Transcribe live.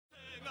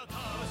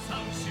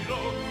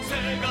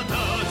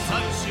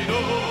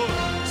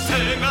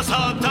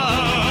サ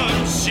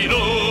タンしろ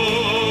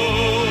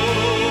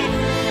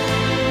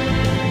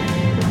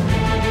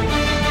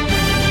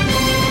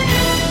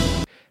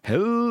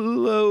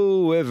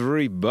Hello,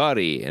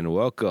 everybody, and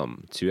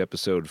welcome to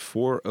episode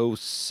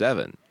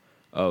 407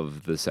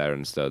 of the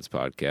Saturn Studs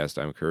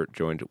podcast. I'm Kurt,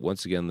 joined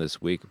once again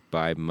this week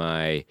by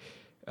my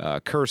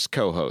cursed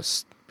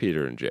co-hosts,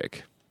 Peter and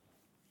Jake.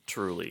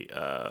 Truly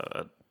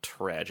a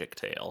tragic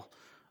tale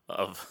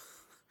of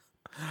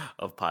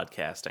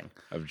podcasting.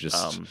 Of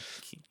just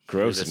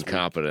gross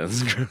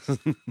incompetence.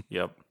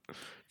 Yep.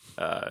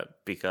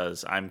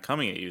 Because I'm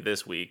coming at you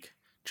this week.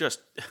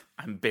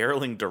 I'm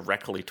barreling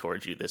directly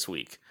towards you this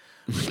week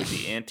with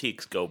the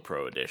Antiques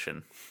GoPro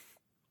edition.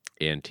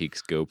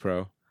 Antiques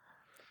GoPro?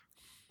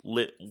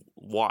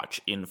 Watch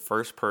in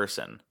first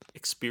person.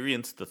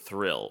 Experience the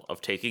thrill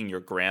of taking your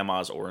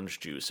grandma's orange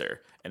juicer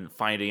and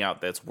finding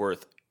out that's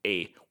worth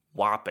a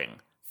whopping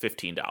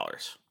 $15.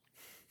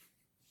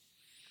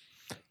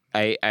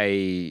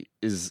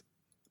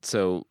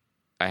 So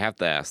I have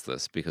to ask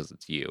this because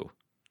it's you.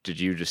 Did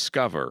you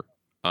discover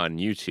on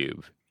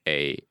YouTube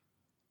a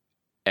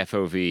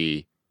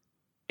FOV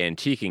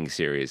antiquing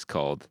series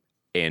called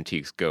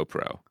Antiques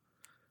GoPro?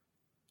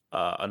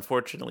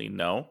 Unfortunately,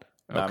 no.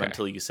 Not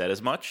until you said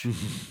as much.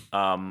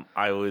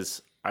 I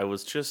was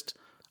just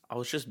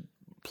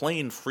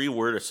playing free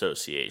word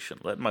association,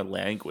 letting my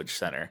language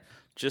center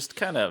just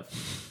kind of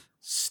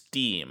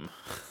steam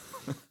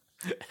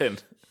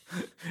and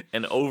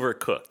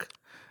overcook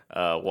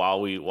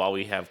while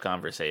we have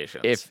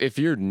conversations. If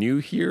you're new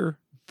here,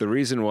 the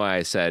reason why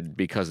I said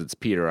because it's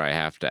Peter I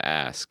have to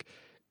ask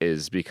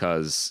is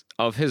because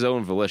of his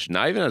own volition,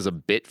 not even as a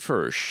bit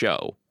for a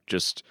show,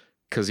 just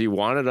because he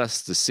wanted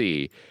us to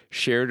see,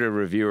 shared a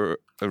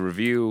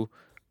review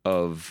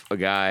of a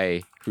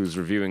guy who's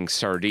reviewing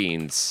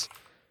sardines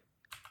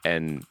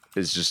and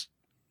is just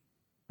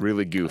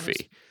really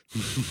goofy.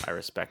 I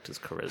respect his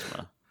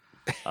charisma.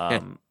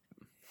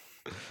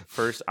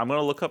 First, I'm going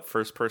to look up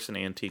First Person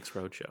Antiques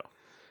Roadshow.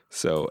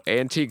 So,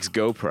 Antiques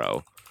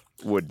GoPro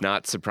would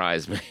not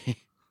surprise me.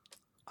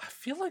 I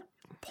feel like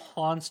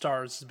Pawn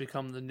Stars has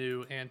become the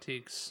new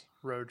Antiques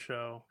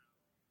Roadshow.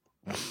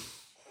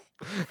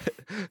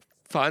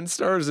 Pawn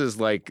Stars is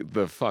like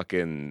the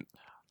fucking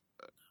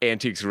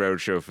Antiques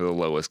Roadshow for the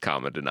lowest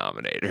common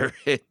denominator.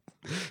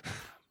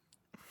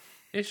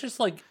 It's just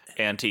like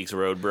Antiques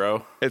Road,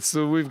 bro.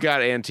 We've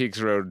got Antiques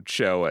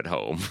Roadshow at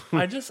home.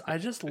 I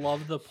just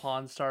love the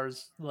Pawn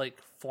Stars like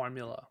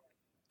formula.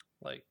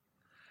 Like,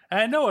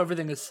 and I know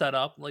everything is set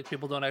up. Like,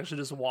 people don't actually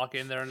just walk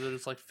in there and they're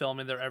just like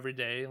filming their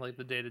everyday, like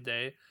the day to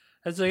day.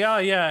 It's like, oh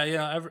yeah, you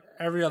know,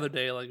 every other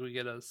day, like we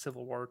get a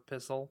Civil War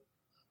pistol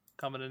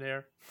coming in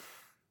here,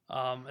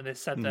 and they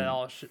set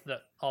all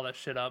that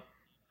shit up.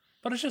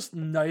 But it's just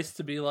nice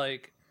to be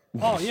like,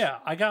 oh yeah,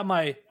 I got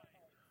my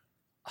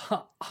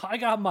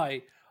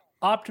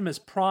Optimus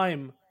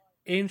Prime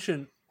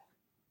ancient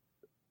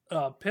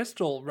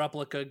pistol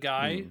replica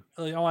guy.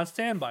 Like, on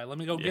standby. Let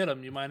me go get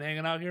him. You mind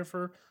hanging out here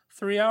for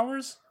 3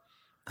 hours?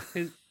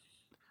 He's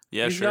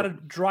sure. got to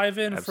drive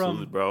in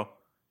Absolutely, from bro.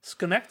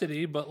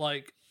 Schenectady, but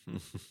like,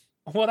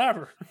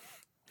 whatever.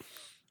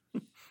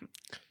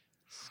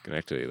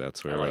 Schenectady,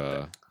 that's where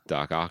like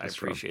Doc Ock I is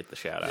appreciate the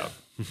shout out.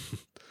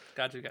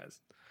 Got you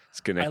guys.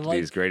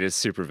 Schenectady's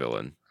greatest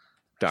supervillain,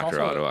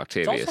 Dr. Otto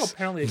Octavius. It's also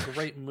apparently a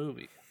great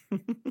movie.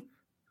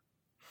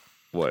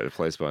 What, A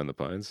Place Behind the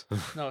Pines?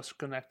 No,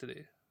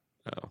 Schenectady.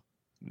 Oh,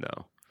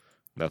 no.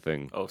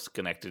 Nothing. Oh,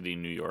 Schenectady,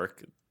 New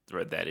York.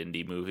 Read that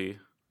indie movie.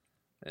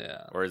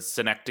 Yeah. Or is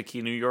Synecdoche,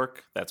 New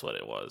York? That's what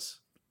it was.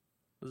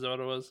 Is that what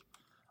it was?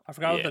 I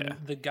forgot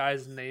what the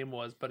guy's name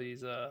was, but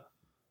he's a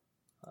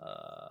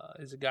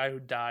guy who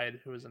died,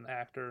 who was an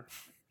actor.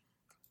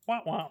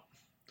 Wow.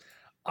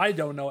 I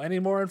don't know any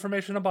more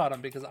information about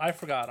him because I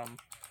forgot him.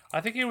 I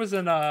think he was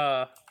in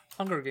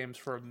Hunger Games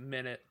for a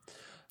minute.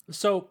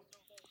 So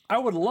I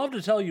would love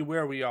to tell you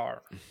where we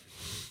are,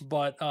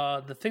 but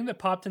the thing that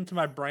popped into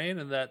my brain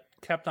and that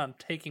kept on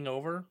taking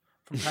over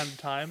from time to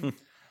time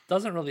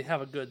doesn't really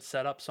have a good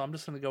setup, so I'm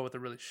just going to go with a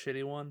really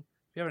shitty one.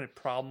 If you have any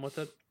problem with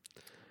it,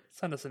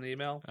 send us an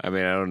email. I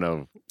mean, I don't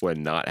know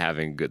when not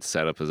having good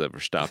setup has ever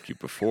stopped you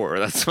before.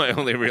 That's my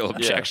only real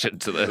objection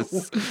to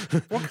this.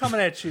 We're coming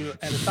at you,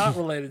 and it's not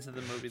related to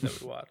the movie that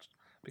we watched,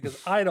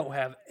 because I don't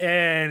have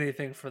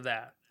anything for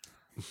that.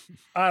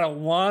 I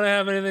don't want to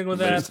have anything with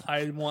that.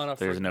 I want to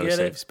forget it. There's no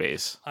safe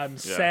space. I'm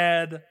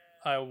sad.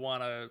 I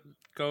want to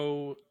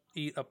go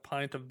eat a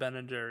pint of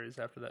Ben & Jerry's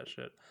after that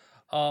shit.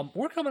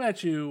 We're coming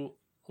at you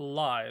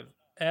live,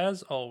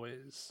 as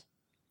always,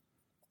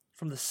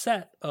 from the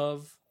set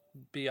of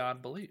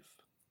Beyond Belief,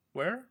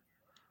 where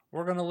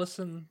we're going to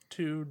listen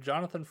to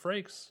Jonathan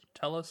Frakes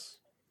tell us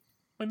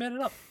we made it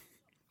up.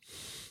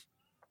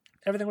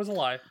 Everything was a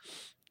lie.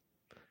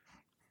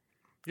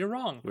 You're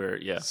wrong.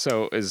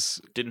 So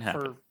didn't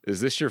happen.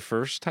 Is this your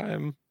first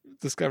time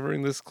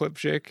discovering this clip,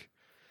 Jake?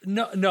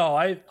 No,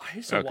 I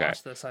used to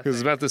watch this. I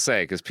was about to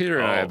say, because Peter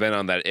and I have been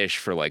on that ish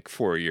for like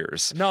 4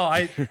 years. No,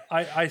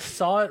 I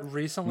saw it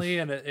recently,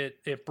 and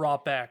it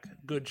brought back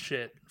good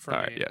shit for me.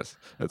 All right, yes,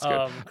 that's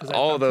good.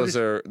 All of those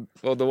are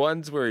the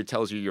ones where he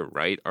tells you you're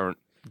right aren't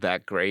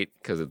that great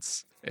because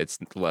it's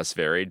less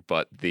varied.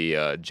 But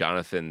the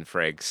Jonathan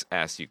Frakes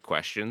asks you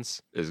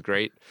questions is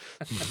great.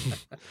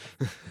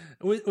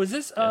 Was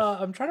this?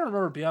 I'm trying to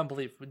remember Beyond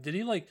Belief. Did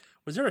he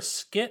Was there a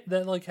skit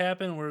that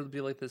happened where it'd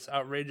be like this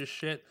outrageous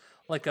shit,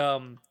 like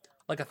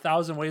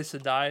 1,000 Ways to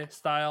Die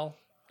style?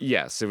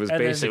 Yes, it was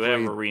basically a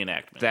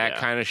reenactment. That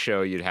kind of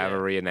show. You'd have a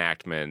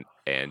reenactment,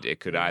 and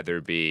it could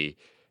either be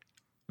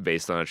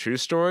based on a true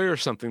story or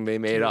something they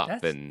made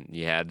up, and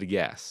you had to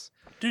guess.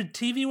 Dude,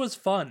 TV was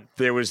fun.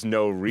 There was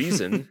no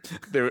reason.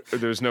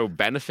 There's no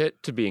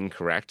benefit to being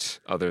correct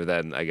other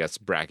than, I guess,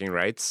 bragging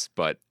rights.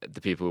 But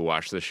the people who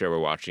watched the show were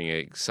watching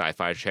a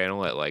Sci-Fi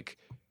Channel at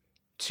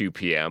 2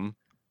 p.m.,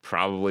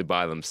 probably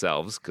by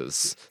themselves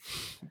because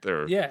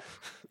they're... Yeah.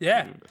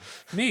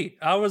 Me.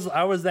 I was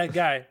that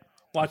guy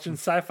watching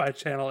Sci-Fi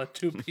Channel at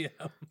 2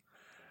 p.m.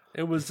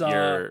 It was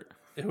after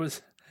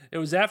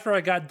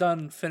I got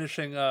done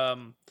finishing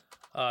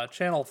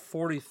channel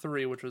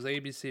 43, which was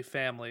ABC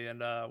Family, and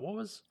what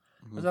was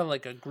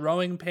that, a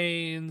Growing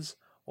Pains,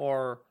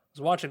 or I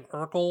was watching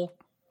Urkel,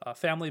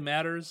 Family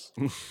Matters.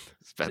 I was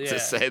about to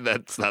say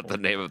that's not the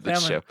name of the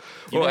show.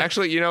 Well,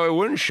 actually, it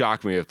wouldn't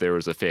shock me if there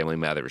was a Family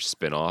Matters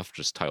spinoff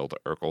just titled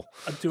Urkel.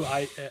 Dude,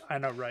 I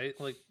know, right?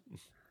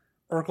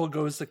 Urkel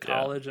goes to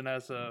college and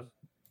has to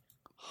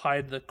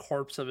hide the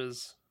corpse of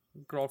his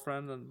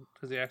girlfriend, and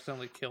because he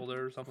accidentally killed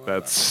her or something.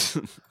 That's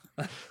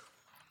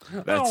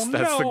that's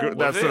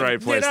the right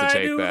place to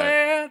take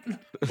that.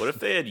 What if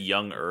they had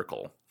young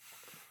Urkel,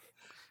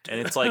 and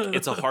it's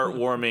a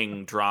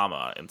heartwarming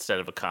drama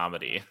instead of a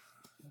comedy?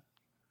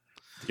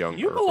 Young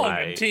you Urkel. belong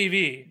in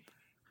TV.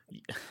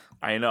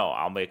 I know.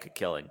 I'll make a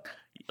killing.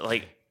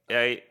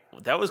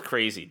 That was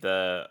crazy.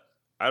 I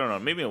don't know.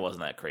 Maybe it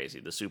wasn't that crazy.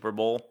 The Super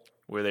Bowl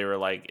where they were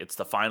it's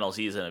the final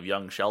season of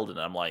Young Sheldon.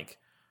 I'm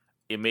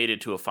it made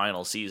it to a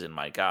final season.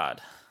 My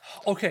God.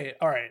 Okay,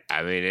 all right.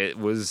 I mean, it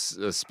was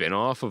a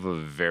spinoff of a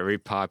very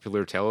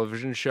popular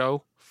television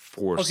show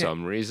for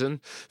some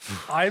reason.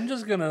 I'm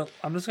just gonna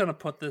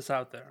put this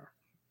out there.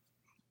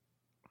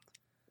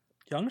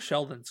 Young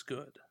Sheldon's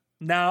good.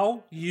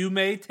 Now, you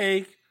may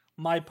take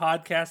my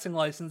podcasting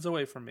license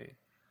away from me,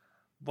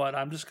 but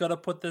I'm just gonna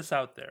put this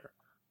out there.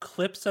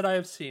 Clips that I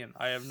have seen,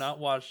 I have not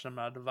watched. I'm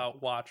not a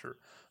devout watcher,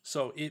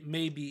 so it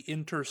may be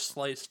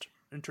interspliced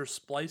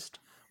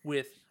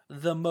with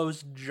the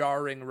most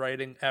jarring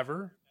writing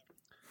ever.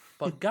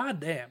 But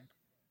goddamn,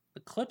 the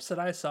clips that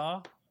I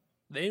saw,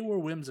 they were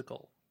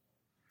whimsical.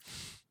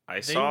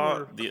 They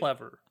were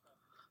clever.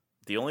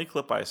 The only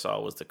clip I saw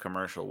was the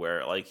commercial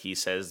where he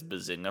says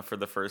Bazinga for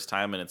the first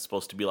time, and it's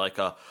supposed to be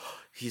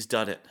he's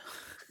done it.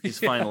 He's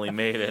finally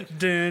made it.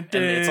 And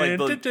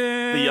it's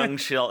the young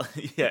Sheldon.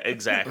 Yeah,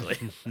 exactly.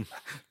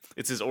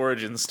 It's his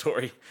origin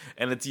story.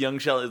 And it's young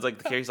Sheldon. It's the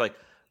character's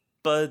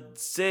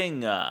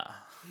Bazinga.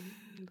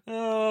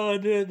 Oh,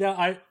 dude.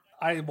 Yeah,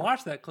 I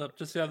watched that clip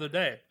just the other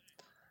day.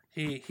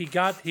 He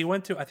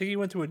went to a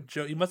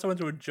joke. He must have went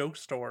to a joke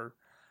store,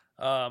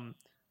 and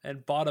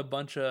bought a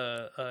bunch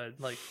of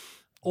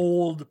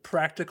old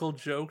practical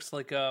jokes,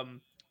 the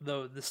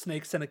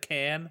snakes in a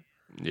can,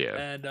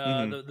 and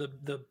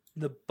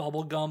the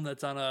bubble gum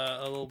that's on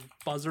a little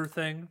buzzer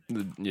thing,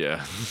 And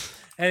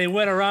he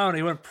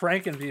went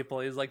pranking people.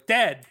 He's like,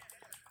 "Dad,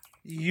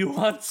 you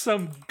want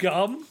some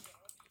gum?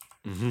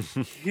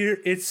 Here,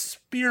 it's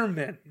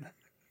spearmint."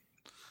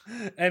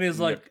 And he's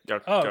like,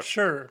 "Oh,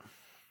 sure."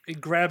 He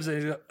grabs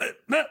it and he goes,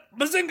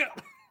 "Bazinga!"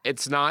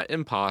 It's not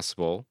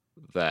impossible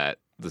that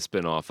the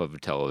spinoff of a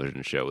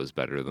television show is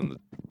better than the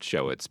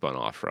show it spun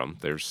off from.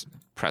 There's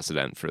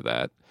precedent for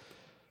that.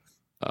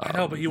 I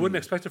know, but you wouldn't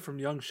expect it from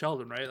Young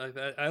Sheldon, right?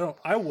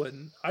 I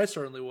wouldn't. I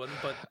certainly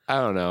wouldn't. But I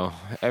don't know.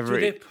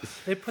 Dude,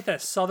 they put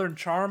that Southern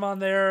charm on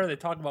there. They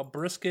talk about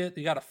brisket.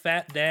 You got a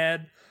fat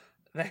dad.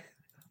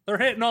 They're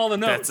hitting all the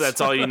notes. That's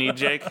all you need,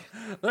 Jake?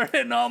 They're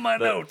hitting all my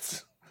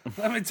notes.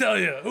 Let me tell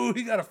you. Ooh,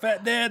 he got a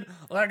fat dad,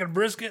 like a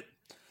brisket.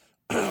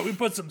 We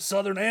put some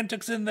Southern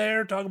antics in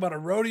there. Talk about a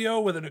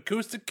rodeo with an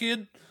acoustic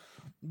kid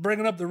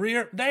bringing up the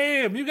rear.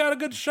 Damn, you got a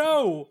good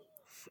show.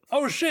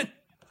 Oh, shit.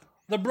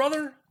 The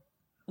brother,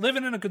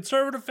 living in a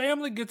conservative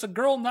family, gets a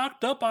girl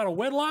knocked up out of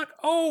wedlock.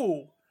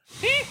 Oh,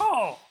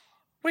 hee-haw.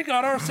 We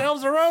got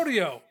ourselves a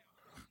rodeo.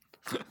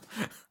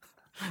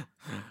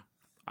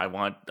 I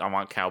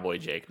want Cowboy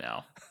Jake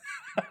now.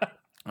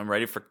 I'm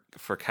ready for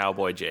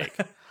Cowboy Jake.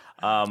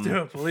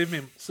 Dude, believe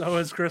me, so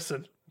is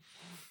Kristen.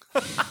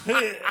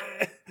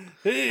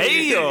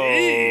 Hey yo,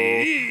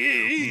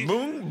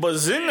 boom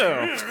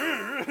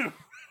bazinga.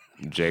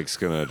 Jake's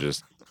gonna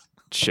just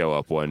show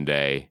up one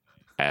day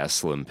as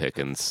Slim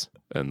Pickens,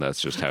 and that's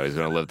just how he's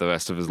gonna live the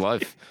rest of his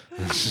life.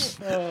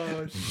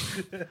 Oh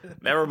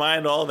shit! Never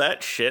mind all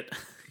that shit.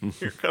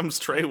 Here comes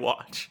Trey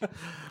Watch.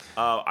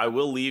 I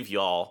will leave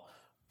y'all.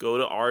 Go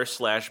to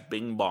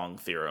r/Bing Bong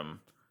Theorem.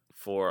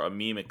 for a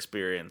meme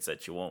experience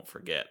that you won't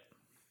forget.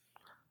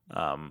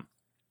 I'm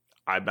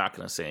not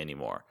going to say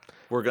anymore.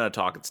 We're going to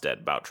talk instead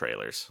about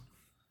trailers.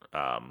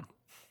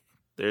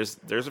 There's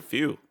a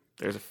few.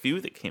 There's a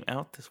few that came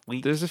out this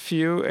week. There's a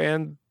few,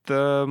 and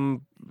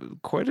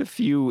quite a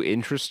few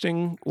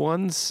interesting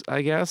ones,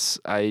 I guess.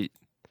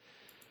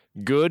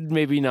 Good,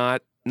 maybe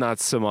not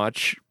so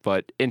much,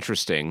 but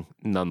interesting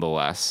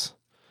nonetheless.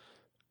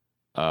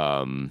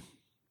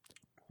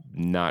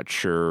 Not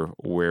sure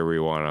where we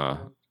want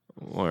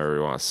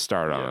to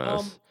start on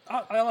this.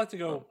 I like to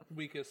go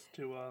weakest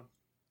to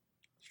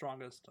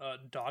strongest.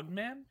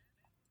 Dogman.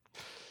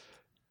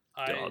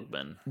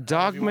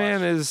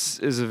 Dogman is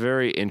a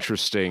very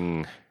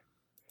interesting.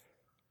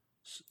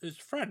 It's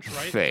French,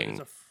 right? Thing.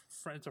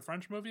 It's a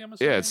French movie. I'm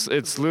assuming. Yeah,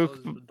 it's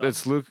Luc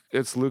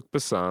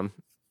Besson,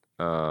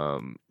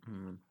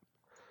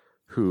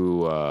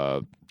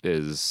 who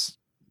is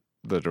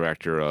the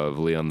director of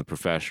Leon the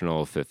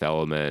Professional, Fifth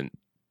Element,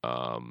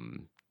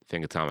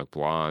 Think Atomic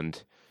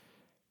Blonde,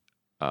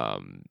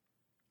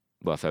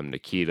 La Femme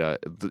Nikita.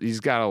 He's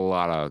got a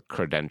lot of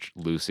credential.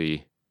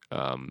 Lucy.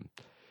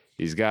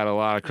 He's got a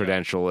lot of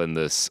credential in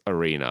this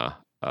arena.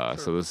 Sure.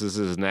 So this is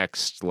his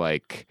next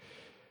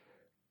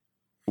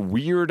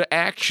weird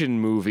action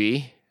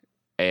movie,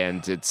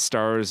 and it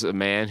stars a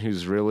man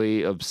who's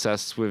really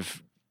obsessed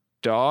with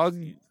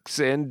dogs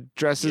and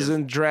dresses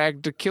in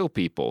drag to kill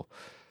people.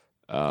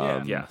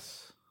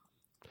 Yes.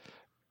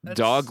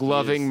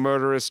 Dog-loving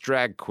murderous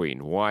drag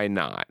queen. Why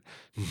not?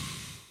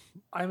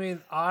 I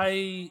mean,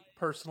 I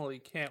personally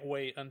can't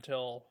wait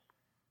until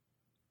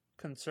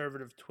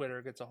conservative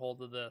Twitter gets a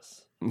hold of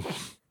this.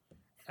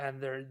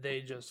 And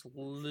they just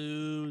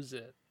lose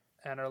it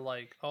and are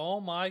like, oh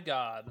my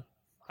God.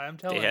 I'm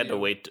telling you. They had to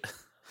wait.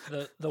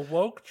 The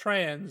woke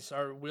trans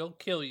will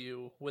kill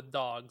you with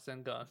dogs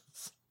and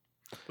guns.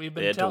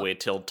 They had to wait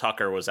till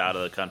Tucker was out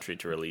of the country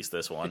to release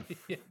this one.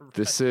 Yeah, right.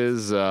 This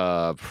is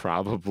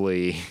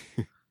probably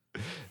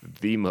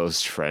the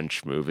most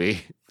French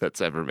movie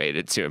that's ever made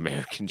it to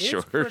American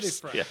shores. Pretty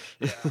French.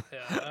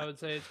 Yeah. I would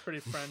say it's pretty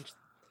French.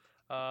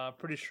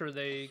 Pretty sure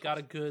they got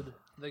a good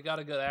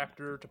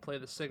actor to play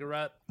the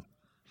cigarette.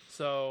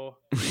 So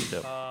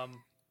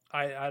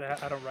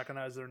I don't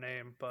recognize their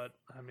name, but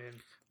I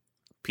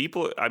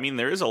mean,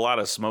 there is a lot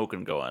of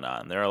smoking going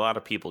on. There are a lot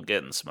of people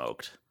getting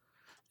smoked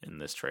in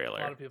this trailer.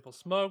 A lot of people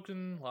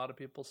smoking. A lot of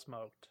people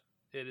smoked.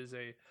 It is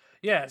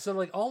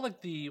so all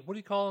the what do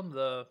you call them,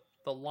 the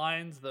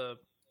lines, the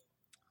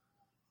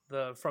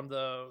from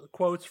the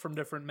quotes from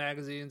different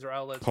magazines or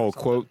outlets. Pull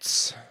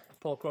quotes,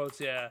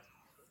 yeah.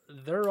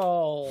 They're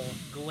all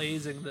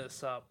glazing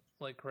this up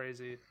like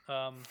crazy.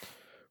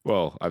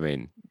 Well, I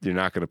mean, you're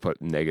not going to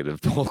put negative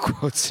pull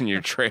quotes in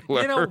your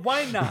trailer.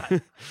 Why not?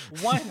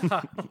 Why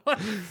not?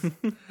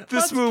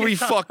 This movie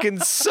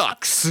fucking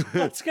sucks.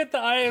 Let's get the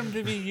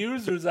IMDb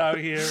users out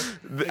here.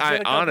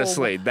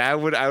 Honestly, I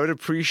would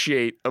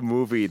appreciate a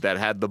movie that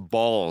had the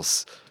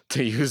balls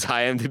to use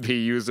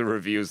IMDb user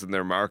reviews in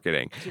their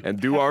marketing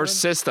and do our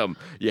system.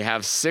 You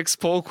have 6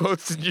 pull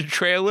quotes in your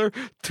trailer,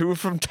 2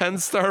 from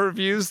 10-star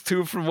reviews,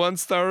 2 from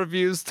 1-star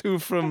reviews, 2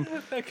 from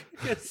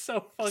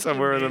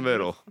somewhere in the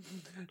middle.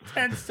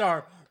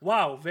 10-star.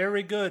 Wow,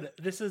 very good.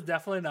 This is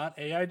definitely not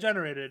AI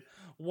generated.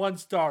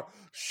 1-star.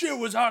 Shit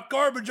was hot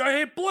garbage. I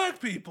hate black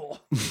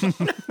people.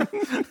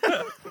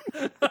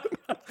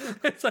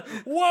 It's like,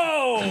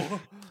 whoa.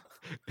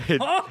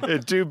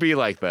 It do be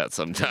like that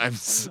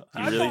sometimes.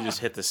 You really just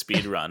hit the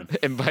speed run.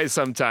 And by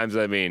sometimes,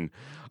 I mean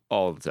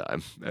all the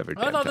time. Every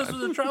time. I thought this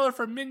was a trailer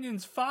for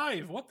Minions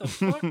 5. What the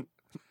fuck?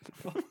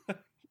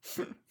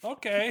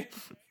 Okay.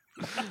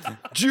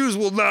 Jews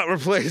will not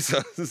replace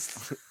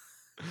us.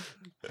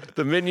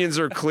 The Minions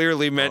are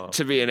clearly meant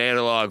to be an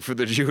analog for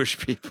the Jewish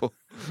people.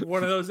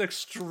 One of those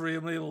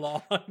extremely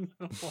long,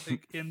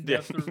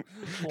 in-depth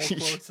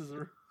quotes.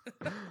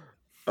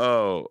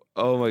 Oh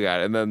my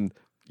God. And then,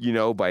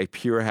 by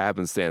pure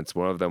happenstance,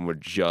 one of them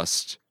would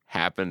just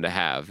happen to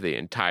have the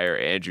entire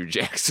Andrew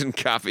Jackson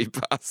copy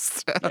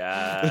pasta.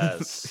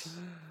 Yes.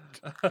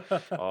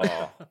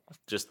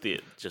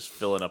 Just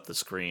filling up the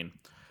screen.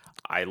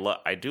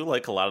 I do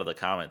like a lot of the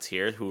comments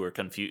here who were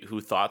confused, who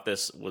thought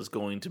this was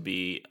going to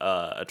be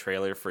a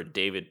trailer for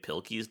David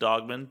Pilkey's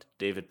Dogman.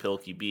 David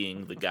Pilkey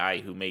being the guy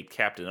who made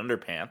Captain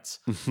Underpants.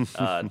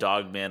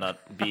 Dogman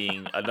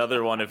being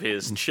another one of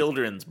his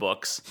children's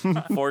books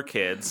for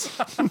kids.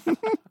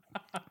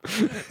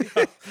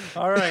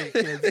 All right,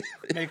 kids.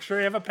 Make sure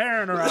you have a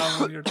parent around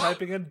when you're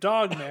typing in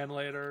Dogman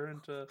later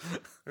into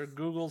your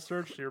Google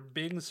search, your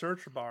Bing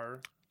search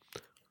bar,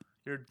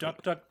 your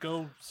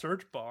DuckDuckGo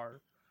search bar.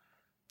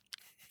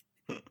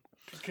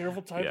 Be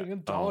careful typing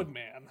in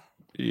Dogman.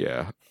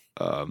 Yeah.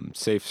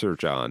 Safe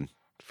search on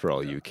for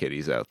all you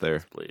kiddies out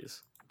there.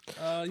 Please.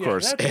 Of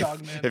course,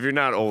 if you're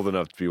not old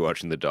enough to be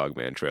watching the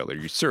Dogman trailer,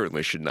 you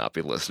certainly should not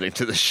be listening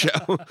to the show.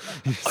 I'm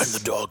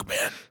the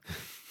Dogman.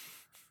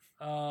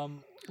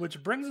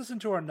 Which brings us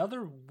into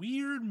another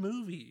weird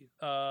movie,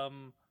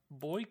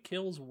 Boy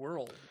Kills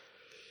World.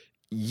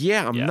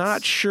 Yeah, I'm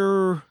not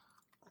sure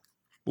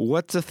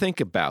what to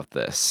think about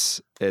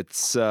this.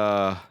 It's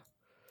like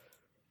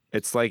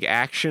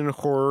action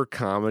horror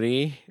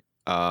comedy.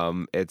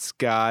 It's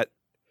got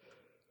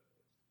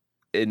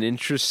an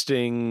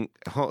interesting.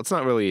 Well, it's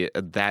not really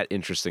that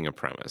interesting a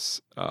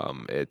premise.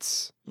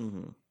 It's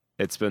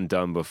been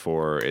done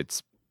before.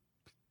 It's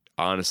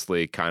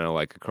honestly kind of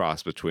like a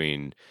cross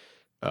between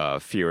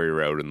Fury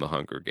Road and The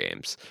Hunger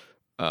Games,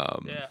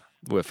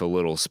 with a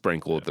little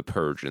sprinkle of The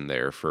Purge in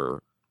there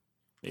for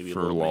maybe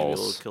for maybe a little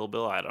lulls. Kill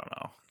Bill. I don't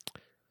know.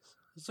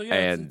 So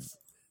And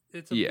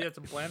it's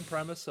a bland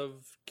premise of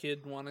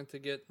kid wanting to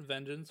get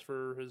vengeance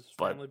for his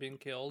family being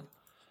killed.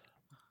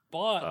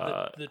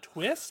 But the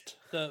twist,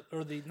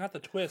 not the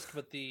twist,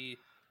 but the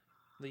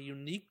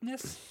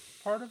uniqueness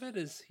part of it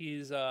is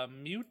he's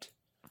mute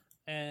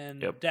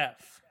and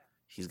deaf.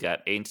 He's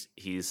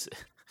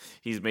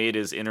made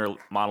his inner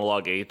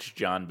monologue H.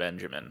 John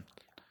Benjamin.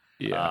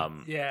 Yeah.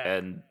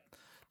 And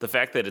the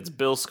fact that it's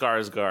Bill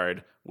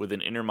Skarsgård with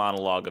an inner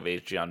monologue of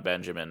H. John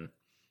Benjamin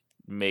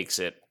makes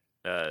it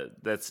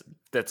that's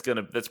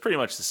pretty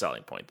much the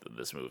selling point of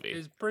this movie.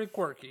 It's pretty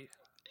quirky.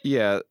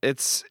 Yeah,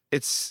 it's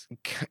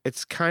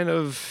kind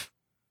of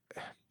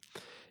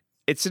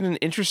it's in an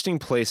interesting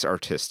place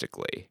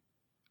artistically.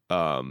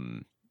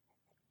 Because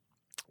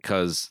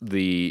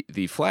the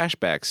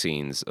flashback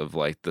scenes of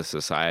like the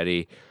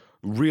society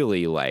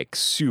really like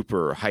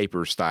super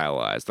hyper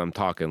stylized. I'm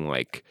talking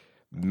like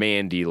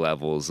Mandy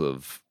levels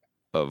of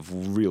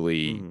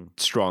really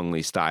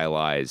strongly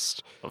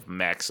stylized of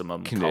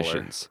maximum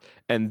conditions. color.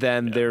 And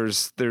then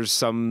there's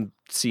some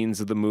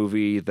scenes of the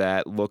movie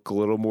that look a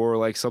little more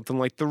like something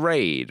like The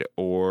Raid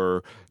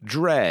or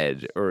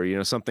Dread,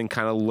 or something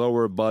kind of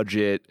lower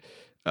budget,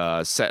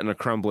 set in a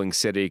crumbling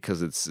city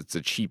because it's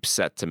a cheap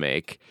set to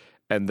make.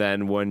 And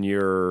then when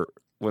they're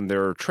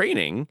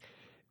training,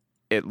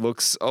 it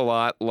looks a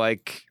lot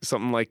like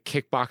something like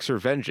Kickboxer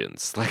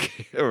Vengeance,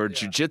 or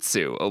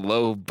Jiu-Jitsu, a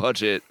low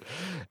budget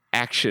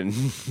action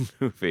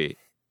movie.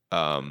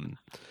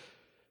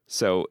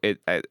 So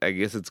I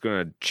guess it's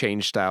going to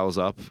change styles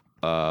up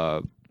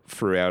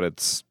throughout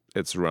its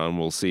run.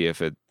 We'll see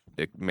if it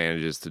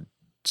manages to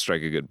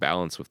strike a good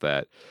balance with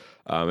that.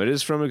 It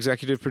is from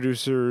executive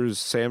producers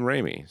Sam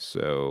Raimi,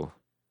 so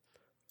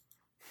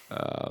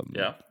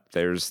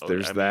there's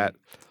that.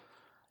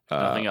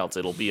 Nothing else.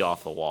 It'll be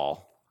off the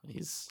wall.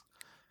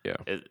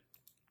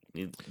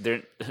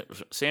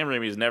 Sam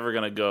Raimi is never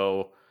gonna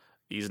go.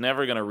 He's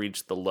never gonna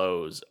reach the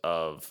lows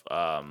of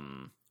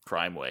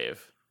Crime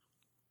Wave.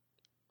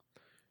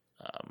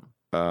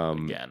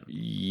 Again.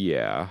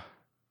 Yeah.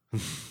 The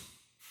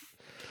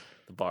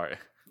bar.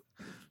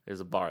 There's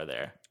a bar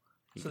there.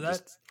 You can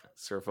just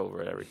surf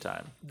over it every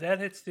time. That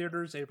hits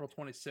theaters April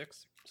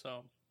 26th,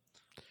 so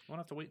you won't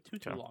have to wait too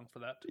long for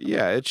that.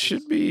 Yeah, it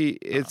should be.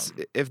 It's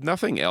if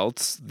nothing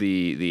else,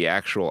 the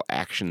actual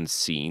action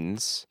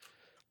scenes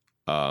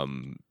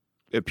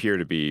appear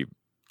to be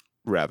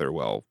rather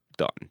well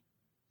done.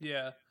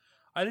 Yeah.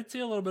 I did see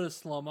a little bit of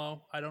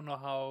slow-mo. I don't know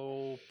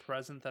how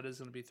present that is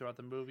going to be throughout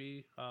the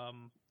movie.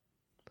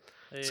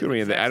 It's gonna be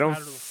in there. I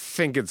don't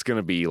think it's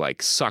gonna be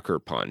like Sucker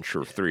Punch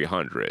or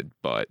 300,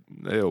 but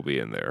it'll be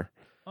in there.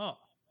 Oh,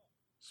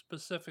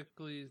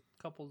 specifically a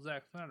couple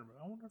Zack Snyder.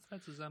 I wonder if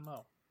that's his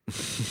MO.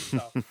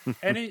 So,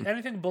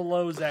 anything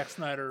below Zack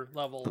Snyder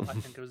level, I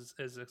think is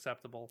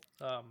acceptable.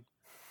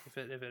 If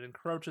it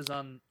encroaches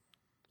on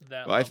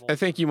that level, I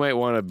think you might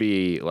want to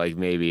be like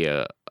maybe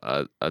a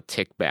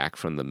tick back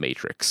from the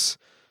Matrix.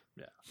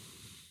 Yeah,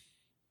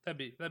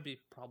 that'd be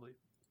probably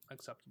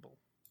acceptable.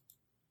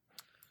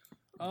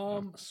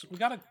 So we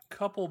got a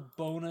couple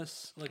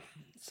bonus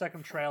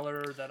second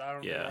trailer that I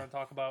don't really want to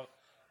talk about.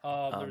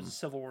 There's a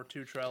Civil War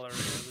II trailer.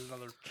 There's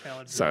another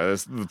challenge. Sorry,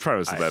 the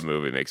premise of that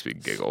movie makes me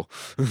giggle.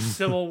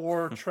 Civil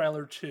War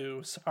trailer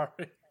 2.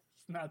 Sorry,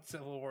 not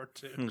Civil War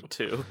 2.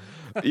 2.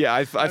 Yeah,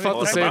 I thought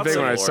the same thing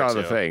when I saw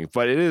the 2. thing,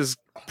 but it is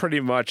pretty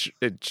much.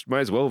 It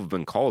might as well have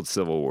been called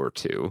Civil War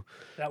II.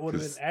 That would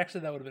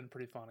have been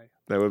pretty funny.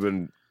 That would have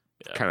been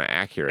kind of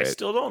accurate. I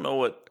still don't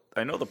know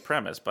I know the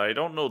premise, but I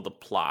don't know the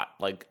plot.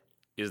 Like,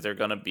 is there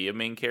going to be a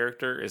main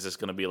character? Is this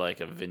going to be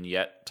like a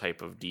vignette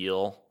type of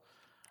deal?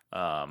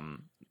 I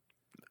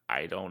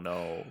don't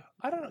know.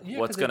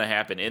 What's going to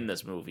happen in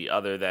this movie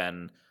other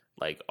than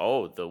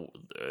the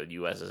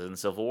U.S. is in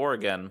Civil War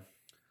again.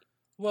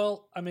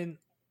 Well, I mean,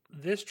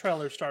 this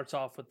trailer starts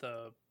off with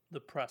the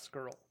press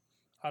girl.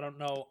 I don't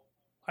know.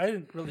 I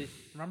didn't really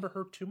remember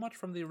her too much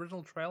from the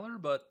original trailer,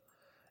 but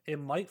it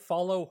might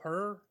follow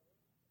her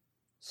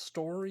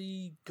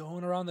story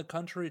going around the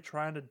country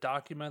trying to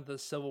document the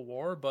Civil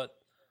War. But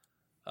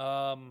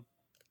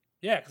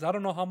because I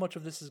don't know how much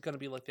of this is going to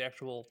be like the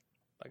actual,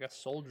 I guess,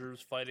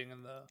 soldiers fighting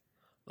in the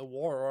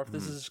war, or if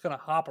this is just going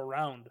to hop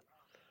around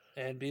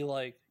and be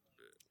like,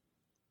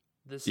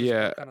 this is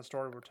the kind of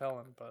story we're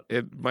telling. But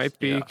it might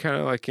be kind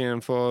of like an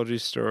anthology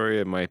story.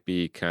 It might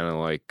be kind of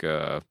like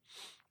a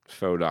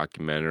faux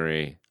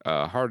documentary.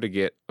 Hard to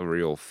get a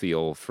real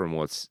feel from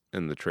what's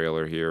in the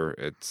trailer here.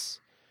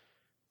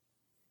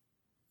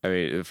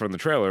 From the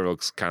trailer, it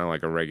looks kind of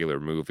like a regular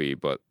movie,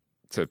 but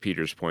to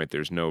Peter's point,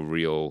 there's no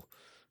real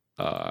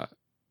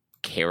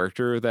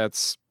character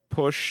that's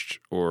pushed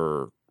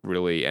or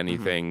really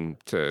anything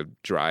to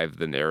drive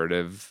the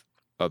narrative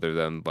other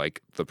than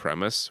like the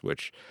premise,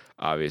 which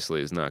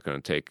obviously is not going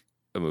to take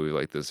a movie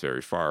like this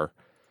very far.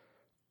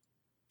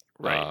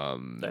 Right.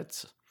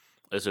 That's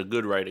a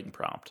good writing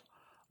prompt.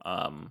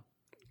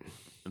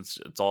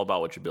 It's all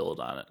about what you build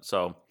on it.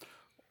 So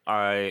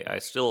I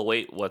still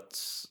await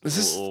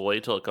we'll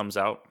wait till it comes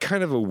out.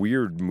 Kind of a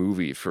weird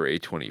movie for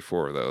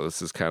A24 though.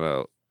 This is kind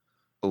of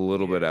a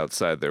little bit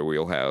outside their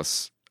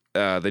wheelhouse.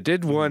 They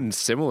did one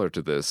similar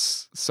to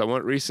this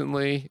somewhat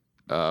recently,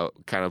 kind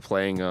of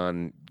playing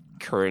on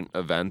current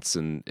events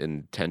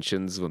and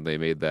tensions when they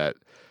made that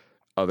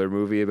other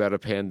movie about a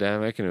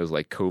pandemic, and it was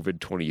like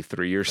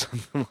COVID-23 or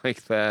something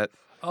like that.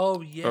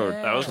 Oh, yeah.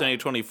 That was an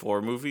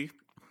A24 movie?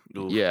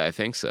 Oof. Yeah, I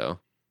think so.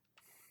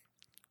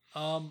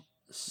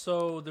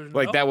 So there's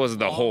like that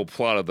wasn't the whole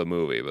plot of the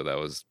movie, but that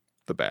was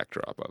the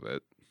backdrop of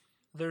it.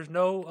 There's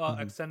no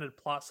extended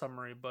plot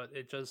summary, but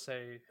it does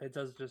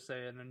just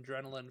say an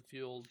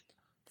adrenaline-fueled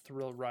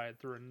thrill ride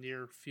through a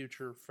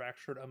near-future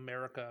fractured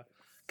America.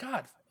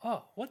 God,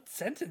 what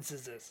sentence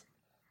is this?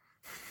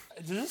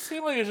 Does this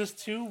seem like it's just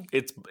too?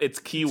 It's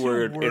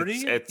keyword.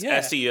 It's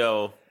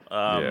SEO.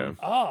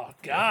 Oh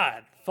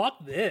God,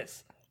 fuck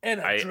this. An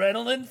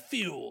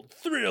adrenaline-fueled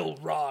thrill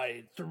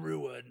ride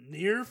through a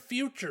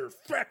near-future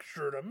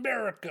fractured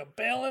America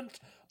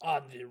balanced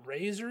on the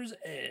razor's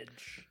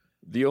edge.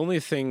 The only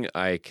thing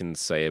I can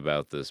say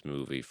about this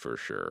movie for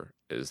sure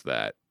is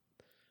that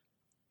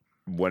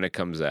when it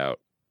comes out,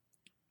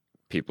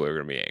 people are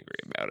going to be angry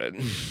about it.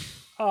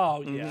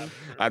 Oh, yeah.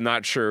 I'm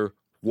not sure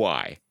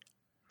why,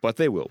 but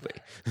they will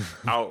be.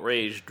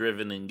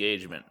 Outrage-driven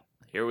engagement.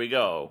 Here we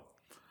go.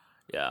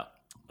 Yeah.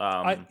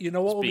 You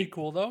know what would be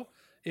cool, though?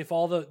 If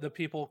all the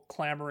people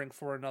clamoring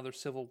for another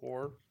civil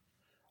war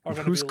are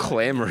going to Who's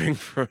clamoring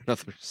for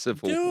another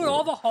civil war? Dude,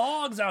 all the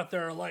hogs out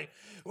there are like,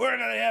 we're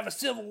going to have a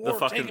civil war,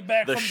 take it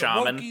back from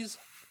shaman. the Wokies.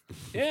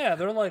 Yeah,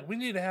 they're like, we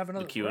need to have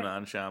another... The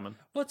QAnon shaman.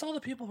 Well, it's all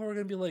the people who are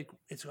going to be like,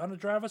 it's going to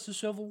drive us to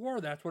civil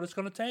war. That's what it's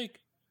going to take.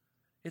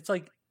 It's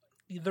like,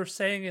 they're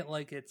saying it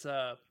like it's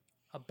a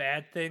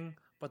bad thing,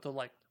 but they're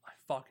like, I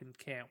fucking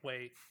can't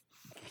wait.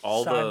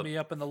 Sign me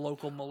up in the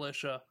local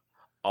militia.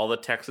 All the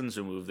Texans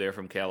who moved there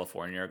from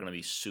California are going to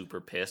be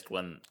super pissed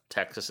when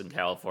Texas and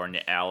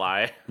California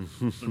ally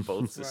and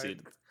both secede.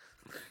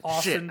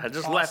 Austin, Shit, I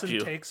just left you.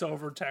 Takes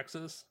over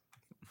Texas.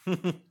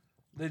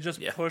 They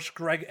just push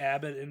Greg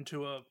Abbott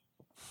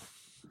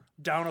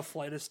down a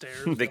flight of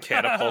stairs. They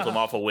catapult him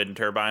off a wind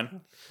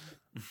turbine.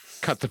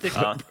 Cut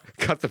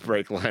the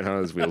brake line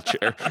on his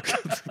wheelchair.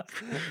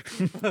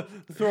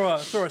 throw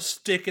a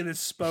stick in his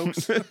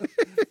spokes.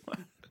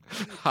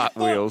 Hot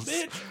Wheels,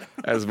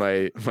 as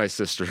my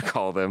sister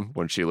called them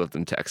when she lived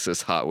in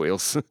Texas. Hot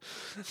Wheels.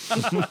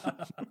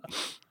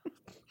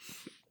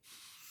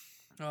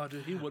 Oh,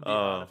 dude, he would be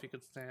hot if he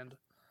could stand.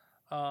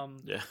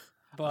 Yeah.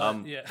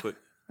 But yeah. Quick.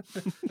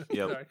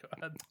 Yep. Sorry,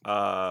 go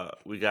ahead.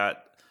 We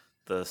got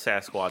the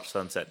Sasquatch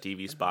Sunset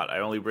TV spot. I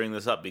only bring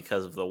this up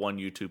because of the one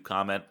YouTube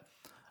comment,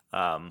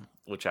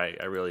 which I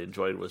really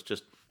enjoyed, was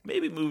just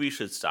maybe movies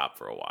should stop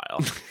for a while.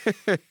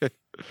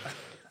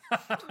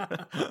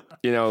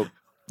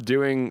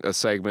 Doing a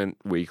segment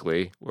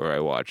weekly where I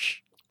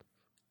watch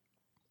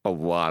a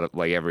lot of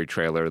like every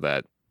trailer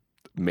that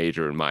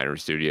major and minor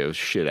studios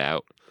shit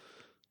out.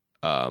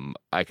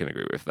 I can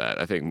agree with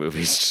that. I think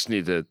movies just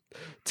need to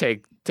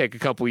take a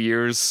couple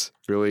years,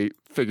 really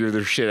figure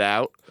their shit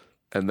out,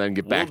 and then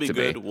get back to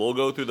me. We'll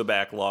go through the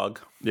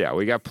backlog. Yeah,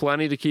 we got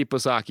plenty to keep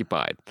us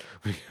occupied.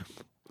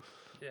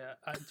 Yeah,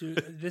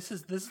 dude, this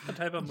is the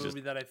type of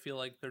movie that I feel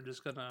like they're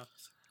just gonna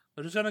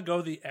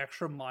go the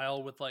extra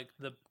mile with like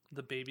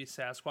the baby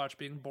Sasquatch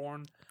being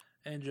born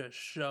and just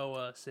show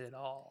us it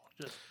all.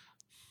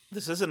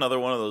 This is another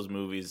one of those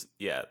movies.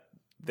 Yeah.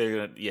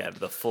 They're gonna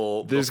the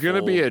full. There's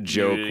gonna be a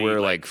joke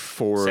where like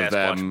four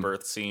Sasquatch of them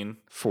birth scene.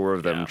 Four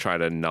of them try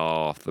to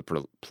gnaw off the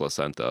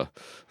placenta.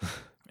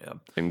 Yeah,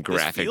 in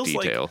graphic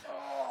detail.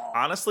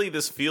 Honestly,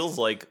 this feels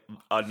like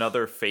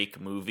another fake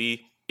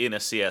movie in a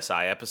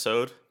CSI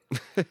episode.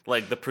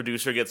 Like the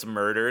producer gets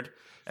murdered,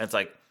 and it's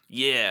like,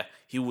 yeah,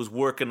 he was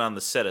working on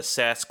the set of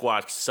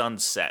Sasquatch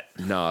Sunset.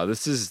 No,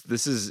 this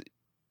is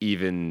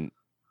even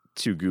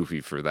too goofy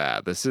for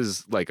that. This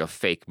is like a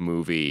fake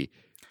movie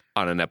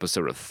on an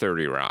episode of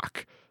 30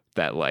 Rock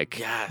that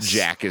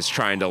Jack is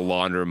trying to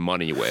launder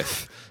money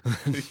with.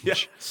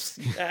 Yes.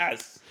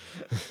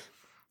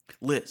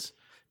 Liz,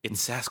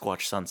 it's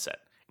Sasquatch Sunset.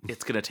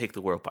 It's going to take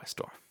the world by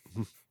storm.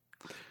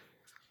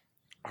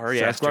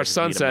 Sasquatch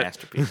Sunset.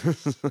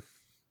 Masterpiece.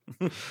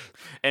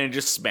 And it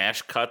just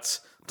smash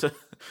cuts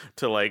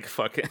to like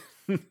fucking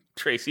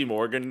Tracy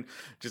Morgan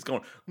just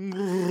going.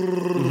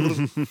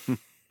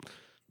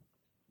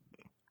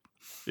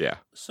 Yeah,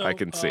 so, I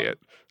can see it.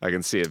 I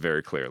can see it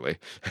very clearly.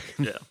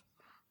 Yeah.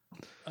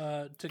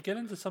 To get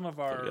into some of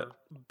our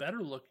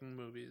better looking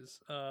movies.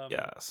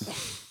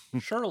 Yes.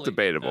 Surely.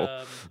 Debatable.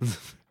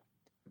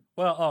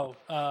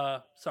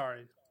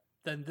 Sorry.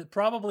 Then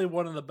probably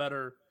one of the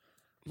better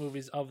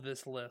movies of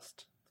this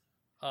list.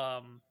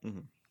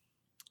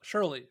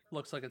 Shirley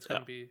looks like it's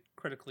going to be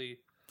critically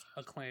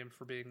acclaimed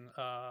for being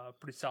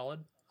pretty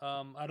solid.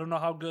 I don't know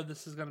how good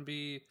this is going to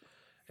be.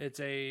 It's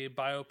a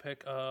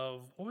biopic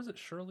of, what was it,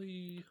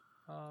 Shirley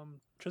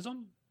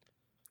Chisholm?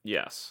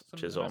 Yes,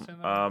 Chisholm.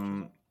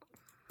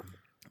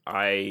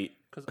 I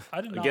did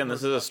not again,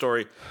 this is a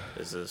story.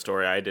 This is a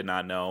story I did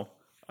not know.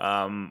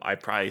 I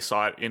probably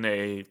saw it in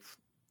a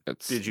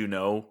 "Did you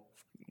know?"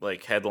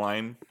 like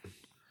headline.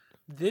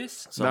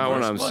 This not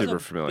one I'm super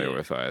familiar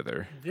with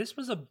either. This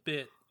was a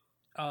bit.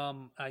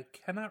 I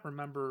cannot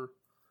remember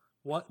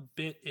what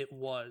bit it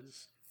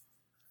was,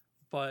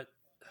 but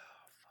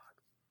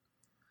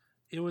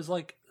it was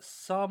like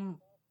some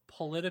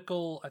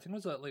political. I think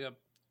it was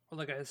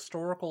like a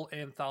historical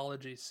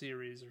anthology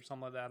series or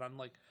something like that on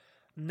like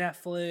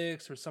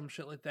Netflix or some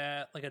shit like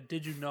that. Like a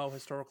Did You Know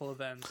historical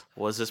events.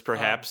 Was this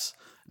perhaps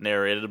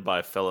narrated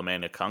by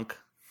Philomena Kunk?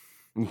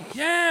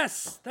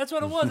 Yes, that's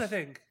what it was. I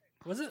think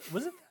was it.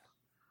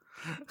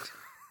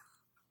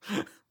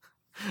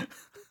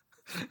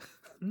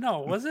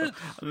 No, was it?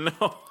 No,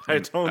 I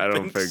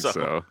don't think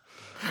so.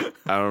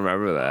 I don't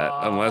remember that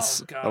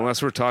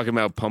unless we're talking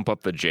about Pump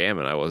Up the Jam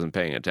and I wasn't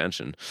paying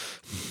attention.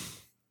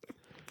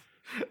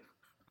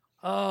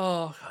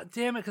 Oh,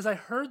 damn it, because I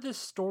heard this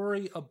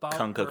story about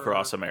Kunk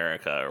Across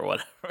America or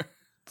whatever.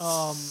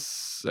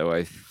 So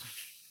I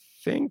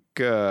think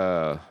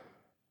I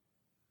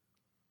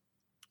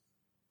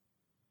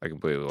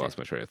completely lost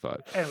my train of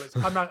thought. Anyways,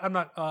 I'm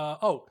not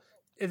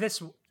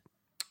this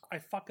I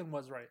fucking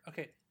was right.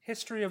 Okay,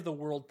 History of the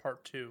World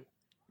Part 2.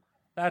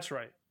 That's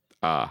right.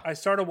 I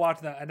started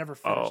watching that. I never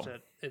finished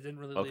it. It didn't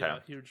really leave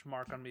a huge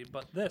mark on me.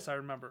 But this, I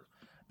remember.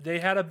 They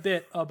had a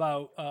bit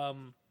about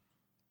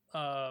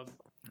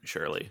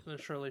Shirley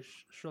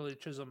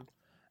Chisholm,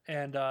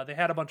 and they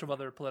had a bunch of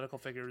other political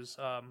figures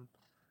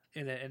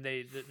in it. And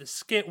the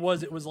skit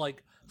was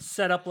like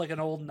set up like an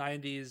old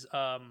 '90s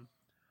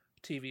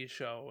TV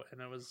show, and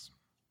it was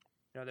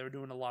they were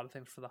doing a lot of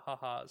things for the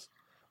ha-has.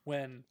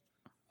 When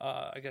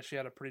I guess she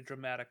had a pretty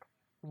dramatic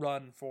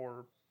run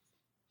for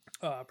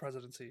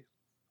presidency.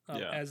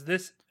 As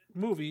this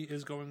movie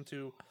is going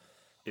to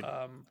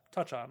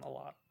touch on a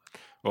lot.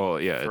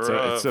 Well, yeah,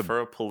 it's for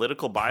a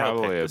political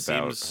biopic. It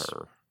seems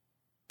her.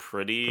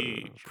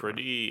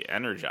 Pretty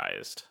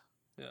energized.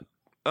 Yeah.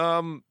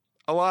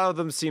 A lot of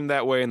them seem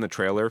that way in the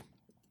trailer,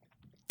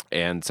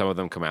 and some of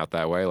them come out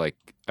that way.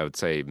 Like I would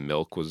say,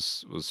 Milk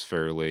was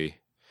fairly.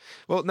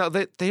 Well, no,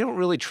 they don't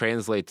really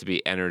translate to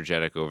be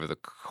energetic over the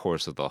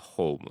course of the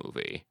whole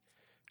movie,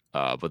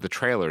 but the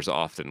trailers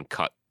often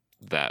cut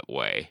that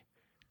way.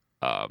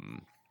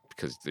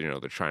 Because they're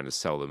trying to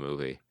sell the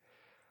movie.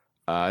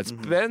 It's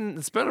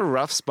been a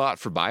rough spot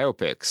for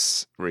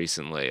biopics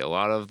recently. A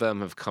lot of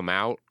them have come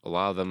out. A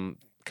lot of them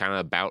kind of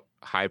about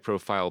high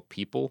profile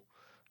people,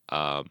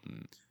 or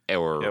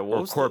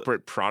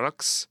corporate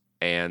products.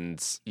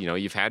 And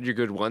you've had your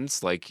good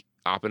ones like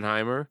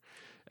Oppenheimer,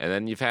 and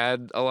then you've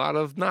had a lot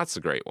of not so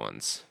great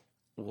ones.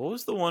 What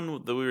was the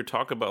one that we were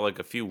talking about like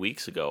a few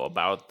weeks ago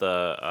about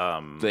the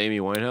Amy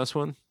Winehouse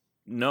one?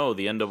 No,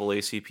 the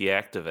NAACP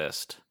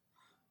activist.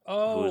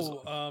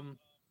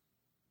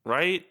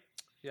 Right?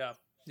 Yeah.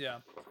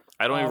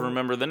 I don't even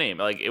remember the name.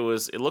 Like it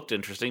looked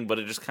interesting, but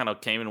it just kind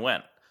of came and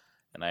went,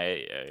 and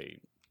I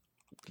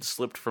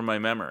slipped from my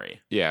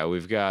memory. Yeah,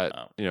 we've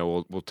got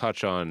we'll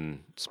touch on,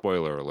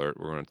 spoiler alert,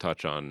 we're going to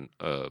touch on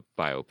a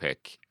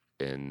biopic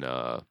in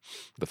the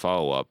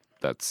follow up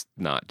that's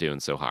not doing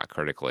so hot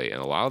critically,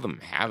 and a lot of them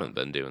haven't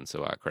been doing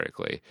so hot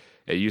critically.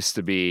 It used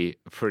to be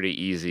a pretty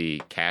easy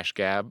cash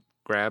grab,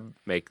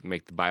 make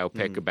the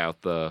biopic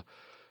about the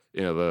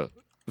the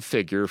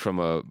figure from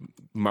a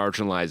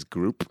marginalized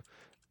group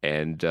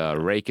and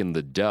rake in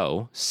the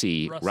dough.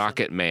 See Rustin.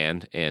 Rocket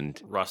Man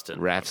and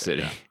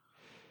Rhapsody.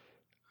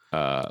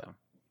 I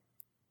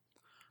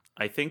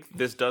think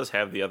this does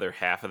have the other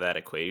half of that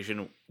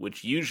equation,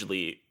 which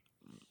usually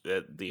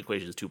the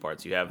equation is two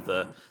parts. You have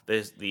the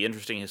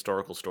interesting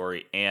historical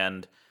story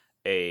and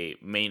a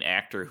main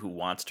actor who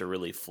wants to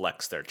really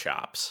flex their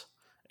chops.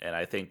 And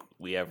I think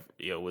we have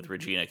with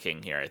Regina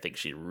King here. I think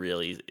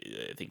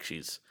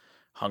she's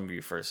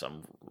hungry for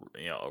some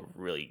a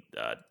really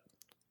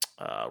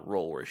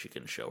role where she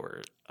can show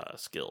her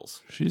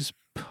skills. She's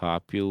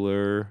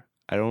popular.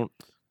 I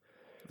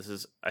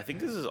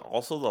think this is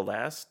also the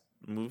last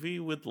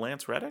movie with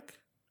Lance Reddick.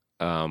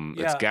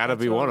 It's got to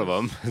be one of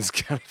them. It's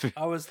got to be.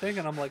 I was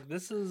thinking, I'm like,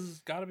 this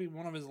has got to be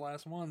one of his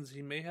last ones.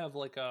 He may have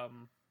like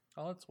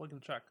we can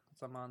check.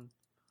 I'm on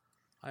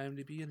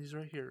IMDb and he's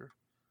right here.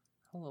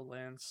 Hello,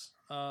 Lance.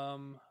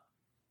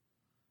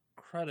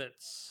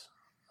 Credits.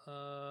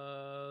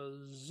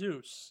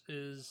 Zeus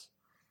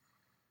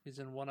he's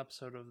in one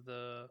episode of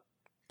the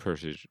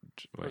Percy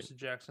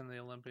Jackson and the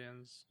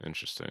Olympians.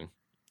 Interesting.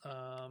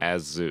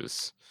 As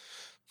Zeus.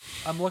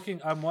 I'm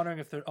wondering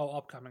if they're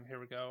upcoming. Here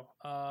we go.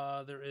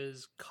 There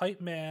is Kite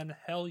Man,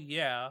 Hell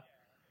Yeah.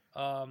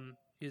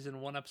 He's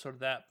in one episode of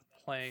that,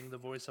 playing the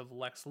voice of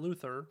Lex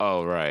Luthor.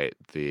 Oh right,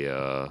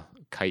 the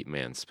Kite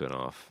Man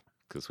spinoff,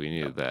 because we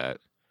needed that.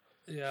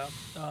 Yeah.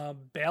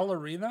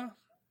 Ballerina.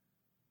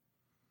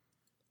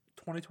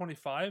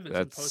 2025. It's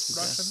That in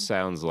post-production.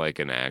 sounds like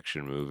an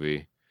action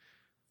movie.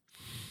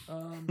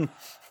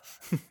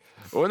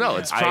 Well, no,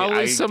 it's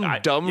probably some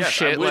dumb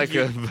shit like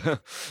a.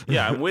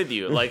 Yeah, I'm with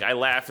you. Like, I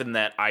laugh in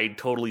that I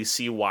totally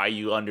see why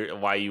you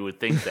would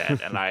think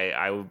that, and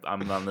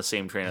I'm on the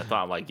same train of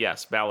thought. I'm like,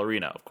 yes,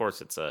 Ballerina. Of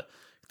course, it's a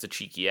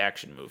cheeky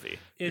action movie.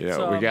 It's,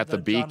 we got the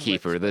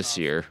Beekeeper this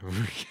year.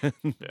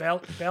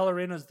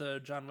 Ballerina's the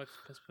John Wick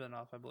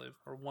spinoff, I believe,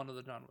 or one of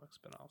the John Wick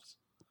spinoffs.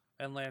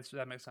 And Lance,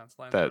 that makes sense.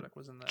 Lance Reddick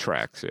was in that.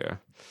 Tracks, yeah.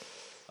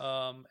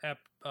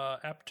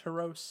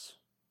 Apteros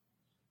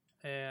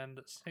and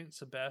Saint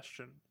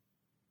Sebastian,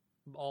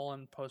 all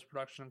in post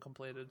production and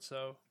completed.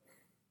 So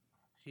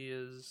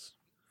he's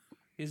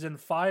in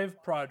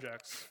 5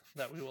 projects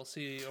that we will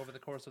see over the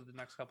course of the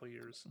next couple of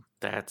years.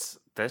 That's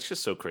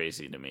just so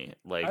crazy to me.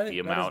 Like the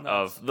amount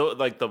of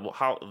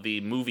how the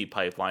movie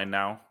pipeline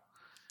now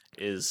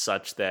is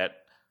such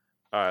that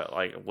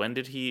when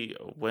did he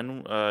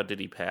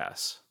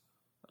pass?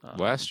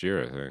 Last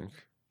year, I think.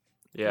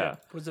 Yeah.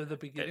 Was it the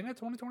beginning of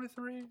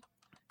 2023?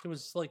 It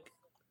was like,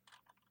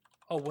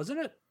 wasn't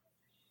it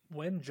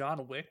when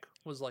John Wick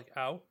was like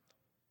out?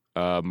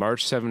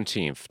 March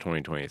 17th,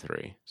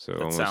 2023. So that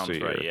almost sounds a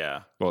year. right,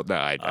 yeah. Well, no,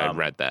 I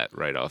read that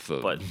right off the.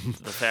 But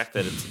the fact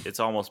that it's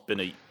almost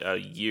been a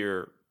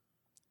year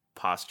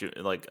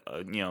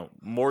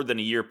more than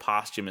a year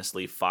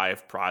posthumously,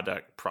 5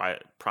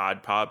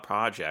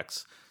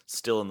 projects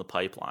still in the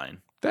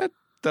pipeline.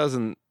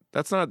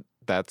 That's not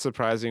that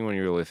surprising when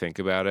you really think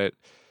about it.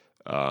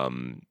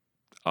 On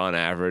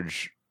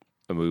average,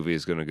 a movie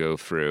is going to go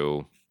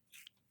through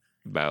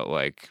about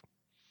like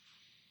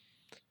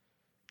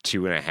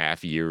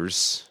 2.5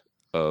 years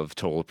of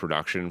total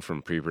production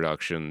from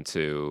pre-production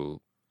to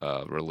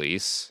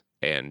release,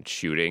 and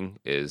shooting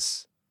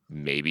is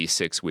maybe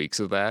 6 weeks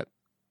of that.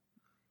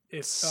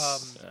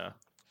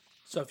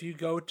 So if you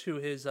go to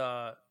his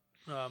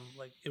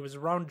it was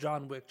around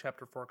John Wick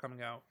Chapter 4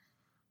 coming out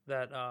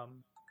that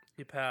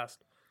he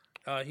passed.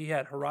 He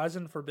had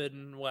Horizon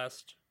Forbidden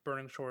West,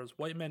 Burning Shores,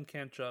 White Men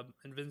Can't Jump,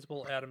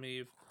 Invincible, Adam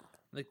Eve,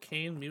 The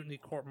Kane, Mutiny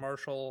Court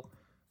Martial,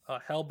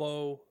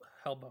 Hellboy,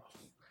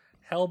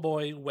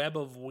 Web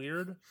of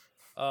Weird,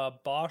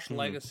 Bosch,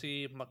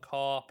 Legacy,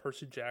 Macaw,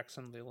 Percy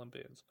Jackson, The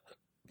Olympians.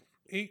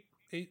 9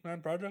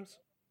 projects.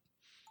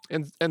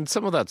 And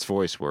some of that's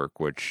voice work,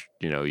 which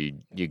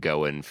you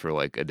go in for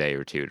like a day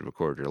or two to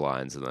record your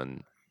lines, and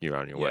then you're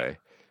on your way.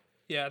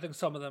 Yeah, I think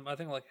some of them. I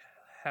think like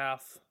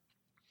half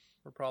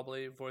were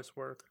probably voice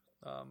work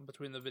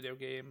between the video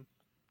game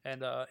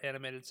and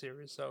animated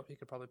series, so he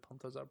could probably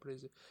pump those out pretty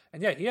easy.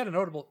 And yeah, he had a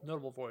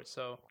notable voice,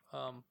 so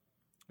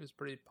he was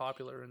pretty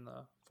popular in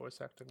the voice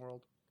acting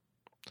world.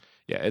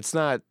 Yeah, it's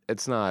not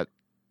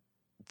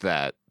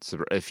that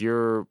if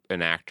you're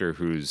an actor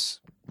who's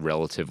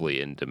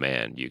relatively in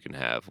demand, you can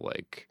have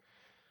like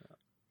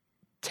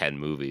 10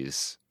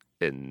 movies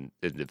in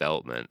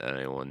development at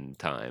any one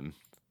time.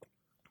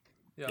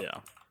 Yeah.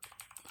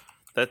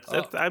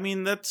 I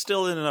mean, that's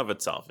still in and of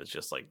itself. It's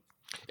just like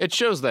it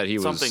shows that he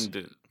was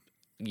an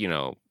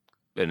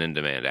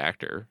in-demand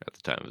actor at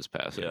the time of his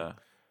passing. Yeah.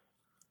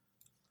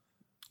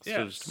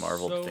 It's just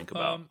Marvel to think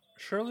about.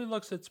 Shirley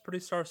it's pretty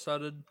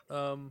star-studded.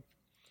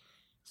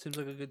 Seems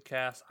like a good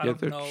cast. I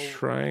don't know.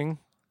 Trying.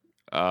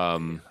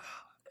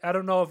 I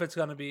don't know if it's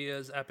going to be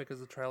as epic as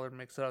the trailer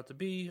makes it out to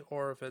be,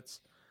 or if it's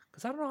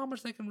because I don't know how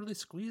much they can really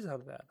squeeze out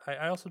of that.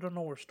 I also don't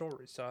know her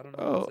story, so I don't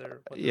know.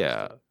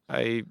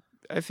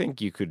 I think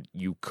you could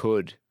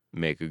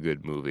make a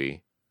good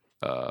movie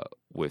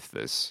with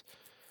this.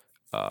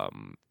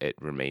 It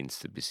remains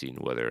to be seen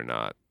whether or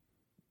not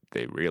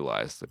they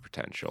realize the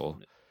potential.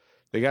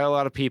 They got a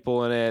lot of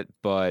people in it,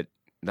 but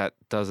that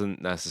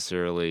doesn't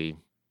necessarily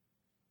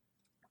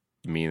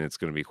mean it's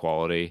going to be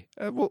quality.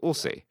 We'll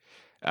see.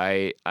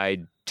 I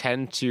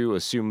tend to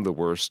assume the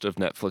worst of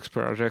Netflix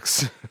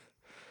projects.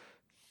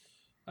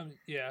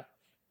 Yeah.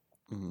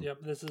 Mm-hmm. Yep,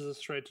 this is a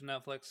straight to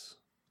Netflix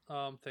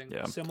thing.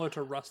 Yeah. Similar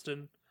to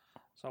Rustin.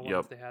 So I wonder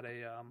if they had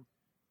a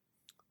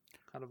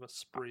kind of a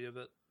spree of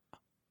it.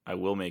 I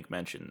will make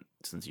mention,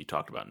 since you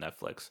talked about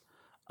Netflix,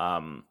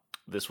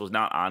 this was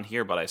not on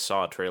here, but I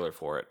saw a trailer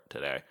for it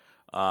today.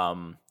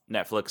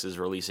 Netflix is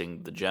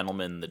releasing The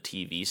Gentleman, the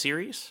TV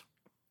series.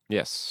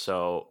 Yes.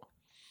 So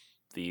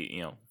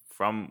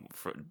from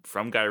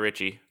Guy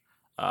Ritchie,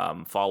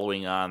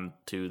 following on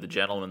to The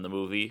Gentleman, the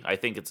movie. I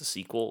think it's a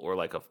sequel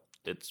or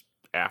it's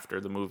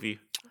after the movie.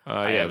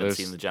 I haven't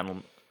seen The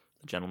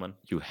Gentleman.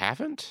 You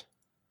haven't?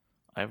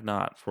 I have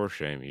not. For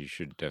shame. You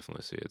should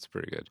definitely see it. It's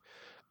pretty good.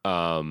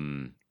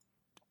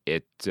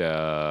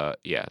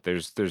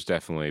 There's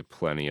definitely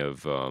plenty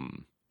of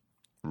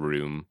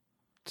room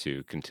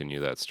to continue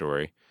that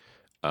story.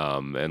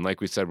 And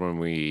like we said when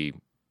we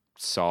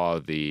saw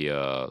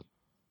the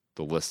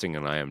listing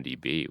on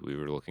IMDb, we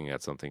were looking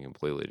at something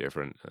completely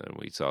different, and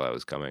we saw that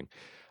was coming.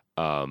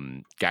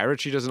 Guy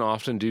Ritchie doesn't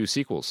often do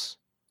sequels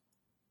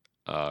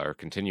or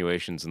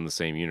continuations in the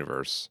same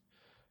universe,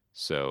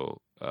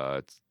 so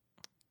it's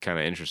kind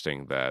of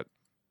interesting that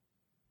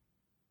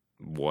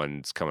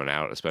one's coming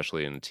out,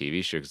 especially in a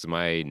TV show. Because to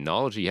my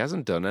knowledge, he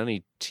hasn't done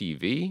any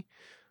TV,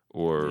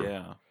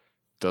 or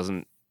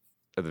doesn't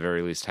at the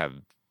very least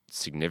have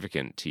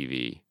significant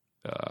TV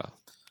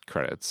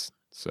credits.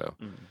 So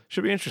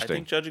should be interesting. I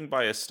think judging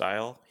by his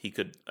style, he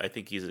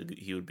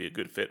would be a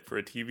good fit for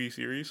a TV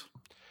series.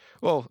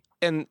 Well,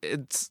 and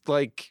it's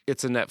like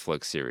it's a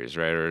Netflix series,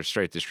 right, or a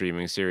straight to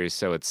streaming series,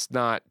 so it's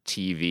not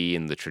TV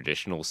in the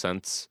traditional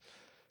sense.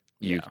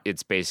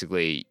 It's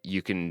basically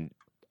you can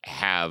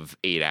have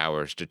 8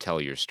 hours to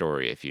tell your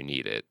story if you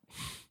need it.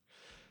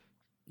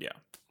 Yeah,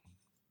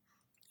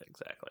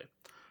 exactly.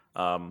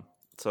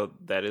 So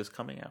that is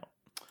coming out,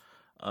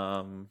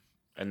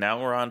 and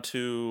now we're on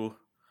to,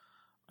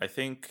 I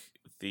think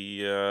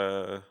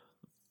the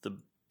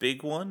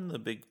big one, the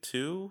big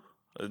two.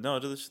 No,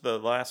 this is the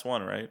last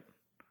one, right?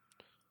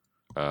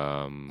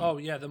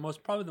 Probably the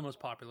most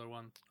popular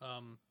one.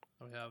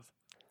 We have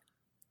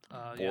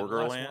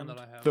Borderland.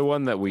 The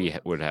one that we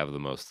would have the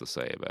most to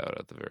say about,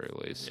 at the very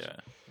least. Yeah.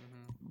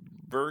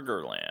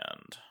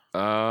 Burgerland.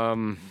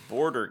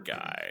 Border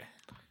Guy.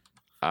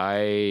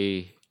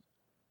 I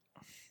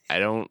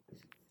don't.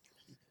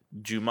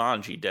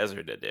 Jumanji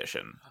Desert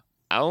Edition.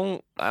 I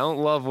don't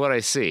love what I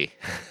see.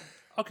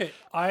 Okay,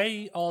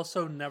 I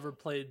also never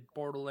played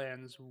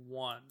Borderlands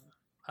 1.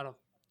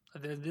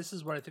 This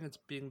is what I think it's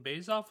being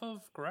based off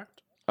of,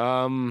 correct?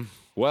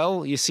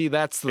 Well, you see,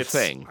 that's the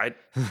thing.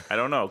 I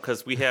don't know,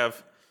 because we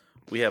have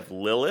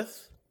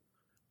Lilith,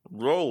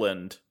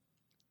 Roland,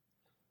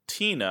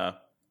 Tina,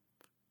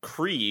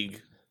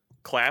 Krieg,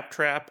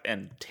 Claptrap,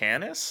 and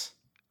Tannis.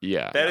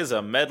 Yeah, that is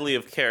a medley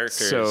of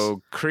characters.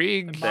 So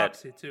Krieg,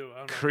 Moxie too.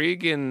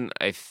 Krieg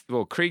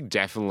Krieg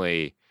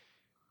definitely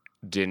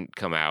didn't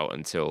come out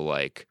until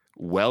like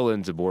well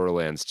into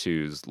Borderlands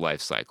 2's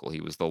life cycle. He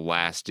was the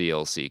last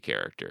DLC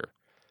character.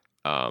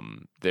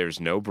 There's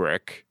no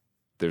Brick,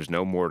 there's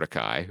no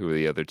Mordecai, who are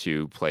the other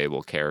two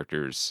playable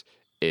characters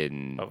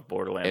in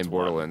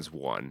Borderlands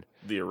 1.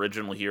 The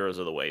original heroes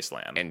of the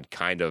Wasteland. And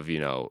kind of,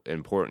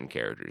 important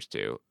characters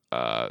too.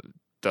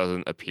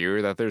 Doesn't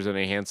appear that there's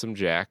any Handsome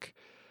Jack.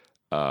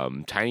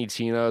 Tiny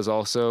Tina is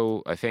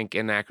also, I think,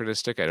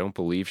 anachronistic. I don't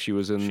believe she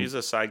was in... She's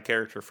a side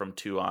character from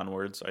 2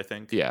 onwards, I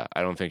think. Yeah,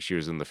 I don't think she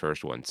was in the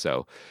first one.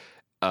 So,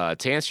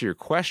 to answer your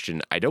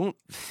question, I don't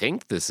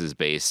think this is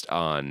based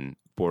on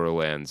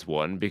Borderlands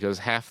 1 because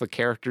half the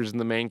characters in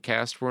the main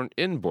cast weren't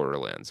in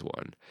Borderlands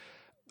 1.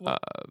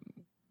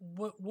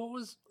 What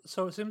was...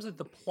 So it seems like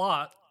the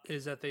plot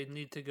is that they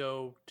need to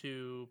go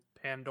to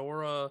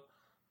Pandora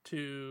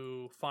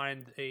to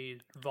find a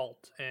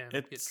vault and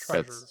get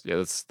treasure.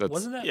 That's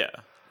wasn't that? Yeah,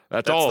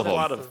 that's all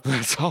of them.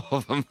 That's all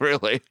of them,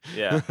 really.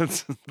 Yeah.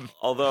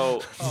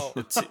 Although,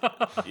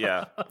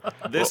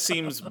 this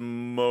seems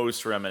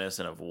most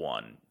reminiscent of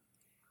 1.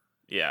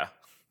 Yeah.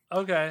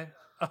 Okay.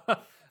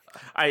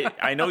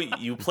 I know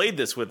you played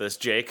this with us,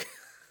 Jake.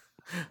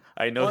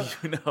 I know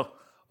you know.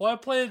 Well, I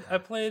played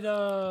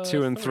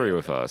 2 and 3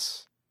 with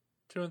us.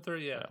 2 and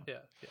 3, yeah.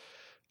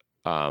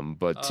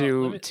 But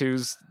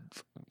two's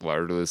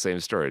largely the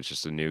same story. It's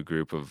just a new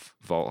group of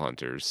vault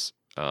hunters.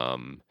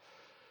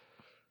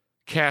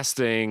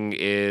 Casting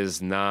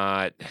is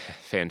not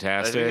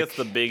fantastic. I think it's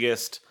the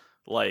biggest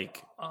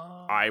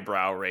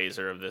eyebrow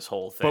raiser of this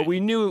whole thing. But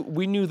we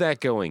knew that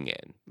going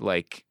in.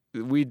 Like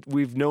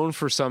we've known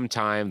for some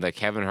time that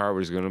Kevin Hart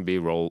was going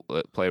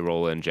to play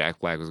Roland, Jack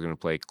Black was going to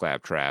play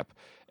Claptrap,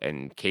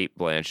 and Cate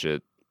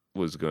Blanchett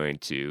was going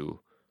to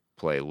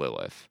play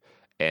Lilith.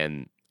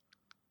 And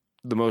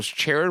the most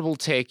charitable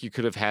take you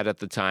could have had at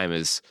the time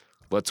is,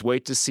 let's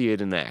wait to see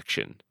it in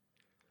action.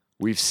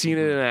 We've seen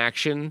it in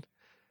action.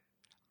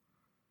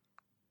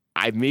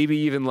 I maybe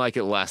even like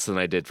it less than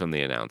I did from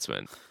the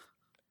announcement.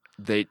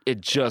 They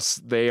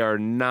are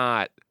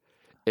not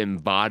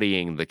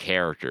embodying the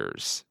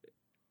characters.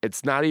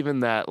 It's not even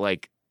that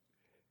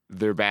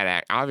they're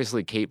bad.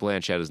 Obviously, Cate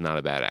Blanchett is not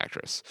a bad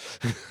actress.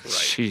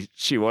 Right.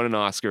 She won an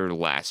Oscar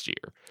last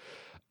year,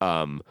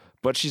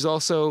 but she's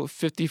also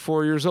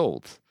 54 years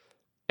old.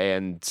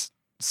 And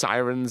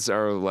sirens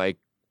are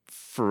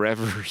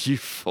forever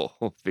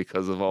youthful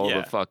because of all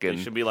the fucking.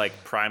 They should be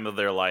prime of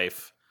their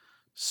life,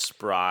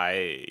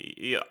 spry.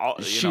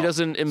 She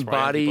doesn't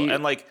embody,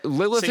 and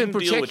Lilith in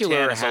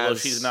particular Tannis, although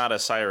she's not a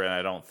siren.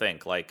 I don't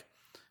think.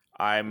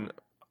 I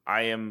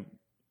am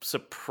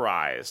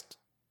surprised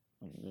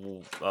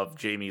of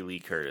Jamie Lee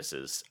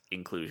Curtis's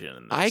inclusion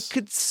in this. I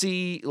could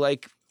see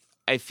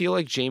I feel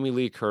like Jamie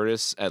Lee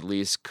Curtis at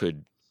least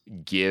could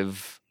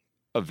give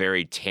a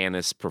very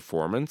Tannis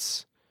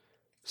performance.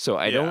 So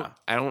I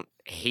don't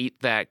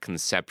hate that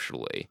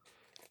conceptually.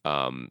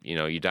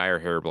 You dye her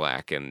hair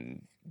black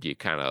and you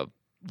kind of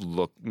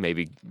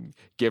maybe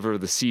give her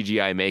the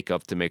CGI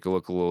makeup to make her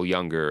look a little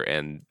younger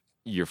and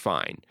you're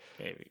fine.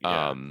 Maybe,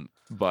 yeah.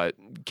 But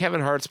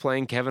Kevin Hart's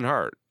playing Kevin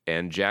Hart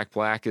and Jack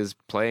Black is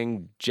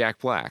playing Jack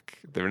Black.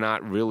 They're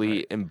not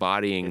really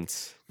embodying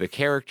the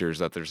characters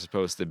that they're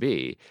supposed to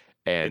be.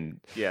 And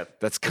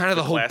that's kind of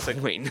the whole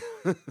point.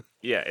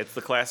 Yeah, it's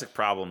the classic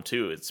problem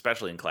too,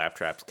 especially in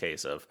Claptrap's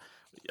case of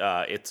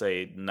it's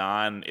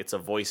a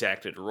voice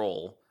acted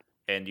role,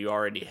 and you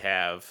already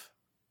have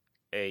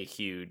a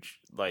huge,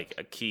 like,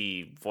 a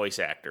key voice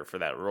actor for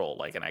that role,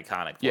 like an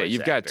iconic voice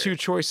you've actor. got two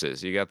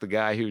choices. You got the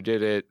guy who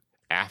did it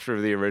after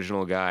the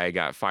original guy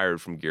got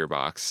fired from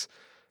Gearbox,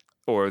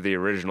 or the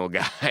original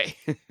guy.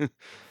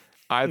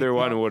 Either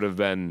one would have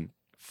been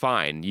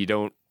fine. You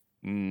don't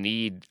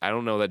need... I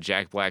don't know that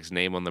Jack Black's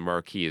name on the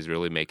marquee is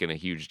really making a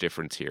huge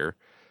difference here.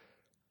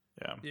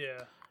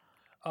 Yeah.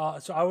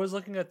 So I was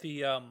looking at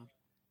the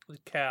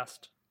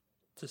cast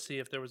to see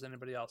if there was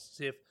anybody else,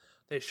 see if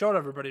they showed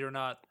everybody or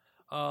not.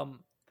 We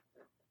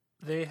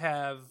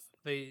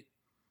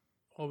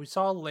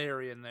saw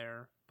Larry in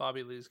there,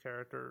 Bobby Lee's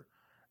character.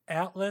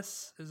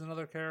 Atlas is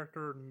another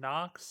character.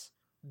 Knox,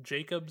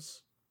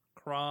 Jacobs,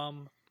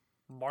 Crom,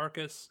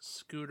 Marcus,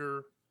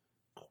 Scooter,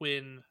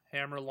 Quinn,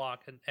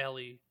 Hammerlock, and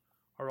Ellie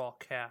are all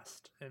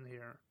cast in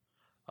here.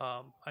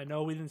 I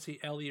know we didn't see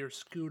Ellie or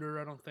Scooter,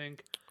 I don't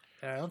think.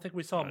 And I don't think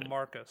we saw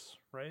Marcus,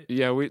 right?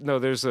 Yeah,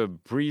 there's a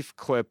brief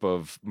clip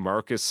of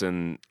Marcus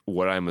and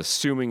what I'm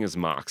assuming is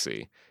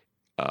Moxie.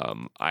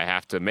 I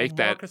have to make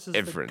that Marcus is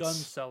inference. The gun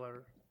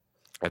seller.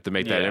 I have to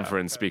make that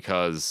inference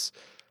because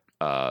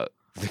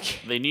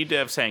they need to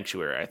have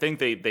Sanctuary. I think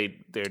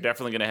they're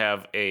definitely going to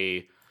have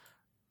a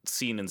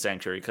scene in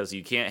Sanctuary because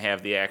you can't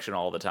have the action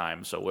all the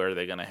time. So where are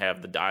they going to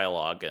have the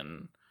dialogue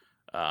and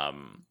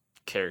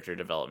character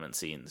development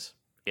scenes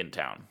in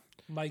town?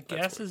 My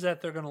guess is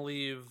that they're going to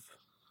leave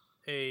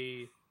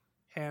a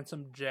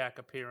Handsome Jack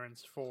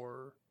appearance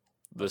for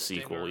the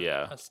sequel,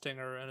 a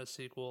stinger and a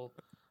sequel.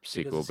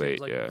 Sequel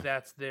bait, like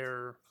that's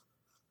their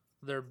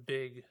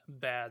big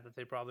bad that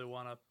they probably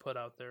want to put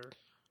out there.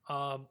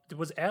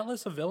 Was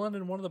Atlas a villain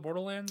in one of the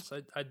Borderlands?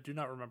 I do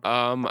not remember.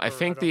 I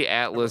think the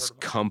Atlas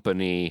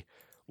company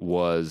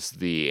was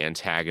the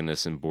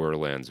antagonist in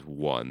Borderlands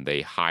 1. They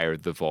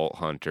hired the Vault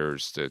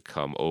Hunters to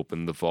come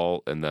open the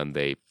vault, and then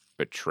they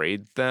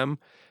betrayed them.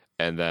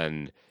 And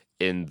then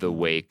in the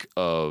wake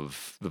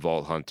of the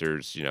Vault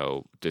Hunters,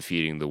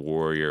 defeating the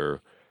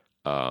Warrior,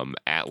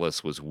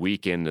 Atlas was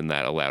weakened, and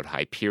that allowed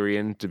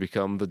Hyperion to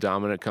become the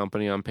dominant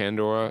company on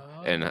Pandora.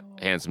 And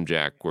Handsome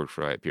Jack worked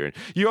for Hyperion.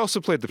 You also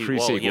played the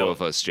pre-sequel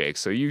with us, Jake,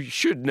 so you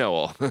should know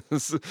all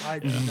this. I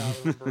do not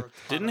remember.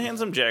 Didn't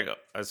Handsome Jack?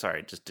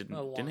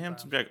 Didn't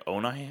Handsome Jack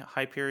own a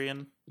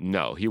Hyperion?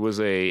 No, he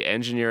was a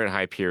engineer at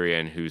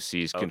Hyperion who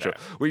seized control.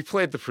 We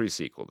played the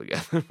pre-sequel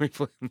together.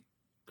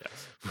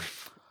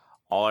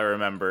 All I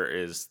remember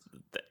is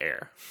the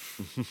air,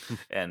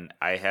 and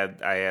I had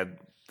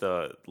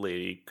the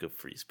Lady could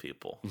freeze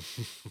people.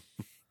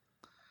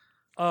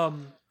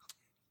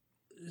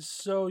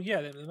 So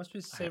yeah, they must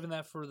be saving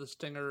that for the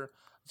stinger.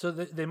 So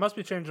they must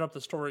be changing up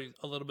the story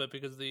a little bit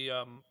because the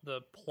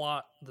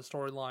plot, the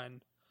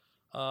storyline,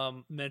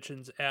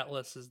 mentions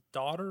Atlas's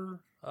daughter,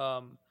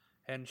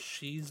 and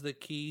she's the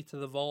key to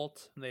the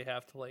vault. And they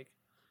have to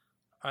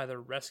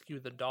either rescue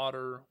the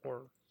daughter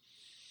or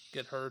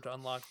get her to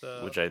unlock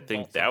the. Which I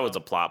think that was a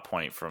plot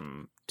point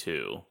from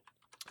 2.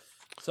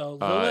 So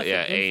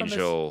Lilith,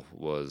 Angel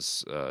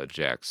was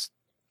Jack's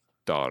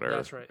daughter.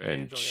 That's right. And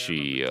Angel,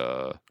 she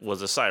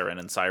was a siren,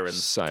 and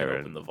sirens can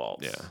open the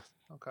vaults.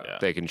 Yeah. Okay. Yeah.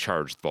 They can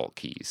charge vault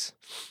keys.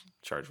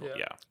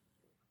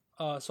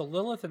 So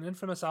Lilith, an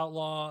infamous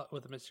outlaw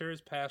with a mysterious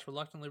past,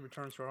 reluctantly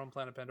returns to her home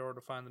planet Pandora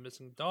to find the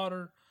missing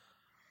daughter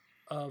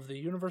of the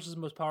universe's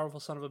most powerful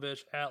son of a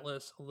bitch,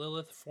 Atlas.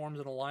 Lilith forms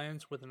an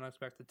alliance with an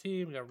unexpected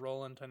team. We got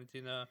Roland, Tiny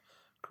Tina,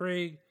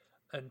 Krieg,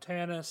 and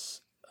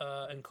Tanis,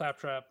 and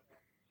Claptrap.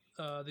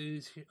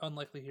 These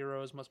unlikely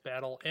heroes must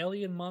battle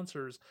alien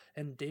monsters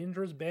and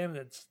dangerous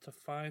bandits to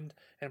find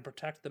and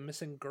protect the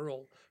missing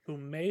girl, who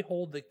may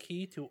hold the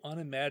key to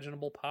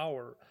unimaginable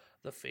power,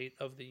 the fate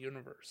of the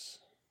universe.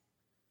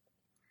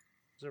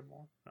 Is there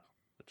more? No,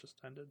 it just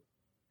ended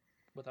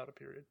without a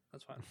period.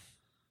 That's fine.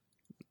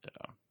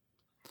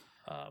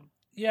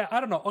 Yeah, I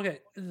don't know.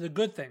 Okay, the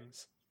good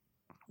things.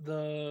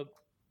 The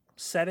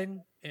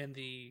setting and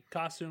the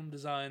costume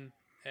design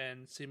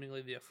and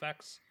seemingly the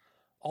effects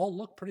all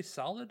look pretty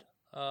solid.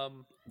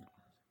 Minus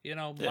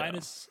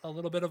a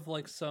little bit of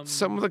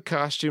some of the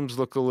costumes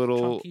look a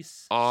little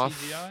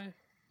off.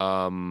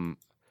 CGI.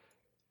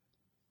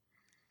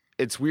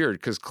 It's weird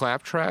because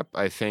Claptrap,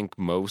 I think,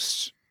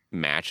 most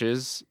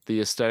matches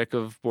the aesthetic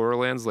of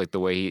Borderlands. Like the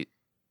way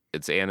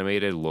it's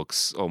animated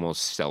looks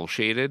almost cel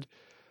shaded,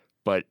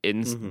 but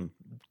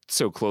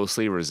so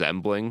closely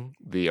resembling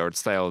the art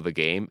style of the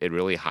game, it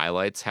really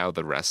highlights how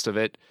the rest of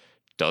it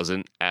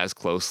doesn't as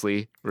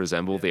closely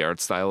resemble the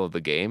art style of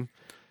the game.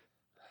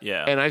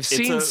 Yeah. And I've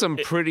seen some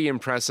pretty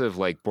impressive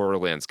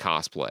Borderlands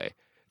cosplay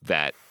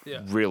that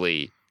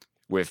really,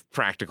 with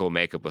practical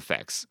makeup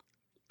effects,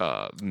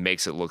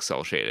 makes it look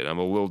cel shaded. I'm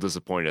a little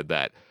disappointed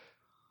that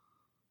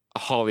a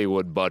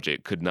Hollywood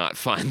budget could not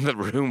find the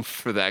room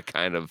for that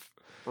kind of.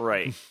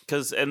 Right,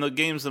 and the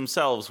games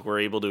themselves were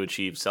able to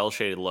achieve cel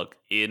shaded look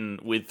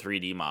with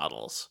 3D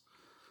models,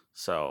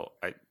 so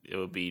it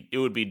would be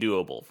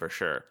doable for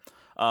sure.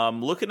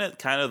 Looking at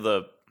kind of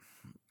the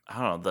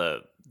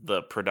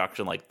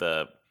production, like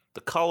the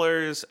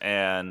colors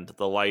and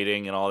the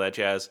lighting and all that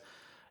jazz,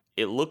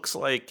 it looks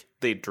like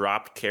they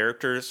dropped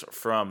characters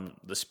from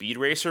the Speed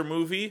Racer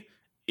movie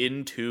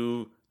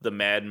into the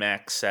Mad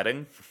Max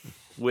setting,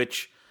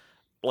 which,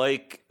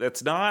 like,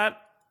 that's not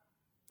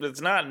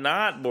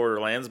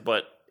Borderlands,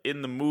 but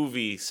in the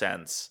movie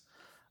sense,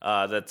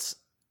 it's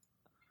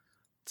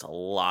a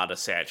lot of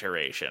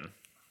saturation.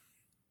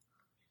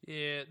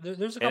 Yeah,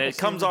 there's a couple and it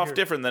comes scenes in off here.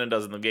 different than it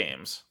does in the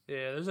games.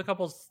 Yeah, there's a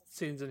couple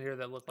scenes in here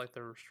that look like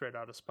they're straight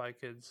out of Spy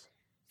Kids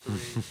 3,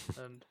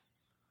 and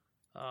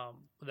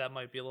that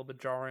might be a little bit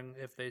jarring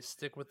if they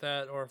stick with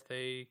that or if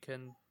they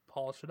can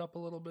polish it up a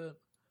little bit.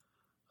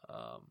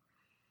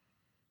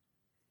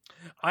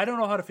 I don't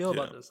know how to feel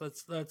about this.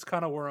 That's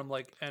kind of where I'm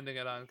like ending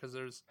it on, because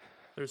there's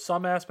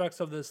some aspects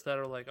of this that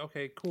are like,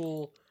 okay,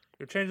 cool,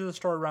 you're changing the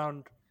story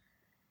around,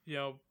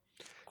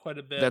 quite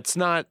a bit. That's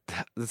not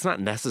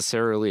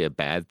necessarily a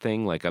bad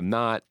thing. Like, I'm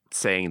not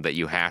saying that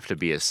you have to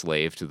be a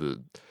slave to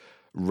the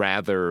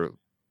rather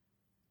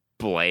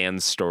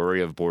bland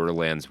story of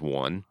Borderlands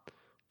 1.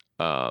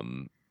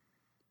 But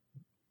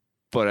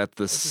at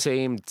the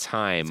same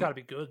time, it's got to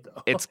be good,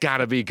 though. It's got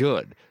to be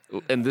good.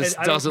 And this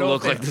doesn't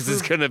look like this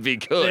is going to be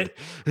good.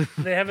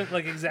 They haven't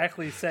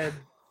exactly said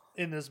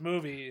in this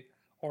movie,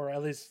 or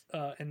at least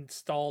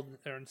instilled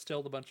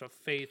a bunch of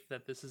faith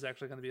that this is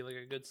actually going to be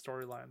a good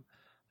storyline.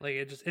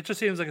 It just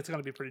seems like it's going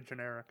to be pretty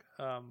generic.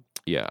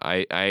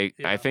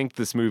 I think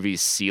this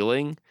movie's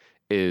ceiling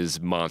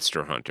is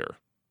Monster Hunter.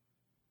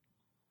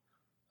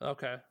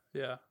 Okay,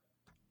 yeah.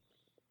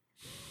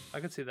 I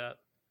could see that.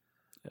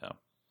 Yeah.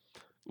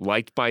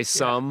 Liked by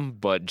some,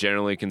 but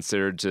generally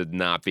considered to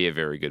not be a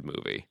very good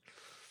movie.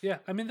 Yeah,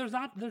 I mean, there's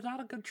not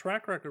a good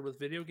track record with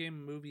video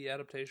game movie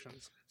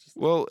adaptations.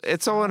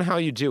 It's all on how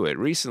you do it.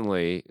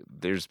 Recently,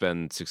 there's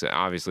been success.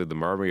 Obviously, the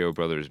Mario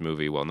Brothers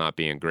movie, while not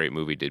being a great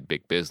movie, did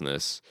big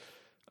business.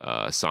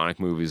 Sonic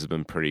movies have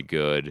been pretty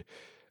good.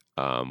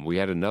 We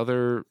had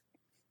another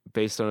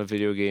based on a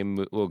video game,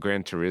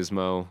 Gran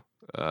Turismo,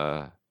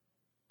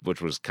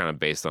 which was kind of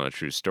based on a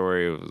true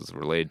story. It was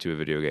related to a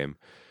video game.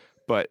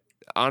 But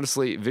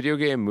honestly, video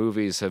game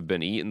movies have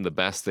been eaten the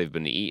best they've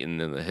been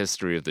eaten in the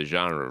history of the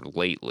genre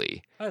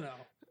lately. I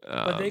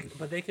know,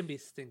 but they can be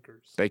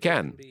stinkers. They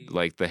can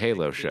like the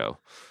Halo show.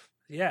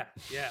 Yeah.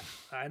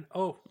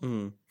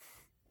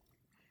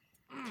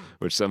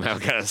 Which somehow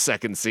got a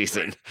second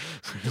season.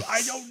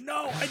 I don't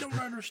know. I don't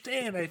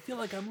understand. I feel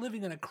like I'm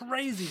living in a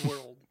crazy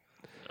world.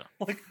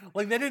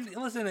 Like they didn't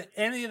listen to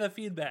any of the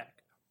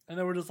feedback, and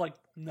they were just like,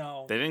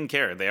 no. They didn't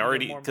care. They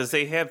already, because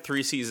they had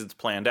 3 seasons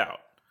planned out.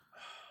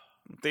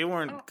 They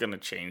weren't gonna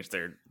change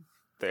their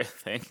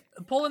thing.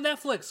 Pull a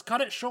Netflix,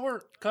 cut it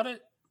short, cut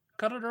it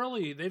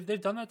early.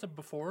 They've done that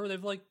before.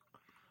 They've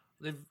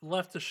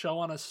left the show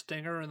on a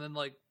stinger and then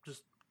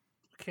just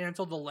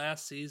canceled the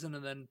last season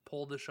and then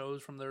pulled the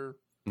shows from their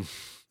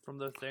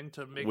thing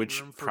to make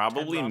which room for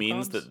probably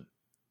means that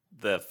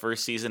the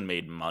first season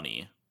made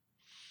money.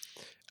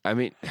 I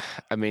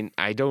mean,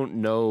 I don't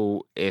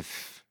know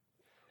if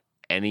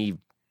any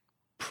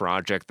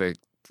project that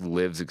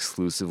lives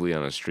exclusively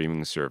on a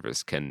streaming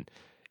service can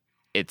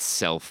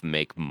itself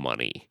make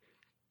money.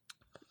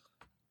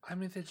 I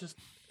mean,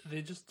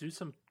 they just do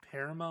some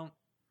Paramount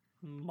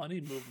money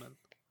movement.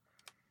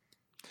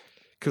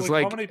 Because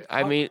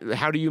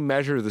how do you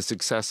measure the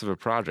success of a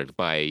project?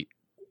 By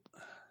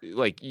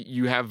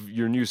you have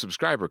your new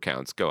subscriber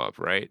counts go up,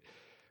 right?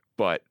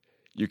 But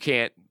you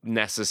can't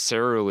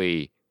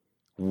necessarily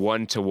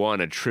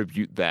one-to-one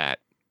attribute that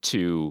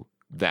to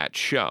that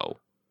show.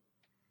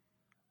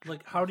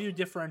 How do you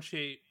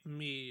differentiate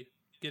me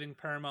getting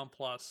Paramount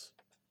Plus,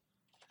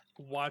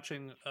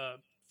 watching a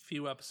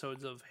few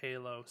episodes of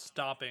Halo,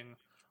 stopping,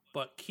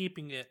 but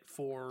keeping it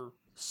for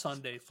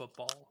Sunday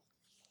football?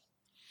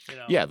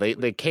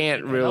 They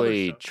can't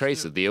really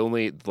trace it. The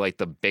only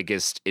the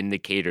biggest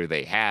indicator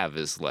they have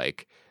is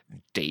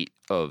date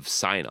of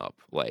sign up.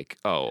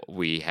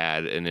 We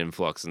had an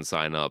influx in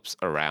signups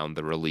around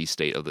the release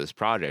date of this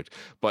project,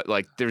 but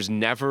there's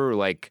never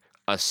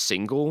a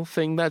single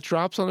thing that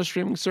drops on a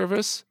streaming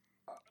service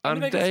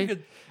on a day.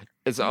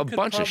 It's a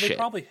bunch of shit.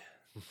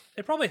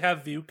 They probably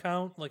have view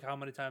count, how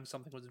many times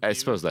something was viewed. I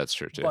suppose that's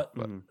true too. But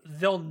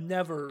they'll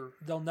never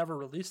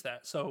release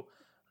that. So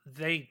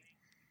they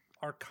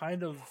are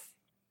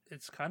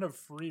it's kind of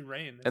free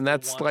reign. And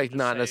that's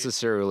not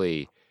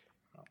necessarily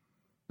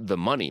the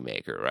money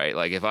maker, right?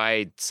 If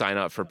I sign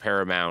up for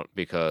Paramount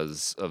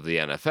because of the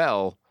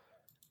NFL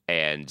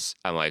and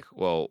I'm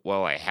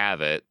well, I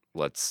have it,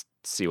 let's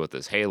see what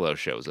this Halo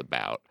show's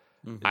about.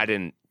 Mm-hmm. I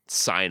didn't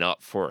sign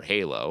up for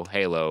Halo.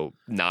 Halo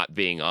not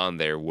being on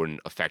there wouldn't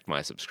affect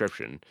my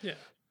subscription. Yeah.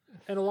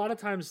 And a lot of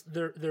times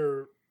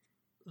they're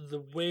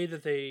the way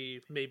that they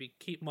maybe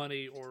keep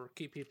money or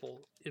keep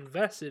people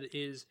invested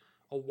is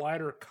a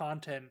wider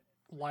content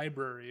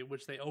library,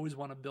 which they always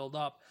want to build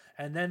up,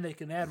 and then they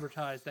can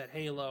advertise that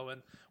Halo,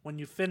 and when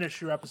you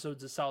finish your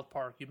episodes of South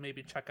Park, you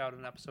maybe check out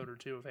an episode or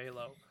two of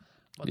Halo,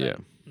 but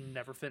then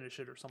never finish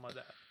it or something like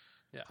that.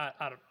 Yeah, I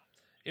don't know.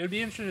 It would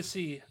be interesting to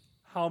see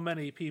how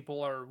many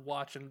people are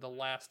watching the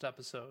last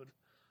episode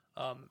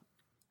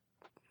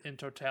in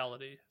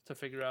totality to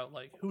figure out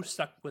who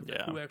stuck with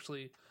it, who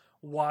actually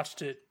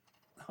watched it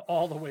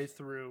all the way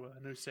through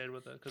and who stayed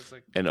with it. Cause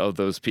like, And of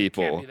those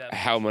people, that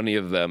how many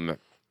of them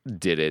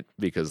did it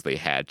because they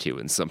had to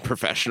in some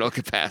professional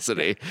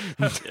capacity?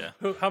 Yeah.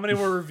 How many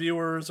were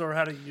reviewers or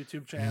had a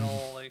YouTube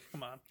channel? Like,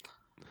 come on.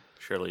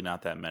 Surely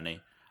not that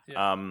many.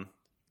 Yeah.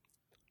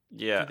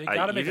 Yeah, Dude, they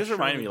gotta make you just a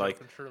reminded me, Shirley like,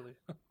 joke in Shirley.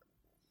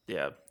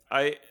 yeah,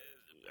 I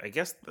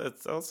guess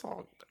that's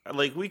all.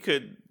 Like, we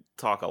could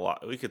talk a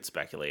lot. We could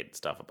speculate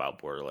stuff about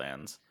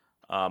Borderlands.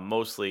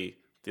 Mostly,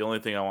 the only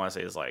thing I want to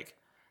say is, like,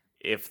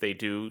 if they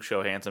do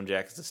show Handsome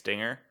Jack as a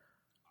stinger,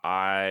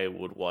 I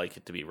would like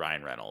it to be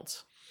Ryan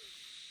Reynolds.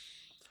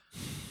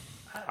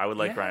 I would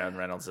like Ryan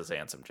Reynolds as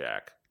Handsome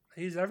Jack.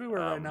 He's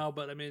everywhere right now,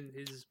 but I mean,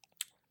 he's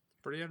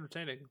pretty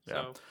entertaining.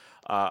 So,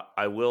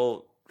 I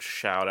will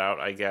shout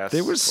out, I guess.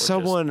 There was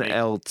someone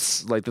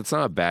else, like, that's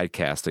not a bad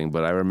casting,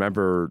 but I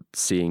remember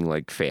seeing,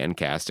 like, fan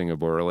casting a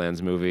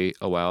Borderlands movie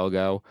a while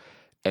ago,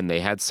 and they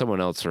had someone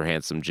else for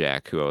Handsome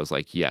Jack who I was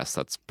like, yes,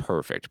 that's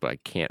perfect, but I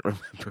can't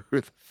remember who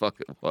the fuck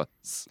it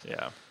was.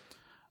 Yeah.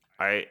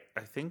 I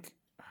think,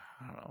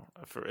 I don't know,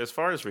 as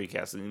far as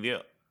recasting,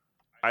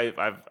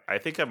 I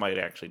think I might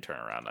actually turn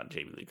around on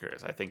Jamie Lee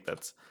Curtis. I think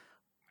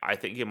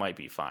it might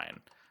be fine.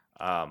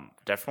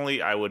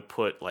 Definitely, I would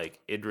put like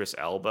Idris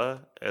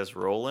Elba as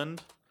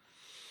Roland,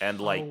 and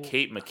like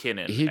Kate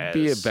McKinnon. He'd as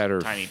be a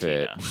better Tiny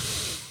fit.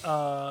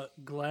 Tina.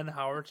 Glenn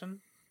Howerton.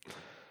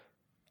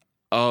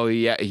 Oh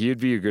yeah, he'd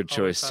be a good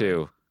choice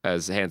too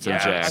as Handsome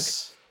Jack.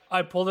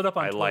 I pulled it up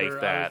on I Twitter. like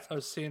that. I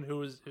was seeing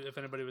if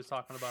anybody was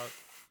talking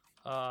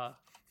about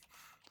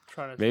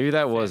trying to. Maybe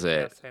that was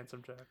it.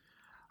 Handsome Jack.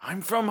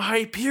 I'm from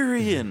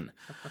Hyperion,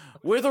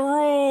 where the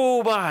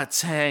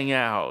robots hang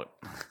out.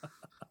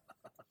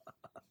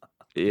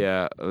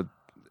 Yeah,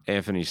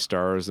 Anthony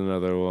Starr is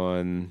another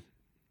one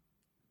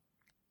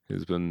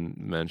who's been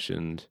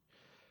mentioned.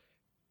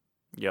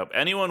 Yep,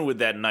 anyone with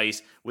that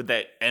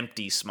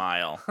empty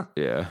smile.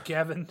 Yeah.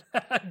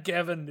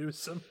 Gavin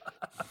Newsom.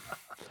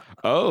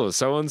 Oh,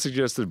 someone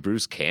suggested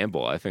Bruce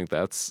Campbell. I think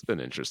that's an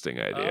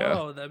interesting idea.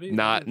 Oh, that'd be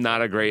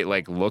not a great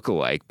like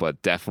lookalike,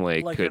 but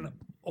definitely like could. An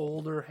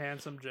older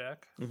handsome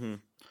Jack. Mm-hmm.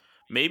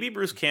 Maybe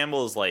Bruce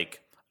Campbell is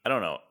like, I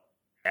don't know,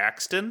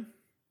 Axton.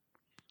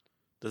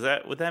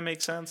 Would that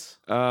make sense?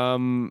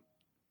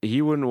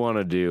 He wouldn't want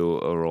to do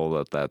a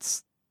role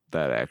that's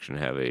that action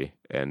heavy,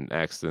 and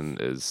Axton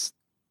is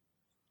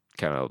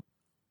kind of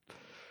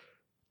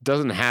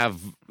doesn't have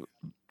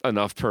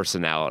enough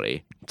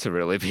personality to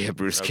really be a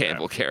Bruce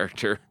Campbell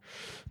character.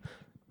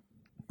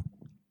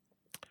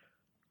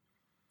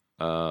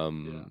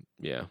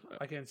 Yeah.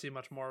 I can't see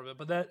much more of it,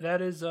 but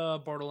that is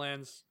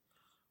Borderlands.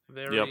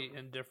 Very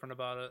indifferent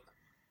about it,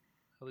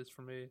 at least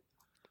for me.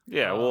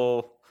 Yeah,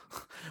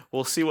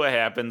 we'll see what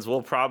happens.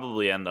 We'll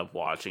probably end up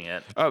watching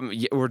it.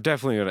 Yeah, we're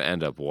definitely going to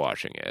end up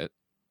watching it.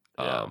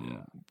 Yeah.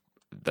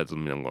 That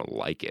doesn't mean I'm going to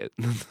like it.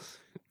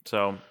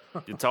 So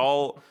it's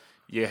all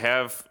you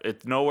have.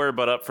 It's nowhere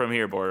but up from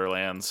here,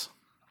 Borderlands.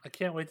 I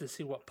can't wait to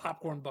see what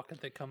popcorn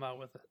bucket they come out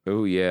with.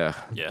 Oh yeah,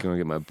 yeah. Going to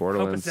get my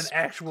Borderlands. I hope it's an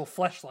actual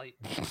fleshlight.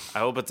 I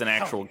hope it's an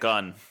actual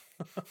gun.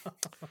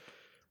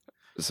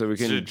 So we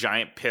can it's a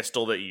giant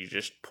pistol that you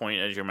just point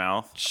at your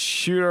mouth.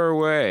 Shoot our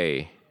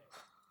way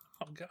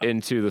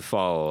into the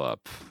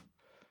follow-up.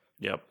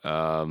 Yep.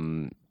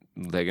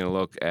 Taking a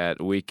look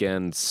at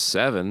weekend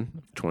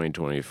 7,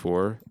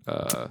 2024,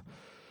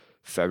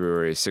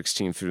 February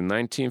 16th through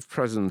 19th,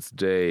 President's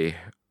Day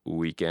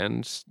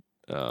weekend.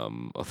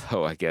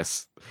 Although I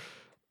guess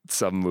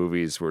some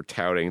movies were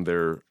touting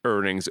their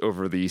earnings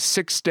over the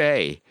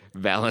 6-day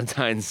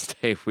Valentine's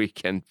Day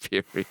weekend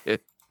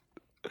period.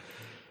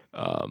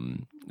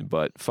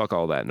 But fuck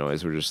all that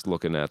noise. We're just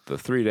looking at the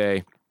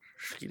 3-day.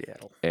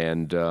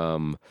 And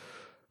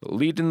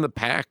leading the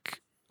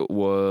pack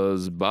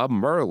was Bob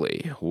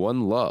Marley,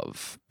 One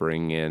Love,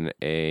 bringing in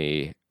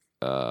a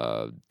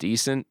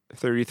decent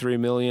 $33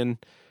 million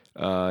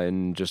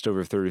in just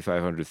over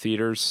 3,500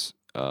 theaters,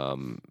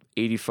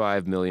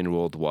 $85 million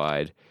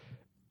worldwide.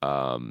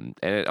 And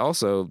it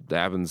also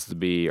happens to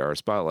be our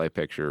spotlight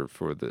picture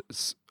for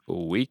this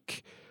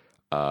week.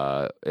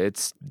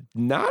 It's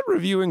not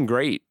reviewing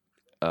great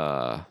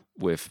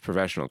with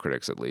professional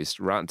critics, at least.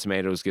 Rotten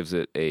Tomatoes gives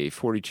it a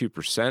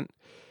 42%.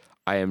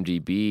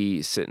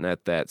 IMDb sitting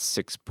at that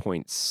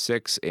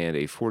 6.6 and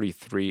a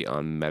 43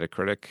 on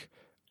Metacritic.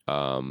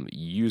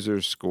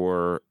 User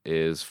score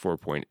is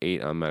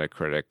 4.8 on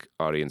Metacritic.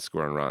 Audience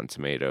score on Rotten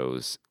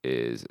Tomatoes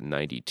is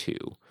 92.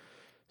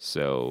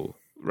 So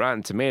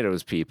Rotten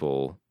Tomatoes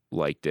people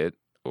liked it,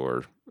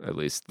 or at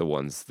least the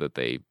ones that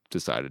they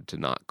decided to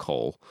not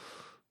cull.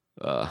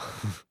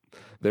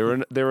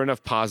 There were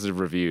enough positive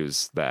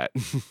reviews that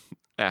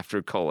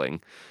after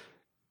culling,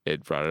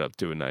 it brought it up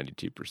to a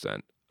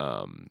 92%.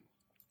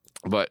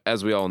 But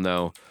as we all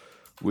know,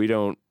 we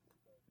don't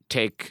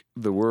take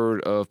the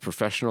word of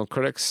professional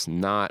critics.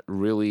 Not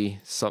really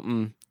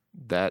something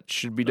that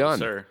should be done.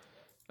 Sir.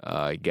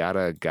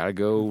 Gotta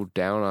go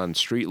down on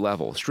street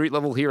level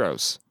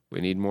heroes.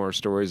 We need more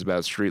stories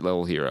about street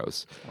level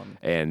heroes.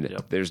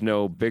 And there's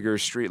no bigger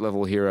street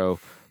level hero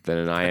than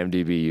an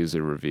IMDb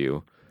user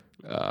review,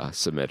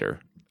 submitter.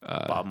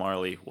 Bob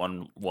Marley,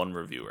 one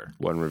reviewer.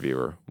 One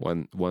reviewer.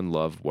 One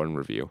love, one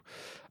review.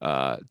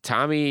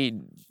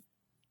 Tommy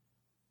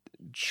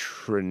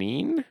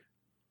Trinen?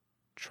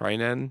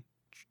 Trinen?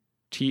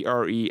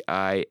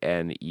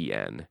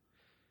 Treinen.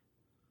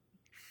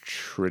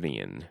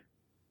 Trinian.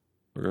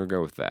 We're going to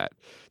go with that.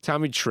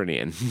 Tommy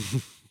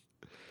Trinian.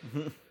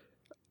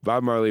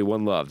 Bob Marley,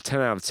 one love. 10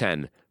 out of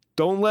 10.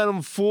 Don't let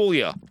him fool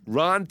you.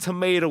 Rotten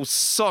Tomatoes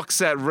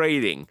sucks at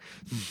rating.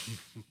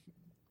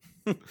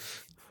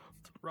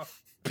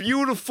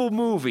 Beautiful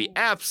movie.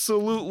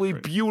 Absolutely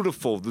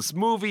beautiful. This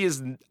movie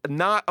is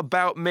not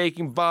about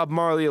making Bob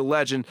Marley a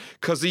legend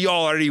because he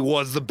already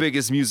was the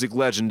biggest music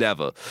legend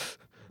ever.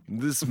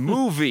 This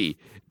movie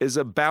is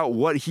about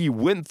what he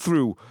went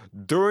through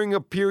during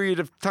a period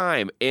of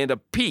time and a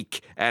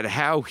peek at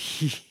how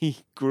he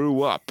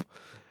grew up.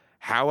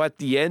 How at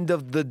the end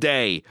of the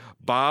day,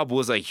 Bob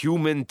was a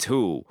human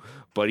too.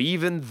 But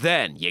even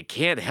then, you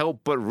can't help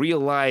but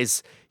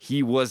realize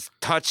he was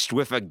touched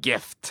with a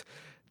gift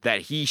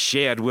that he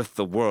shared with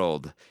the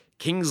world.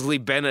 Kingsley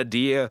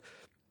Ben-Adir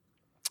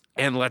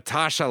and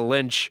Latasha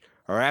Lynch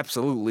are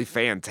absolutely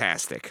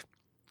fantastic.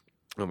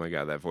 Oh my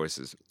God, that voice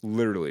is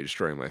literally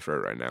destroying my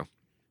throat right now.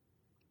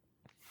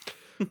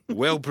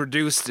 Well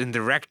produced and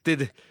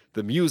directed,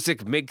 the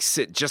music makes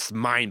it just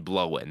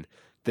mind-blowing.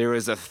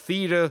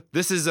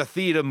 This is a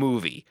theater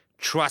movie.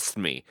 Trust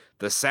me,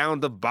 the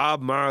sound of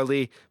Bob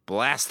Marley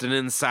blasting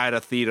inside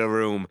a theater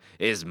room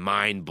is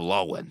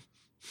mind-blowing.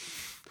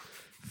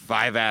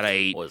 5 out of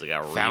 8.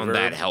 Found reverb?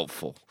 That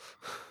helpful.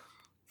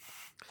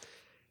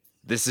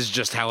 This is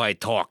just how I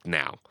talk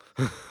now.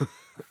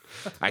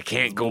 I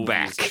can't go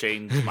back.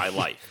 Changed my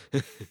life.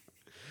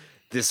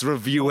 This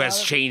review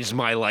has changed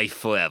my life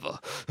forever.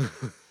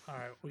 All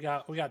right, we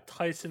got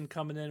Tyson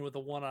coming in with a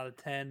 1 out of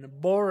 10.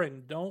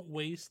 Boring. Don't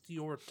waste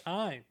your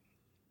time.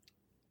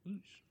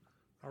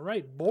 All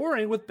right,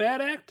 boring with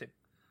bad acting.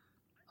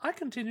 I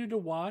continue to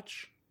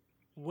watch,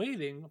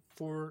 waiting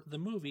for the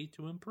movie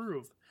to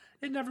improve.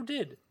 It never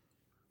did.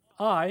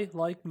 I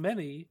like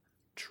many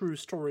true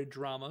story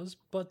dramas,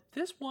 but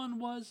this one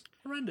was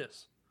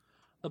horrendous.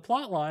 The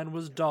plotline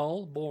was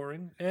dull,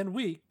 boring, and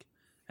weak,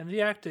 and the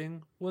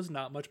acting was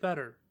not much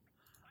better.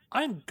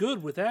 I'm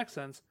good with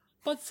accents,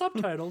 but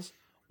subtitles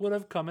would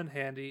have come in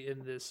handy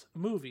in this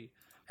movie,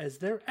 as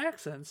their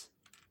accents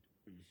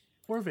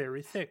were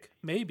very thick.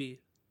 Maybe.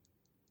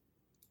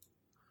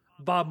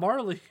 Bob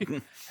Marley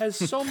has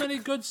so many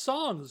good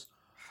songs.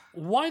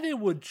 Why they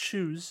would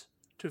choose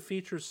to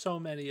feature so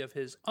many of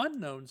his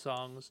unknown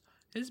songs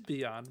is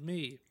beyond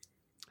me.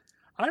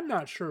 I'm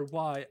not sure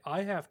why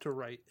I have to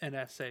write an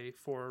essay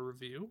for a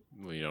review.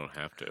 Well, you don't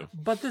have to.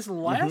 But this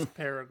last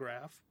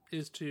paragraph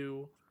is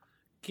to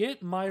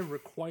get my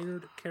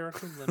required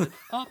character limit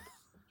up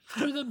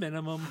to the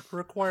minimum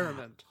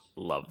requirement.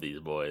 Love these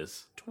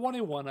boys.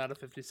 21 out of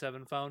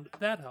 57 found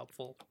that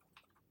helpful.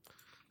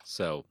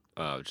 So,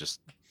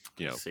 just,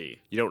 See.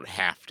 You don't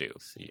have to.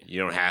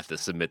 You don't have to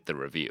submit the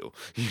review.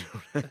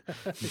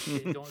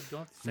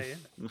 don't say it.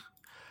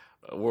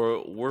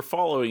 We're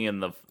following in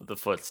the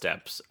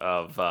footsteps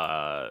of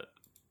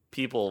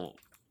people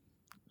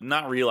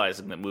not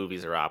realizing that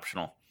movies are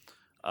optional.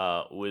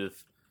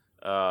 With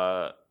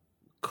Kawasan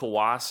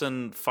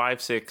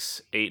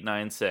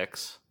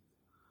 56896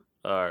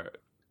 or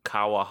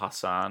Kawa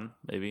Hassan,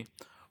 maybe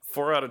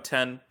 4 out of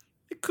 10.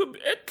 It could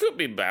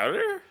be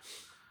better.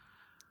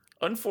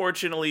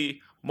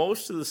 Unfortunately,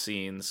 most of the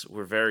scenes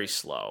were very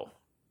slow.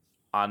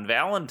 On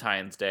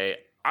Valentine's Day,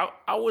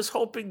 I was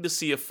hoping to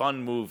see a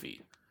fun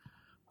movie.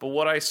 But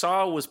what I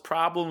saw was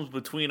problems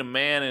between a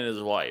man and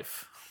his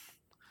wife.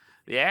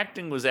 The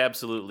acting was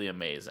absolutely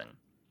amazing.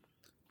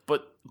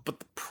 But the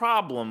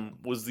problem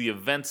was the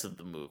events of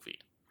the movie.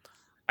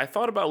 I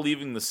thought about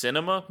leaving the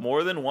cinema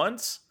more than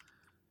once,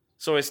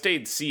 so I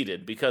stayed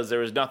seated because there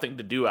was nothing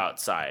to do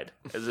outside,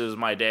 as it was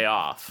my day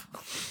off.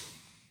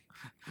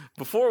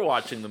 Before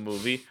watching the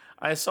movie,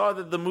 I saw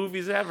that the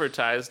movie's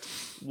advertised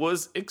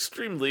was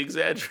extremely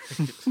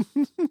exaggerated.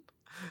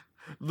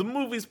 The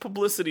movie's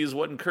publicity is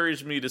what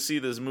encouraged me to see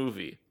this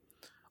movie.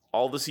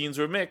 All the scenes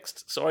were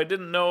mixed, so I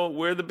didn't know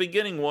where the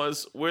beginning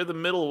was, where the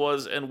middle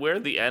was, and where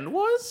the end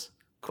was? ?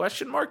 I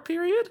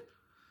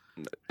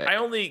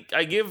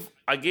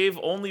gave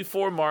only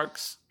 4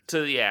 marks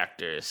to the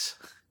actors.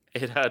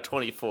 8 out of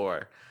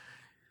 24.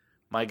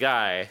 My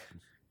guy,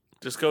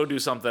 just go do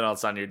something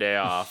else on your day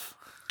off.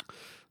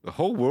 The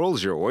whole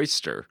world's your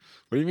oyster.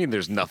 What do you mean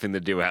there's nothing to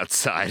do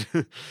outside?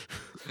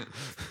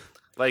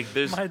 Like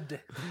there's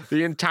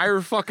the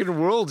entire fucking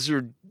world's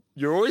your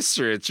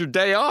oyster. It's your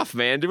day off,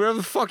 man. Do whatever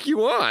the fuck you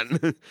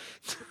want.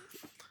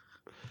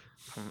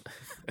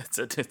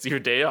 It's your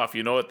day off.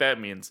 You know what that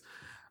means.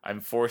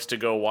 I'm forced to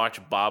go watch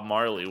Bob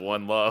Marley,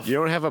 One Love. You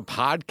don't have a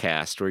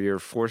podcast where you're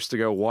forced to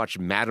go watch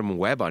Madam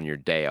Web on your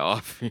day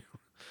off.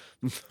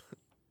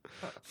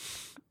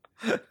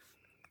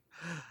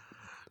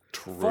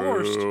 True.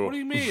 Forced? What do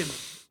you mean?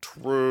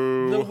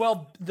 True.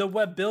 The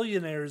web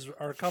billionaires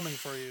are coming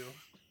for you.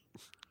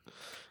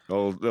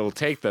 It'll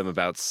take them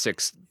about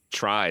 6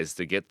 tries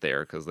to get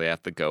there because they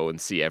have to go and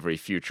see every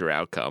future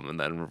outcome and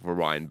then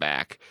rewind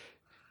back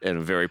in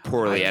a very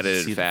poorly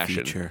edited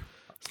fashion.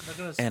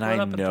 And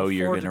I know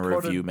you're going to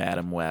review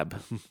Madam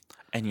Web,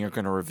 and you're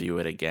going to review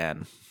it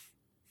again.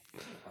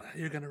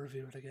 You're going to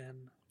review it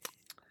again.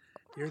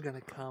 You're going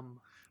to come.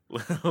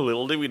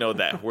 Little did we know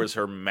that was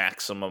her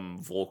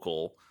maximum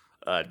vocal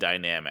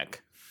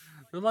dynamic.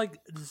 They're like,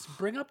 just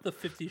bring up the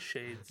 50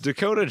 Shades.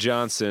 Dakota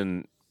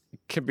Johnson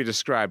can be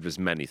described as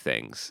many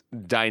things.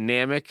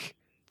 Dynamic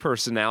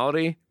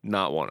personality,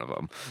 not one of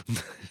them.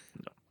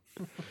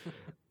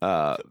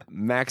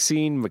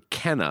 Maxine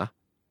McKenna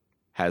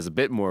has a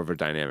bit more of a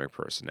dynamic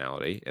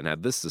personality and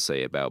had this to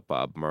say about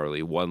Bob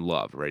Marley, One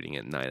Love, rating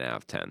it 9 out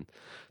of 10.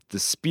 The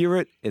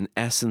spirit and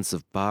essence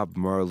of Bob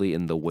Marley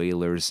and the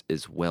Wailers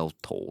is well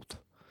told.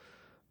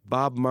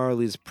 Bob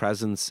Marley's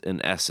presence and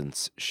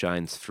essence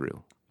shines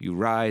through. You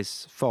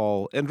rise,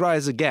 fall, and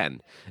rise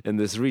again in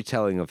this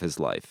retelling of his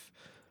life.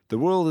 The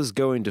world is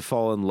going to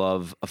fall in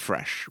love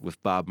afresh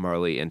with Bob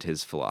Marley and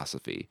his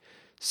philosophy.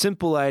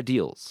 Simple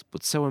ideals,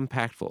 but so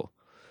impactful.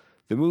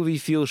 The movie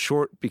feels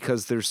short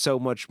because there's so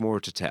much more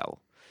to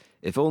tell.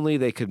 If only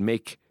they could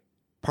make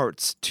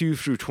parts 2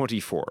 through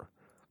 24.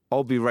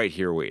 I'll be right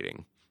here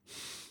waiting.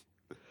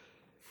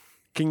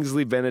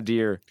 Kingsley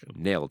Benadir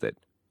nailed it.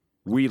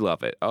 We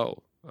love it. Oh,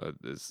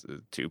 there's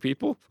 2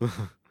 people?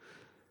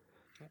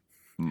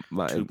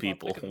 2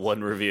 people,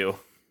 1 review.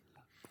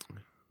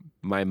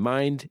 My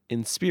mind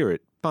and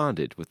spirit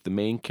bonded with the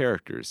main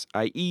characters.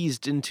 I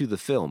eased into the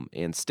film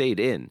and stayed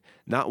in,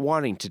 not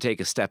wanting to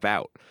take a step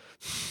out.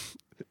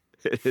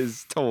 It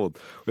is told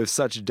with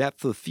such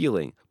depth of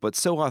feeling, but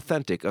so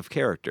authentic of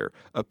character,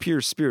 a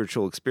pure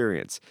spiritual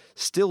experience,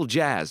 still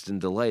jazzed and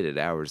delighted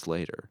hours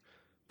later.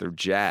 They're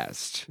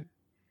jazzed.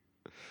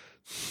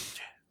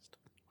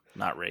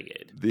 Not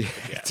reggae. The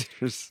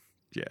actors,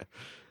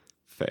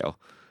 fail.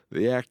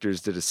 The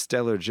actors did a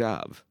stellar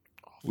job.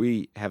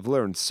 We have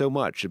learned so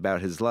much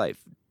about his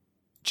life,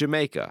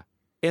 Jamaica,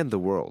 and the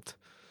world.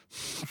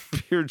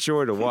 Pure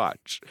joy to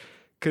watch.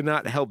 Could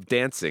not help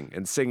dancing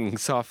and singing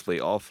softly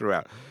all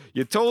throughout.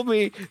 You told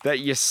me that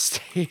you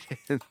stayed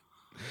in.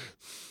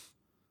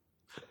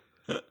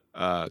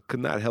 Could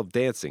not help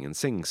dancing and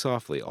singing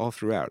softly all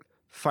throughout.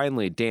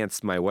 Finally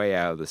danced my way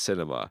out of the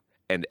cinema,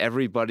 and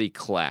everybody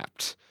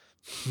clapped.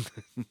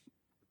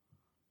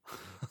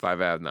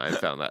 5 out of 9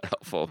 found that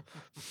helpful.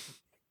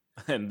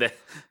 And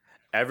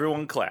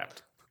everyone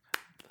clapped.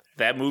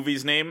 That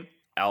movie's name,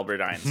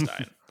 Albert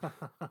Einstein.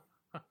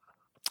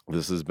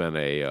 This has been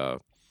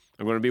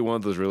I'm going to be one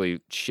of those really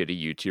shitty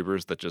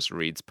YouTubers that just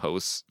reads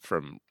posts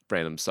from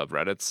random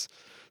subreddits,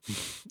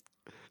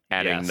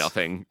 adding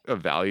nothing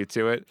of value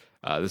to it.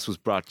 This was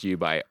brought to you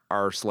by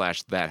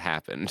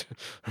r/thathappened.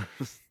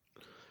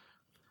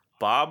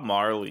 Bob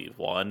Marley,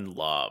 One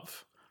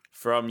Love.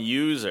 From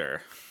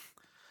user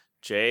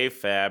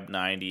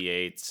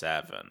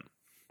JFab987.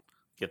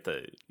 You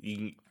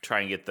can try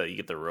and get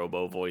the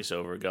robo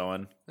voiceover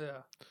going.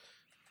 Yeah.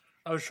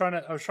 I was trying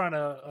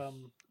to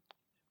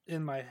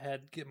in my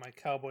head get my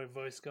cowboy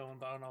voice going,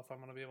 but I don't know if I'm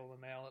gonna be able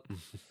to nail it.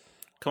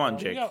 Come on,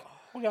 Jake.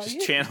 We got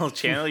Just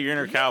channel your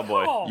inner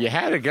cowboy. You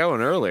had it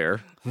going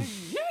earlier.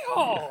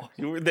 Yeehaw!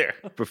 You were there.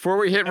 Before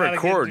we hit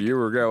record, you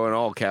were going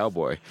all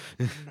cowboy.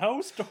 No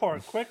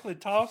story quickly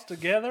tossed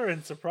together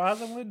and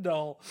surprisingly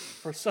dull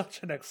for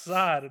such an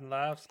exciting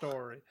life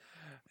story.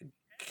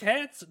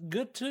 Cat's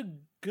good to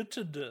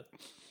do.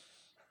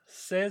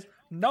 Says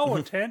no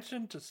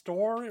attention to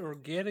story or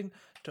getting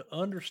to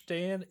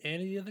understand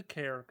any of the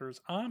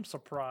characters. I'm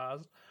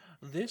surprised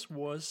this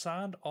was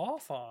signed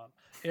off on.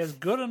 Is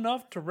good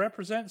enough to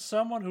represent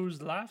someone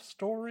whose life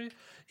story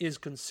is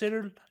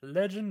considered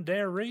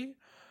legendary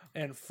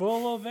and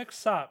full of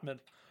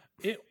excitement.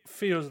 It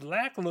feels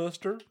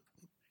lackluster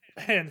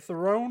and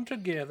thrown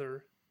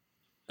together.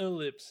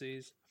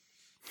 Ellipses.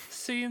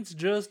 Scenes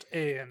just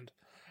end.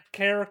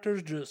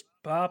 Characters just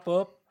pop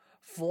up.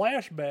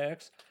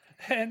 Flashbacks.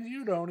 And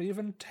you don't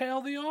even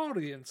tell the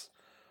audience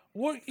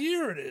what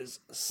year it is.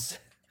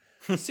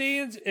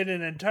 Scenes in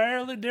an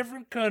entirely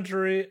different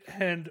country,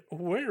 and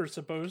we're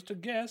supposed to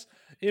guess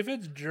if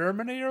it's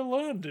Germany or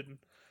London.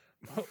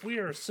 But we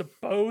are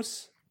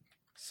supposed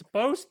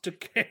to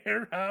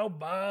care how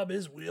Bob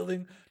is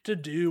willing to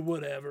do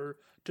whatever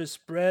to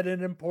spread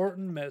an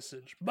important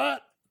message.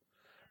 But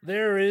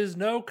there is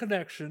no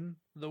connection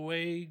the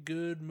way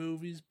good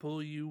movies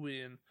pull you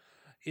in.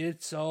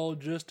 It's all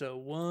just a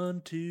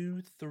 1,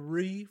 2,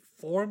 3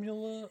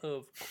 formula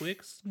of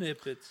quick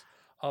snippets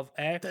of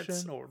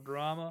action or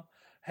drama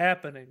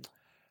happening.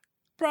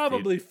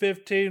 Probably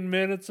 15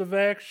 minutes of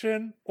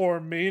action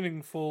or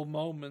meaningful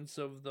moments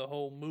of the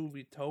whole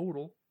movie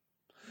total.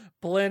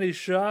 Plenty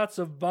shots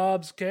of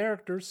Bob's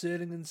character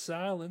sitting in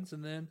silence,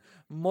 and then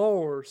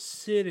more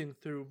sitting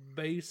through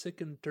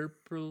basic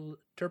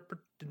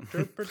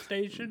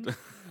interpretation.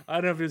 I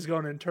don't know if he's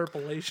going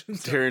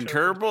interpolations.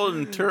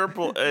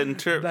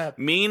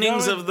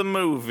 Meanings of the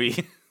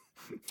movie.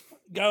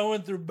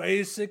 Going through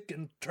basic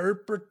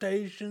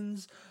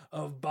interpretations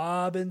of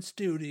Bob in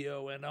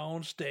studio and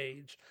on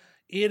stage.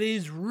 it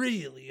is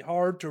really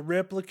hard to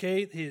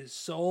replicate his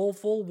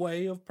soulful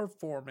way of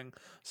performing,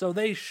 so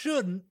they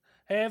shouldn't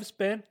have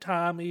spent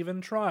time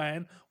even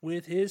trying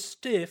with his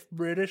stiff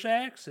British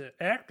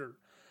actor,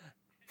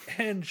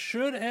 and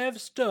should have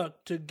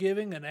stuck to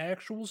giving an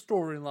actual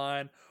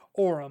storyline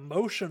or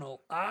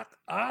emotional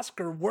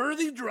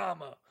Oscar-worthy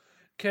drama.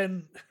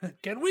 Can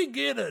we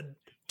get a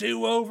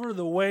do-over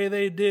the way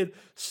they did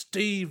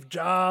Steve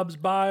Jobs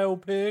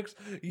biopics?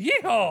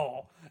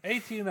 Yeehaw!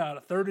 18 out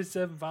of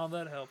 37 found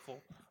that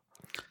helpful.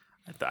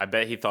 I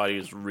bet he thought he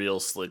was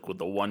real slick with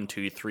the 1,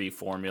 2, 3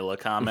 formula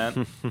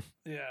comment.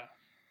 Yeah.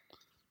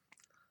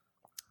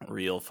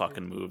 Real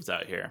fucking moves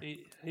out here.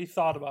 He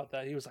thought about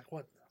that. He was like,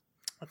 what's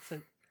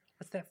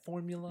that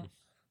formula?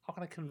 How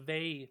can I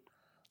convey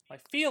my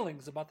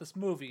feelings about this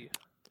movie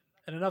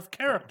and enough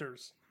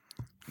characters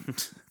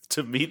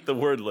to meet the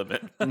word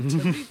limit? to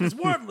meet this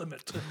word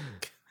limit.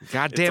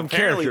 Goddamn it's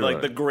apparently character.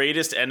 Like the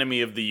greatest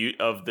enemy of the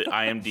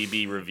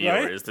IMDb reviewer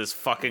Right? is this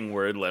fucking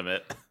word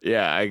limit.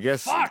 Yeah, I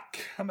guess. Fuck!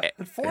 I'm at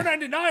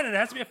 $4.99 and it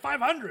has to be at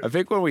 $500. I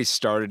think when we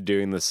started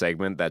doing the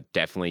segment, that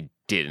definitely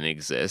didn't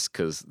exist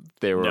because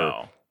there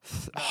were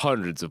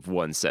hundreds of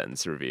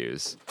one-sentence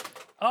reviews.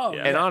 Oh,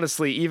 Yeah. And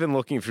honestly, even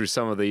looking through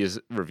some of these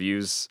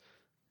reviews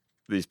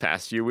these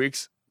past few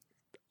weeks,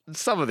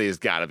 some of these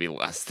got to be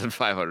less than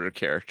 500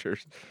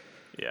 characters.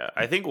 Yeah,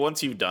 I think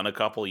once you've done a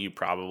couple, you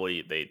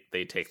probably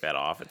they take that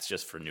off. It's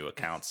just for new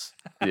accounts.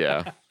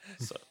 Yeah.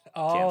 So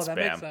Oh, that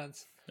spam. makes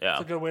sense. Yeah,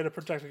 It's a good way to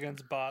protect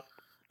against bot.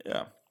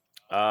 yeah.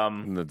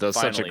 And it does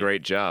such a Finally.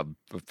 great job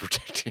of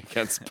protecting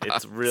against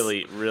bots. It's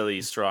really,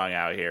 really strong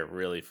out here.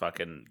 Really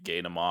fucking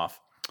gain them off.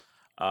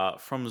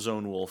 From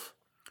Zone Wolf,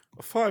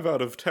 a 5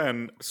 out of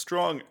 10.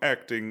 Strong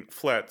acting,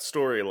 flat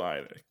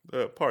storyline.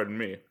 Pardon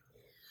me.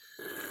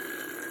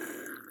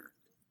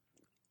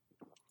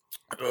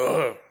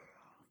 Ugh.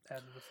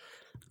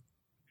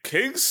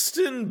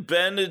 Kingston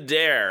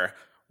Ben-Adair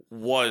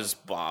was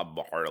Bob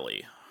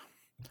Marley.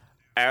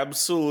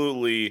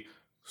 Absolutely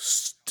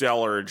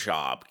stellar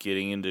job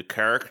getting into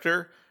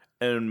character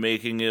and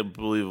making it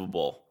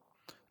believable.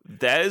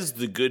 That is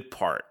the good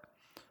part.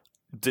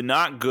 The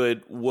not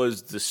good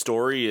was the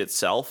story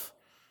itself.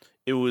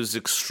 It was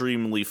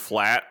extremely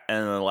flat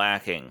and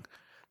lacking.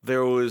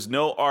 There was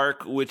no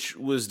arc, which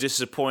was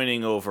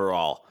disappointing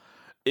overall.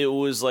 It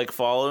was like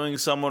following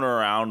someone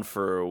around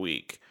for a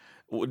week.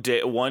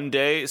 One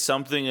day,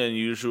 something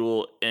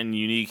unusual and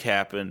unique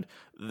happened.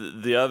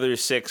 The other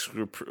 6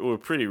 were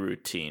pretty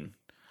routine.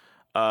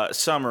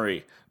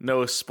 Summary,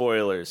 no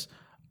spoilers.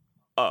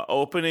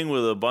 Opening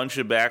with a bunch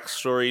of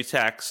backstory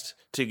text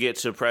to get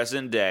to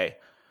present day.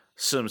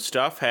 Some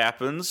stuff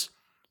happens.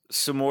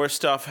 Some more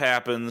stuff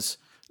happens.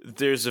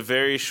 There's a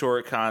very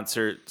short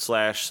concert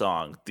 /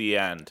 song. The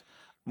end.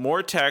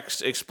 More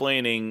text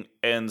explaining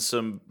and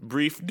some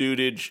brief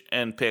dudage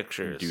and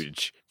pictures.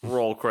 Dudage.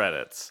 Roll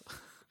credits.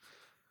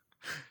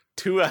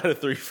 2 out of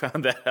 3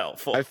 found that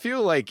helpful. I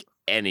feel like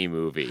any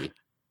movie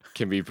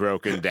can be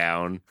broken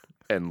down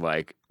and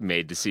like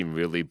made to seem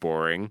really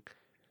boring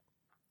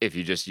if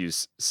you just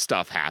use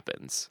stuff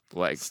happens.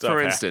 Like, Stuff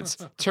for happens.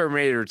 instance,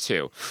 Terminator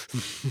 2.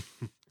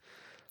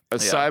 A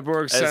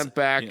cyborg sent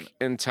back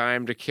in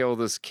time to kill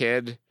this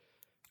kid.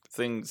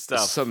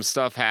 Some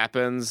stuff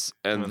happens,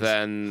 and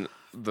then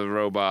the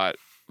robot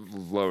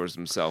lowers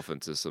himself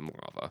into some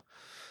lava.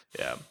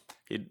 Yeah.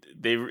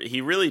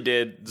 He really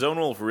did. Zone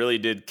Wolf really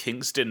did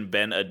Kingston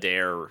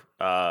Ben-Adair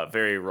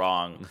very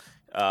wrong.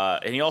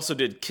 And he also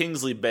did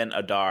Kingsley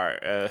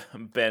Ben-Adair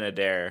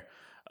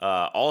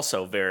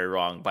also very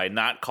wrong by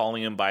not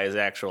calling him by his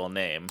actual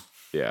name.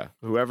 Yeah.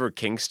 Whoever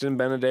Kingston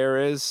Ben-Adair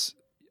is,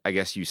 I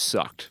guess you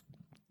sucked.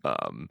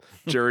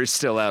 Jury's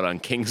still out on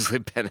Kingsley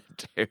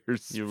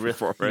Ben-Adair's You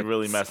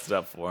really messed it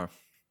up for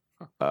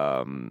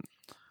him.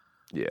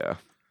 Yeah.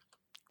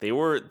 They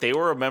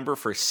were a member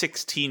for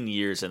 16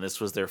 years, and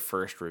this was their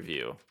first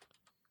review.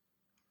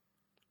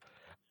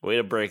 Way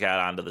to break out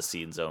onto the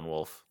scene, Zone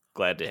Wolf.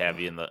 Glad to have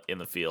you in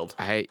the field.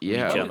 Yeah. Meet you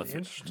on the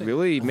Interesting.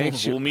 Really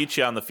makes you. We'll meet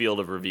you on the field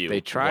of review.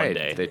 They tried. One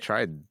day. They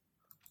tried.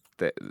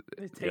 They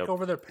take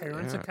over their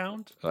parents' Yeah.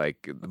 account?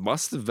 Like, it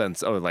must have been.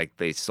 Oh, like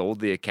they sold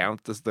the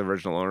account. The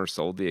original owner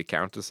sold the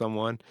account to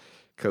someone.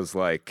 Because,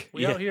 like,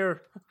 We out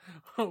here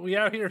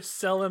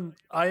selling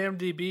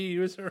IMDb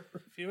user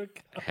review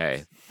accounts.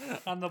 Hey,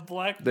 On the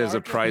black there's a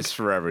market, price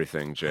for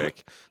everything,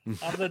 Jake.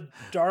 on the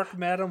dark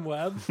madam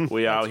web.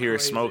 We out here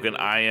crazy, smoking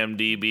dude.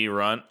 IMDb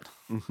runt.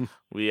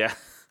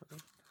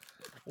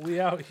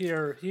 We out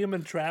here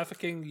human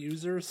trafficking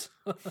users,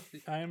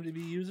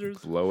 IMDb users.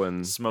 Blowing.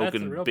 That's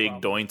smoking the real big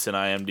problem. doints in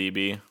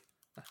IMDb.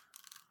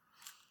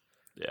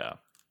 Yeah,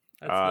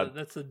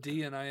 That's a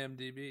D in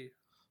IMDb.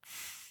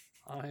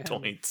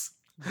 doints.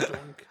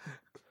 Doink.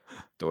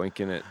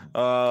 Doinking it.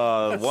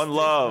 One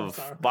Love,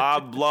 sorry.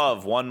 Bob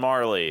Love, One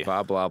Marley.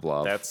 Blah, blah,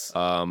 blah. That's-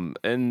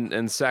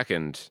 and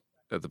second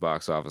at the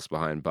box office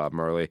behind Bob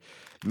Marley,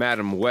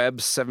 Madam Web,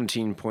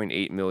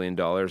 $17.8 million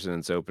in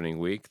its opening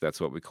week.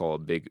 That's what we call a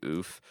big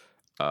oof.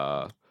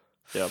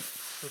 Yep.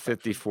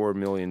 $54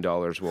 million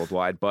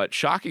worldwide. But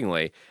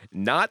shockingly,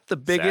 not the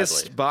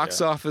biggest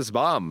box office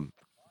bomb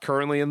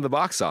currently in the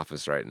box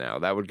office right now.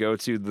 That would go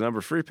to the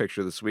number 3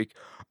 picture this week,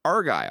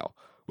 Argyle,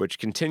 which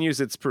continues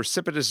its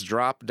precipitous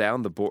drop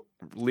down the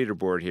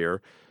leaderboard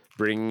here,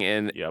 bringing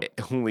in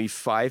only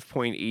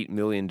 $5.8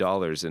 million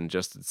in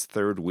just its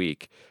 3rd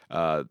week.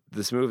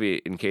 This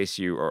movie, in case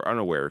you are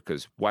unaware,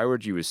 because why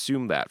would you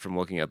assume that from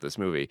looking at this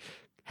movie,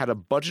 had a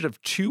budget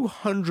of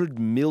 $200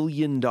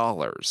 million.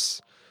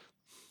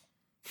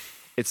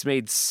 It's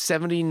made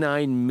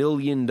 $79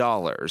 million.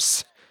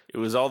 It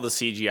was all the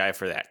CGI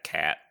for that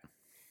cat.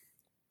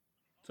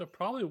 So it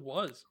probably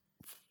was.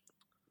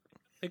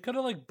 They could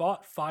have like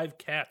bought 5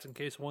 cats in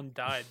case one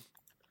died,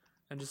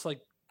 and just like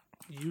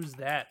use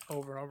that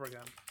over and over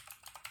again.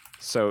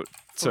 So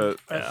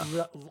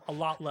a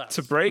lot less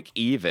to break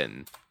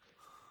even.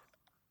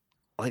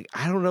 Like,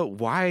 I don't know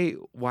why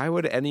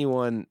would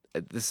anyone?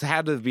 This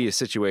had to be a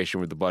situation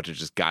where the budget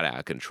just got out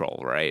of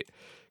control, right?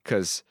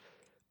 Because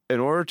in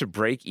order to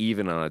break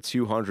even on a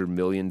 $200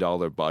 million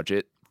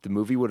budget, the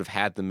movie would have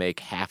had to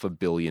make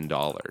 $500 million.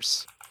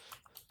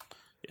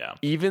 Yeah.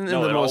 Even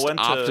in the most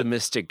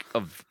optimistic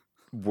of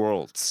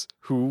worlds,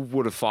 who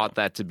would have thought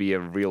that to be a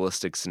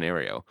realistic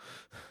scenario?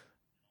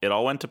 It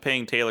all went to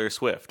paying Taylor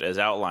Swift, as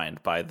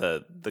outlined by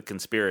the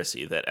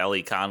conspiracy that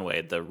Ellie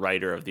Conway, the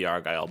writer of the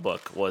Argyle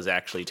book, was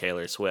actually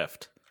Taylor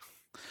Swift.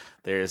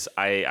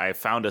 I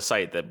found a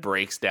site that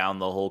breaks down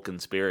the whole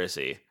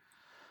conspiracy.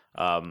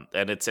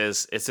 And it's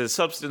as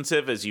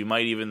substantive as you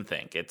might even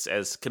think. It's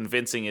as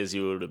convincing as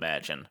you would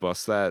imagine.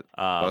 Bust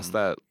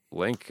that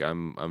link.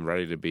 I'm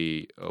ready to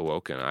be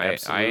awoken. I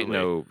ain't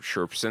no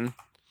Sherpson.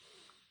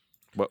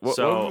 What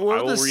I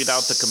will read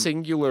out the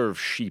singular of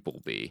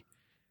sheeple.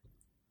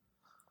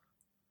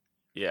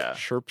 Yeah,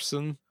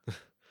 Sherpson.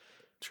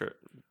 Sure,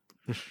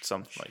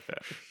 something like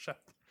that.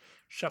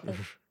 Sheppel.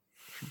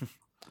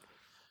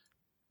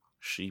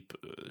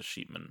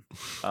 Sheepman.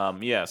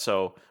 Yeah,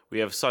 so we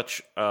have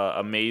such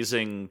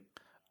amazing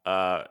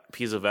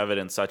piece of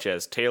evidence, such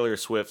as Taylor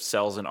Swift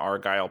sells an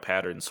Argyle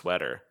pattern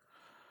sweater.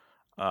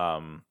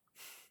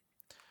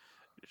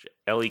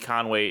 Ellie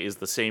Conway is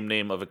the same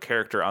name of a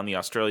character on the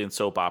Australian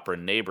soap opera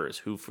Neighbours,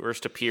 who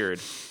first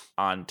appeared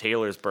on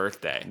Taylor's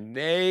birthday.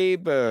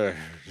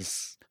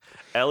 Neighbours.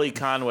 Ellie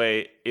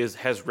Conway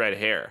has red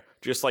hair,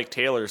 just like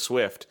Taylor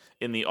Swift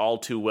in the All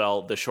Too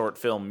Well, the short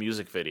film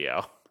music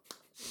video.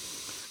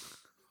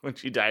 When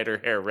she dyed her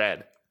hair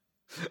red.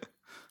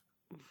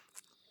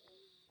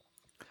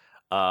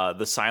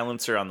 The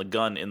silencer on the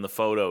gun in the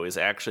photo is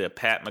actually a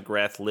Pat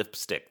McGrath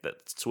lipstick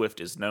that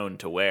Swift is known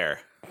to wear.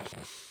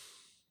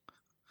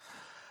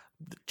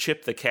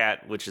 Chip the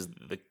cat, which is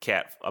the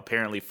cat,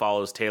 apparently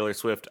follows Taylor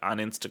Swift on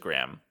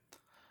Instagram.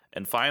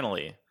 And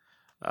finally,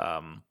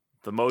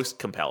 the most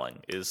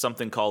compelling is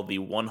something called the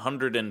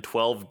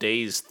 112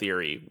 days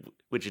theory,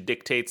 which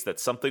dictates that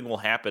something will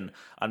happen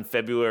on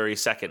February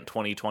 2nd,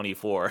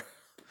 2024.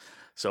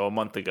 So a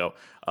month ago,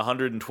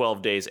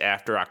 112 days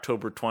after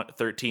October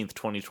 13th,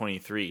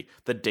 2023,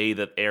 the day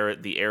that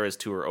the Eras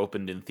Tour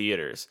opened in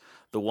theaters.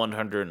 The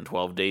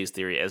 112 days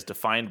theory, as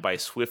defined by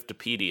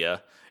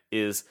Swiftopedia,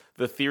 is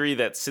the theory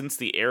that since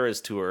the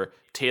Eras Tour,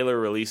 Taylor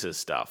releases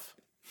stuff.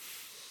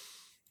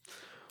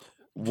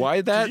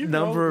 Why that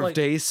number of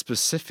days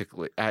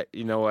specifically?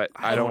 You know what?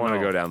 I don't want to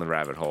go down the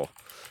rabbit hole.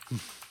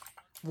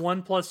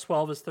 1 plus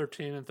 12 is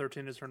 13, and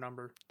 13 is her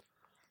number.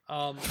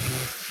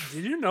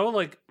 Did you know,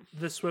 like,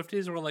 the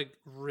Swifties were, like,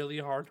 really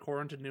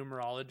hardcore into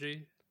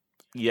numerology?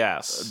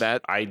 Yes.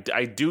 That I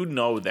do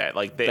know that.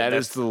 Like, that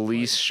is the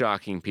least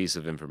shocking piece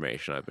of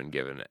information I've been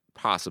given,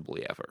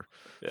 possibly ever.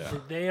 Yeah.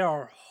 They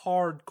are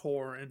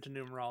hardcore into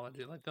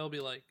numerology. Like, they'll be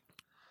like...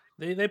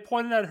 They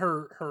pointed at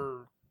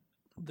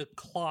the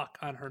clock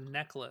on her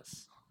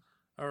necklace.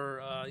 Or,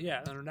 on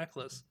her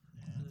necklace.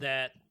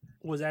 That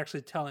was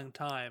actually telling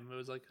time. It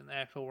was, like, an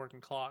actual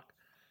working clock.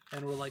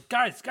 And we're like,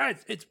 guys,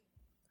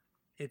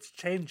 it's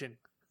changing.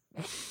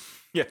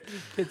 Yeah.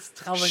 It's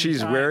telling She's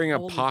time. wearing a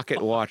Holy pocket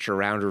fuck. watch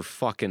around her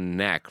fucking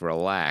neck.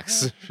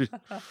 Relax.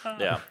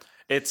 Yeah.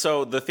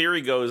 So the theory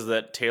goes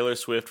that Taylor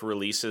Swift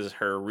releases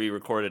her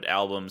re-recorded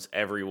albums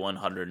every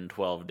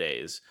 112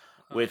 days,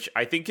 which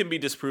I think can be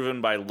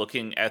disproven by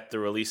looking at the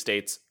release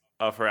dates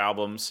of her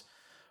albums.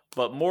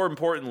 But more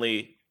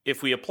importantly,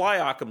 if we apply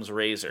Occam's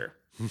razor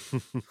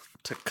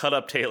to cut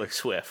up Taylor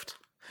Swift,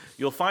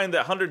 you'll find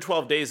that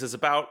 112 days is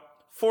about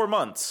 4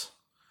 months.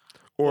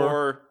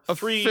 Or a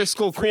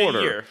fiscal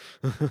quarter.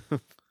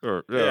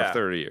 Or a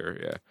third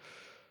year,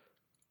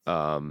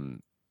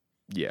 I'm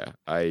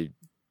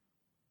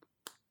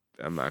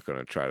not going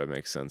to try to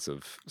make sense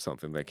of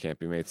something that can't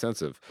be made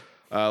sense of.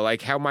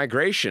 Like how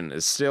Migration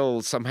is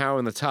still somehow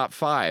in the top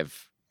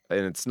 5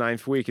 in its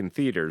 9th week in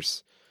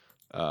theaters.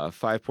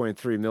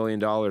 $5.3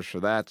 million for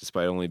that,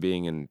 despite only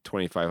being in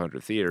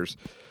 2,500 theaters.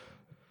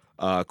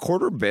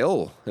 Quarter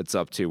bill it's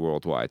up to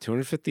worldwide,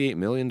 $258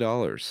 million.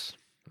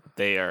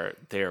 They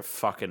are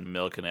fucking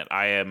milking it.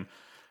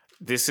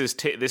 This is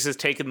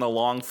taking the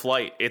long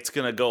flight. It's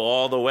gonna go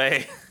all the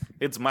way.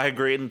 It's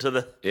migrating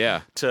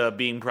to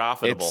being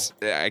profitable.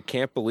 I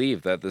can't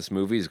believe that this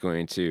movie is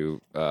going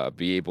to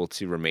be able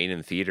to remain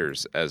in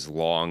theaters as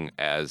long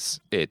as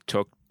it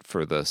took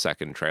for the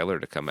second trailer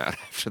to come out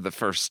after the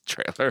first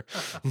trailer.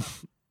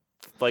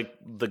 Like,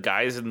 the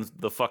guys in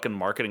the fucking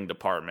marketing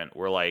department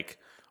were like,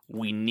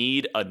 we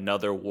need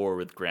another war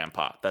with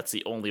Grandpa. That's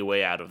the only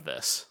way out of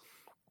this.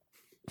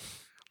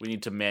 We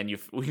need to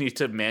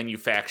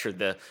manufacture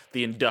the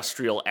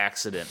industrial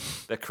accident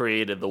that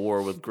created the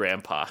war with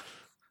Grandpa.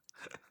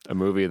 A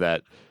movie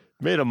that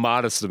made a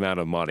modest amount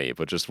of money,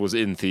 but just was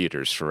in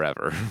theaters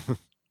forever.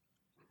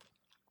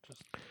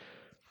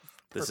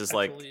 This is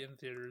like in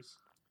theaters.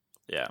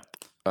 Yeah.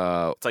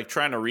 It's like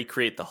trying to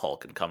recreate the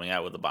Hulk and coming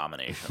out with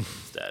Abomination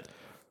instead.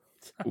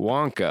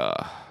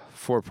 Wonka,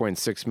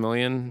 $4.6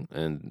 million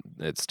in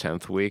its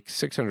 10th week,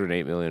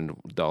 $608 million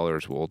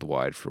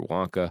worldwide for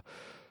Wonka.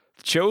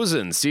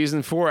 Chosen,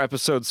 season 4,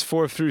 episodes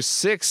 4 through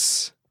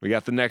 6. We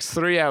got the next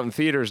 3 out in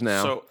theaters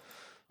now. So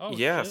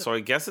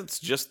I guess it's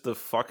just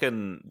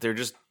they're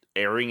just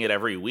airing it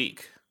every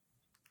week.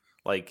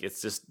 Like,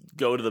 it's just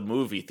go to the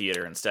movie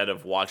theater instead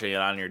of watching it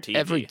on your TV.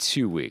 Every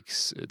 2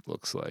 weeks, it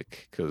looks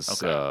like, because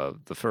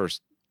the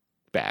first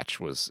batch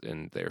was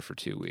in there for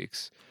 2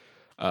 weeks.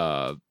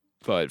 But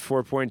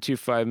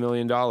 $4.25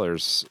 million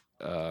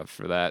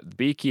for that.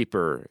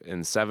 Beekeeper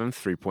in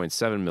 7th,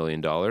 $3.7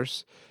 million,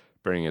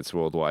 bringing its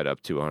worldwide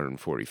up to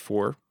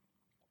 144.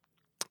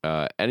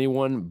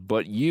 Anyone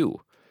But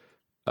You,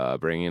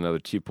 bringing another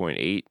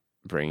 2.8,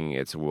 bringing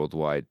its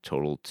worldwide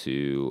total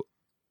to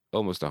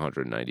almost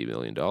 $190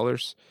 million.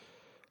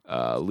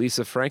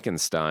 Lisa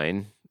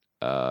Frankenstein,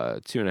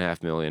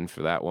 $2.5 million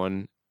for that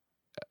one.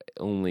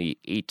 Only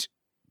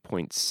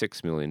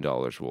 $8.6 million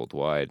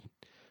worldwide.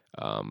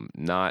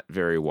 Not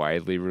very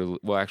widely.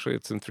 Well, actually,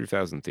 it's in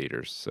 3,000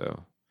 theaters,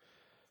 so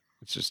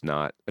it's just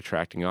not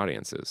attracting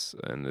audiences,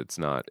 and it's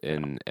not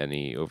in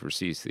any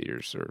overseas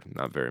theaters, or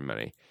not very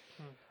many.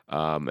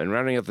 And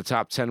rounding out the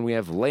top 10, we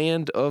have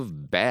Land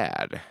of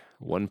Bad,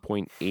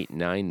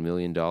 $1.89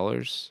 million.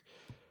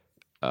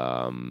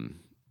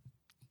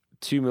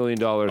 $2 million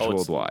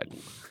worldwide.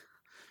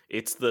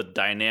 It's the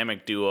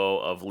dynamic duo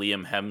of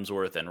Liam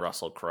Hemsworth and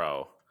Russell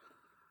Crowe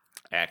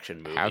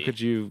action movie. How could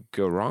you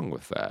go wrong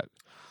with that?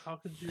 How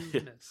could you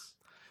miss?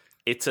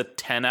 It's a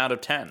 10 out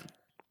of 10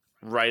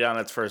 right on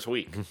its first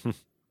week.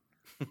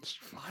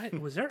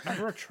 Was there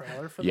ever a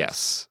trailer for this?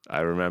 Yes,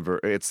 I remember.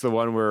 It's the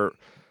one where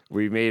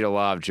we made a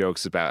lot of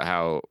jokes about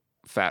how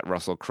fat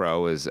Russell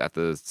Crowe is at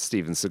the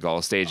Steven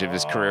Seagal stage of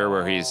his career,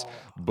 where he's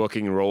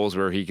booking roles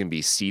where he can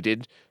be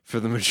seated for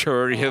the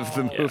majority of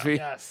the movie.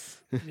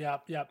 Yes.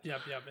 Yep.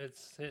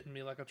 It's hitting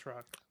me like a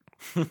truck.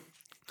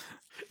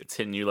 It's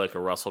hitting you like a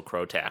Russell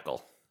Crowe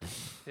tackle.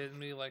 Hitting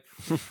me like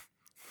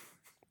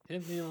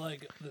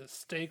the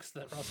steaks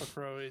that Russell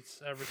Crowe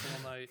eats every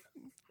single night.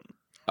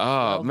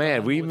 Oh,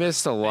 man, we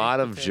missed a lot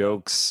of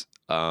jokes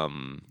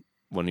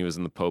when he was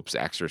in The Pope's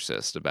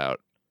Exorcist about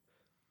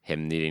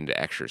him needing to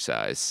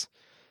exercise.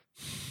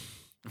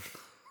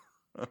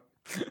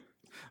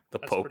 The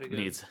Pope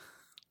needs...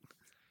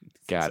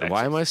 God,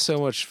 why am I so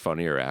much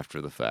funnier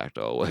after the fact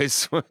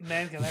always?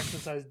 Man can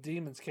exercise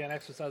demons, can't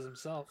exercise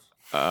himself.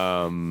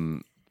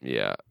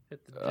 Yeah.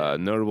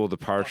 Notable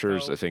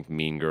departures, I think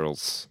Mean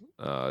Girls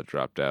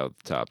dropped out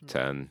the top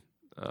 10.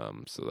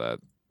 So that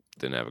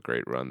didn't have a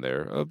great run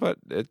there. But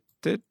it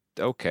did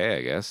okay,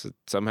 I guess. It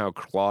somehow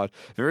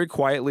very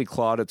quietly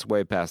clawed its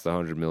way past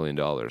 $100 million.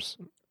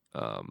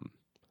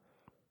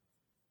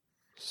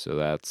 So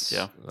that's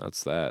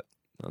that.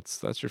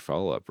 That's your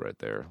follow-up right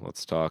there.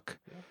 Let's talk.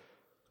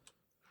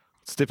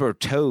 Let's dip our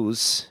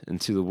toes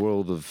into the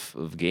world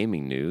of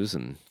gaming news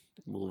and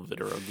a little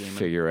video gaming.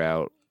 Figure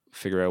out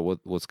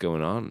what's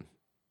going on.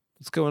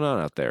 What's going on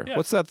out there? Yeah.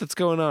 What's that's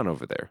going on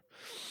over there?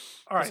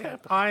 All right,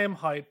 I am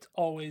hyped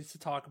always to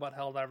talk about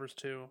Helldivers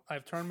 2.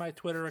 I've turned my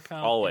Twitter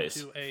account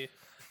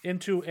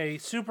into a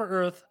Super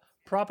Earth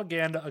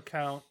propaganda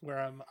account where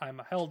I'm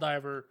a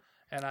Helldiver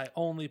and I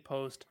only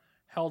post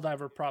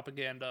Helldiver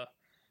propaganda.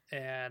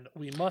 And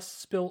we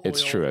must spill oil.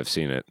 It's true, I've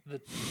seen it.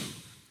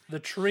 The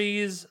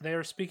trees, they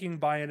are speaking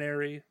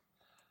binary.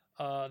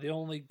 The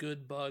only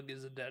good bug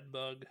is a dead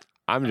bug.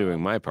 I'm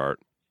doing my part.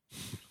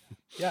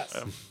 Yes,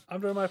 I'm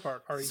doing my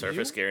part. Are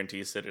Surface you?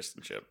 guarantees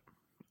citizenship.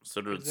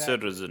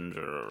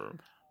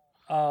 Citizenship.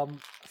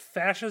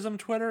 Fascism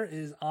Twitter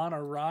is on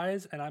a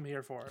rise, and I'm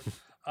here for it.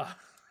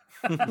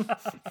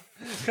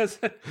 Because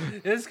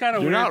it's kind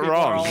of weird. You're not people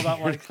wrong. Are all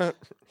about like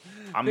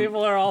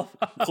people are all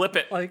clip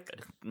it, like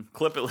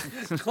clip it,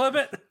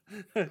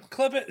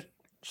 clip it,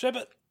 ship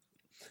it.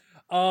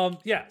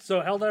 Yeah.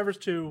 So Helldivers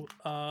 2,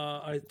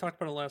 I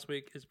talked about it last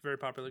week. It's a very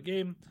popular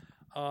game,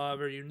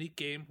 very unique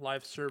game,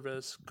 live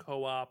service,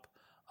 co-op,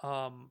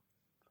 where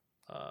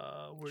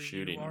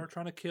shooting. You are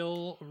trying to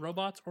kill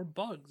robots or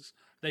bugs.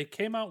 They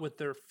came out with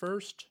their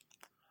first,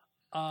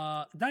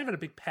 not even a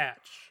big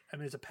patch. I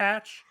mean, it's a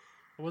patch.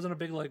 It wasn't a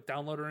big like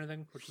download or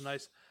anything, which is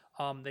nice.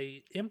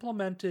 They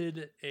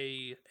implemented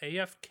a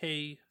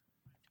AFK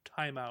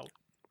timeout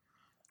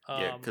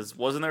Yeah, because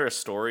wasn't there a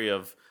story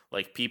of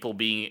like people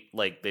being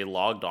like they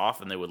logged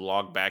off and they would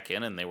log back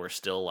in and they were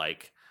still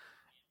like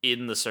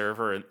in the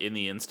server in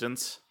the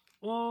instance?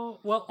 Well,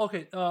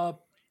 okay.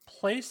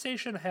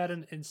 PlayStation had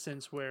an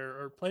instance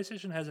or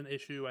PlayStation has an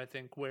issue, I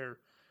think, where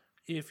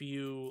if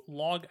you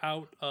log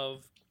out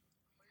of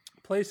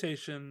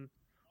PlayStation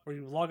or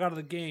you log out of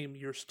the game,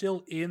 you're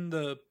still in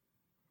the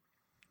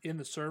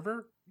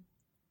server.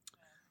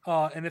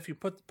 And if you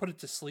put it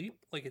to sleep,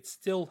 like it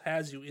still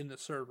has you in the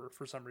server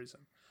for some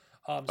reason.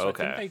 So I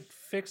think they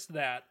fixed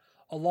that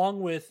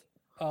along with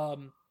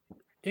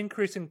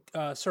increasing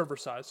server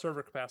size,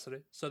 server capacity.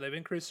 So they've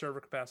increased server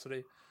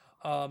capacity.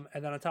 And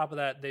then on top of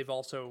that, they've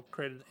also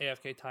created an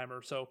AFK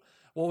timer. So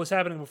what was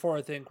happening before,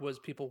 I think, was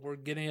people were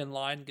getting in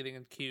line, getting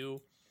in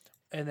queue,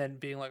 and then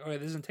being like, okay,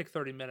 this doesn't take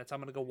 30 minutes. I'm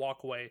going to go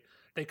walk away.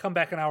 They come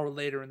back an hour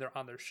later and they're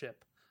on their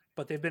ship.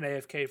 But they've been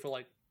AFK for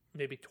like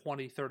maybe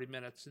 20, 30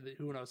 minutes.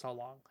 Who knows how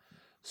long.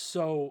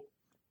 So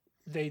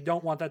they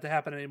don't want that to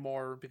happen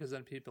anymore because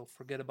then people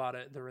forget about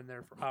it. They're in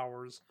there for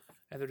hours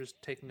and they're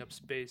just taking up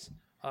space.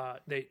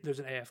 There's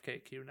an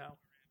AFK queue now,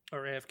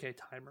 or AFK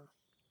timer.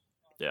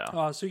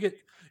 Yeah. So you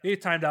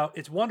get timed out.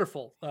 It's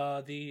wonderful.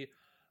 The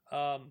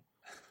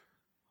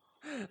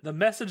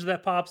message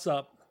that pops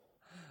up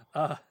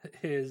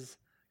is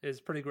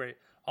pretty great.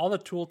 All the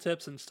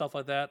tooltips and stuff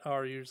like that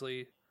are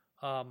usually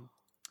on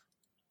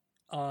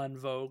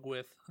vogue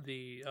with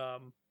the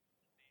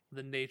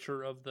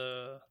nature of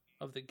the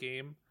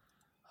game.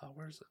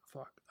 Where's it?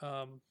 Fuck.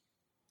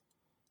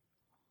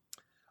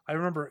 I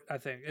remember. I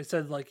think it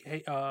said like,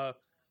 "Hey,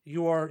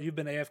 you've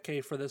been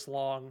AFK for this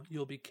long.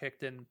 You'll be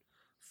kicked in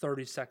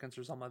 30 seconds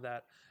or something like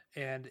that."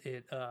 And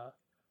it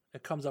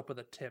comes up with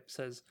a tip. It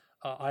says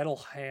idle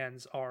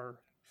hands are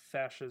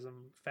fascist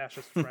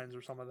friends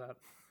or something like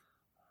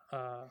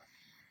that.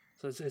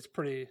 So it's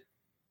pretty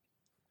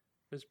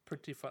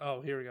fun.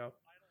 Oh, here we go.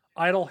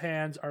 Idle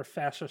hands are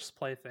fascist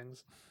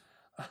playthings.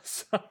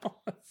 So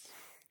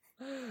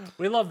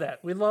we love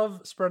that. We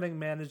love spreading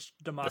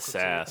managed democracy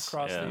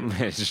across the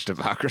managed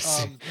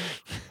democracy.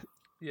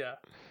 Yeah.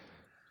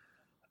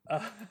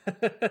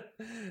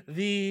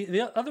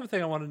 The other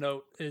thing I want to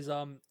note is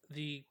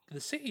the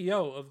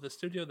CEO of the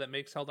studio that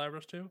makes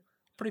Helldivers 2,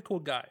 pretty cool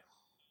guy.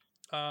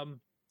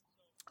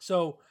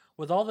 So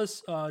with all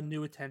this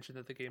new attention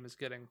that the game is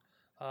getting,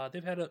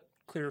 they've had to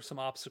clear some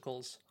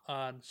obstacles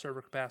on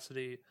server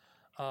capacity.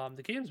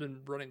 The game's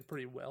been running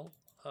pretty well.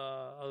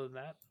 Other than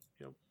that,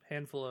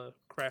 handful of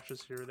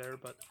crashes here or there,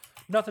 but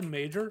nothing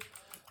major.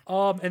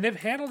 And they've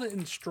handled it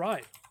in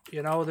stride.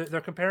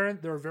 They're comparing.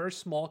 They're a very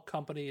small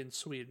company in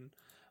Sweden,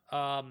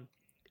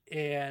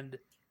 and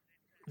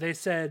they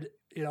said,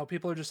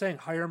 people are just saying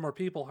hire more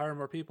people.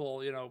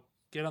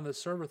 Get on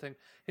this server thing.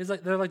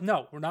 They're like,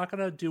 no, we're not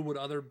gonna do what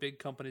other big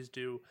companies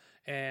do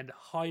and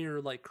hire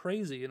like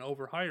crazy and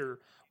overhire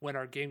when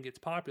our game gets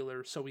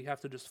popular. So we have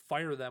to just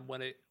fire them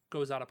when it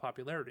goes out of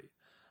popularity.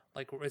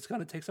 Like, it's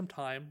gonna take some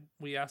time.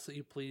 We ask that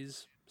you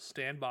please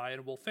stand by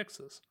and we'll fix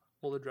this.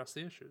 We'll address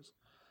the issues.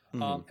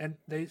 And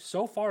they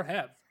so far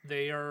have.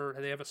 They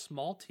have a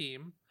small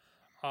team.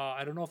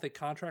 I don't know if they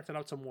contracted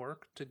out some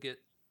work to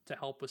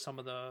help with some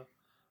of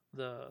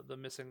the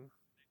missing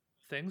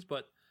things,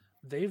 but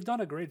they've done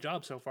a great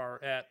job so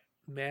far at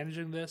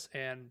managing this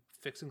and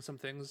fixing some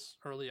things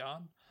early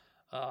on,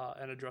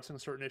 and addressing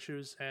certain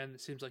issues. And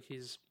it seems like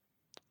he's,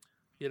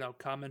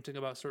 commenting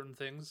about certain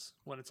things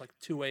when it's like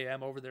 2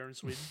 a.m. over there in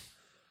Sweden.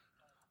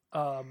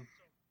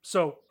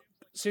 So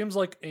seems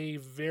like a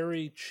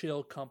very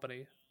chill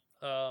company.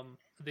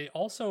 They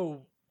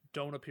also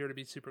don't appear to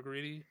be super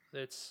greedy.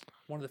 It's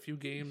one of the few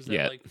games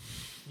that like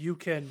you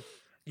can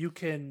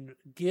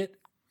get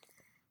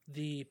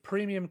the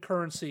premium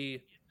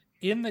currency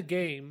in the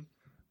game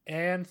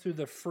and through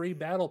the free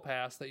battle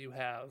pass that you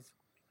have.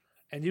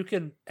 And you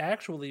can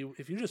actually,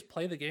 if you just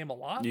play the game a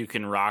lot, you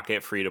can rock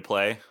it free to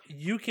play.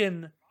 You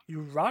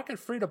rock it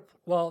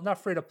not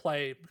free to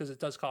play because it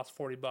does cost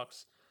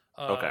 $40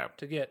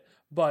 to get,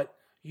 but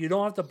you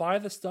don't have to buy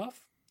the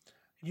stuff.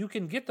 You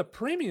can get the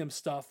premium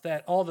stuff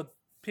that all the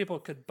people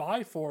could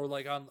buy for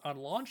like on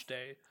launch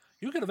day.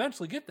 You can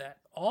eventually get that.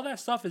 All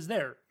that stuff is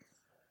there.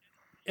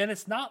 And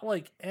it's not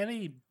like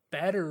any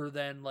better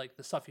than like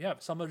the stuff you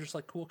have. Some are just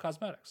like cool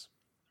cosmetics.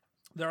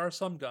 There are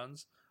some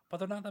guns, but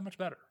they're not that much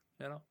better.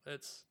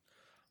 It's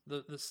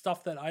the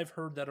stuff that I've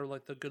heard that are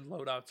like the good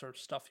loadouts are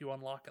stuff you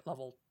unlock at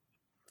level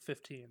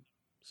 15.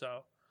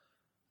 So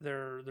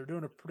they're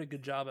doing a pretty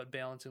good job at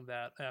balancing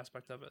that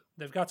aspect of it.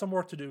 They've got some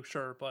work to do,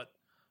 sure, but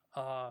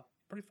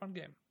pretty fun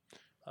game.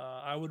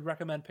 I would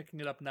recommend picking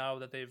it up now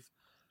that they've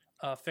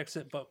fixed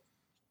it, but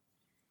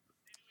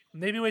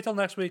maybe wait till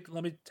next week.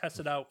 Let me test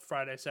it out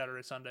Friday,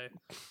 Saturday, Sunday,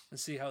 and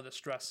see how the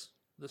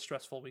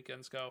stressful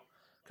weekends go.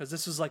 Because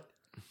this is like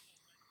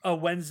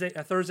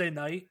a Thursday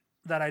night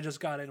that I just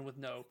got in with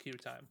no queue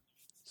time.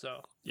 So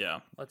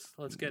yeah, let's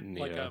get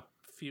like a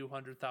few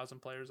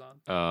 100,000 players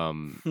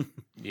on.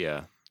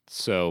 Yeah.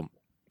 So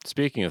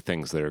speaking of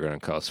things that are going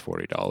to cost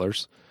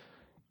 $40,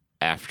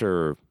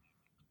 after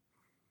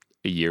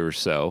a year or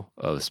so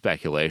of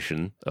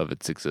speculation of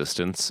its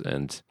existence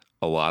and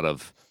a lot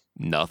of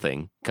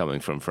nothing coming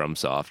from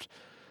FromSoft.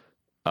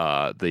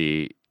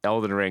 The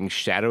Elden Ring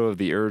Shadow of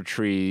the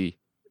Erdtree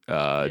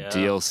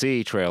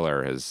DLC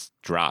trailer has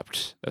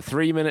dropped. A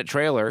 3-minute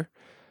trailer.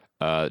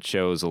 It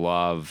shows a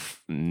lot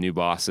of new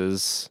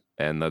bosses,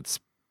 and that's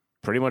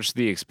pretty much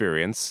the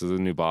experience. So the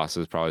new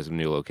bosses, probably some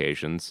new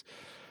locations.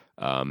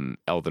 Elden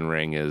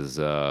Ring is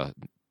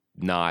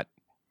not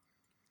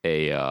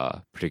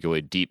a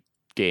particularly deep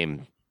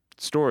game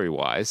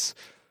story-wise.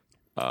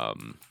 Well,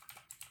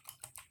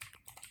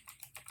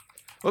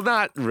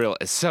 not really.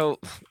 So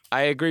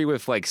I agree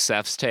with like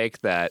Seth's take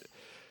that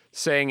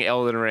saying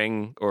Elden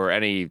Ring or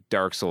any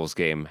Dark Souls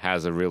game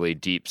has a really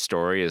deep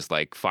story is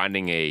like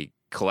finding a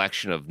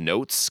collection of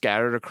notes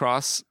scattered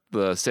across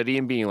the city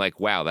and being like,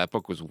 wow, that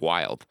book was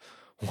wild.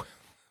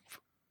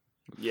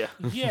 Yeah.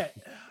 Yeah.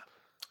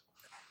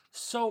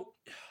 So,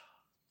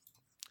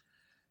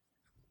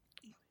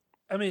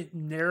 I mean,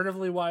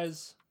 narratively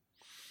wise,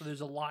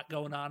 there's a lot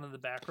going on in the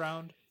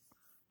background,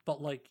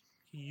 but like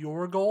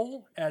your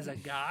goal as a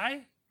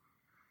guy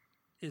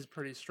is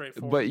pretty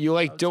straightforward. But you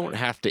like don't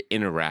have to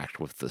interact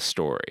with the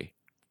story.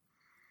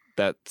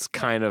 That's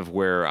kind of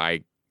where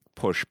I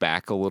push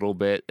back a little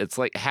bit. It's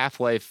like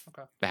Half-Life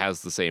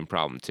has the same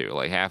problem too.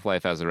 Like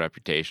Half-Life has a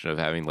reputation of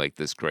having like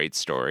this great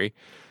story,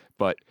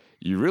 but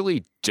you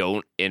really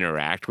don't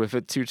interact with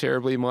it too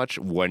terribly much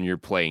when you're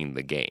playing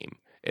the game.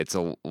 It's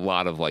a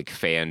lot of like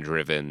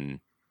fan-driven,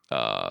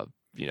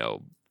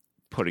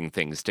 putting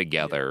things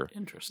together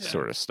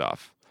sort of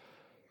stuff.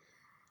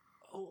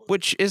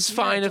 Which is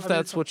fine if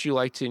that's what you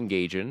like to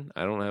engage in.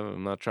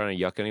 I'm not trying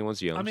to yuck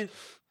anyone's yums.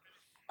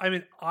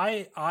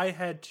 I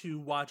had to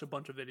watch a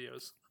bunch of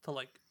videos to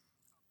like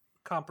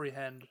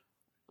comprehend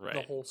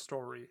the whole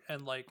story,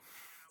 and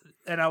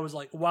I was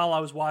like, while I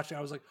was watching,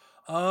 I was like,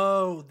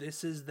 oh,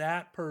 this is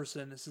that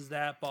person, this is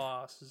that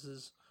boss, this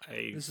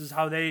is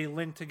how they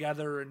link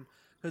together, and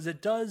because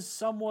it does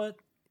somewhat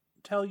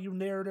tell you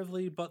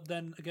narratively, but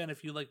then again,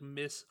 if you like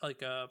miss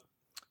like a.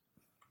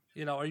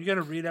 Are you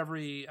gonna read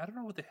every? I don't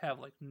know what they have,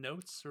 like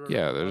notes or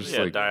there's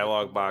like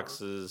dialogue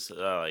boxes,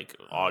 like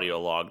audio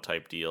log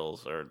type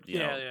deals, or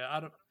I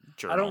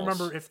don't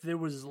remember if there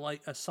was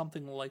like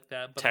something like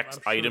that. But text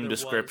I'm sure item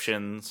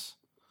descriptions.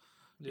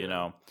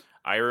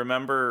 I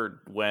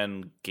remember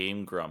when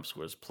Game Grumps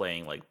was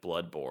playing like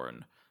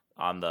Bloodborne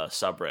on the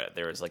subreddit.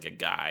 There was like a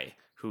guy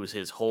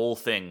his whole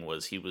thing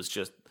was he was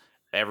just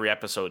every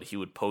episode he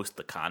would post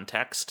the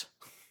context.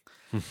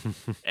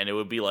 And it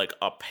would be like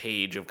a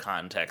page of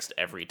context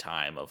every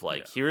time of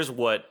like, here's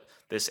what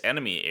this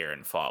enemy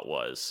Aaron fought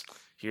was.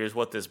 Here's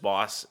this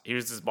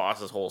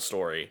boss's whole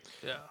story.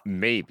 Yeah.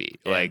 Maybe.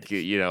 And like,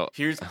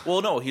 he's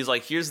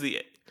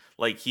the,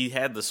 like he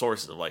had the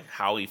sources of like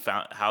how they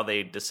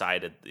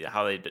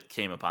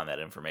came upon that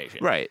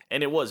information. Right.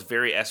 And it was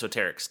very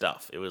esoteric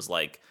stuff. It was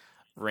like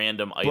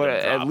random item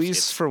drops. At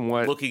least from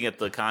what looking at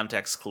the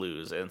context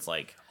clues, and it's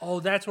like, oh,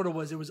 that's what it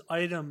was. It was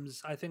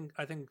items. I think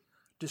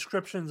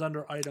descriptions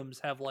under items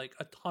have like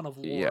a ton of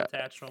lore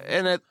attached to them.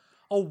 And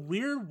a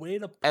weird way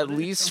to put at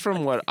least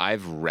from what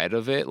I've read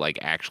of it, like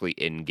actually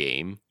in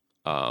game,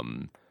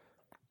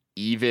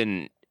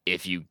 even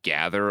if you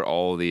gather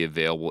all the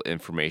available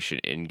information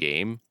in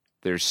game,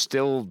 there's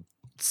still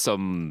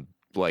some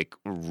like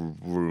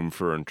room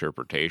for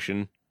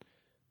interpretation.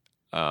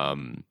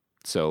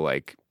 So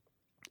like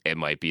it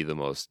might be the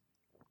most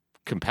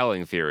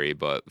compelling theory,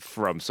 but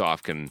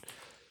FromSoft can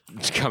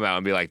come out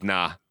and be like,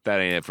 nah, that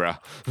ain't it, bro.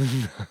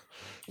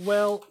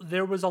 Well,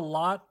 there was a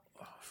lot,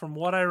 from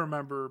what I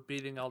remember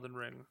beating Elden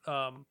Ring,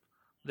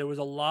 there was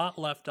a lot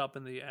left up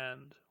in the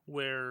end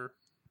where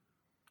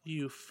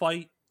you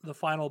fight the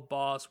final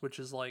boss, which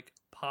is like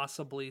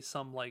possibly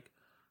some like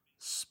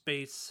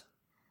space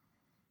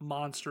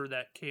monster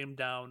that came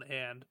down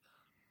and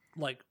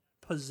like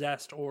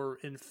possessed or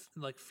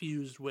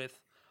fused with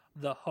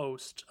the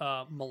host,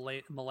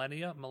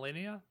 Millennia?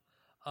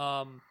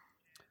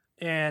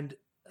 And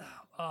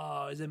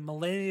is it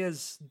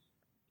Millennia's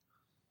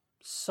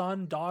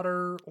son,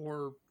 daughter,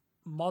 or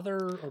mother,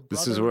 or brother?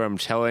 This is where I'm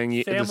telling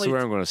you. This is where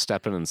I'm going to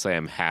step in and say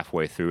I'm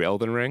halfway through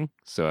Elden Ring,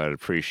 so I'd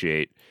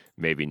appreciate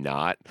maybe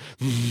not.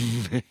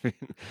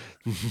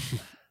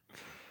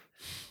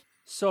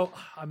 So,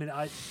 I mean,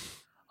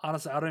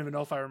 honestly, I don't even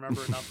know if I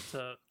remember enough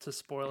to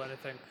spoil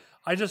anything.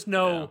 I just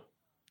know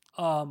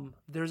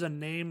there's a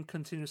name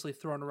continuously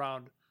thrown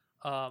around.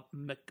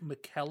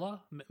 Mikola.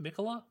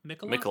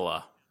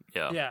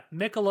 Yeah,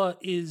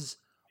 Mikola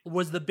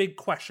was the big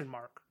question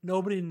mark.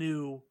 Nobody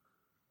knew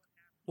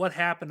what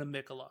happened to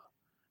Mikola,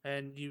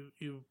 and you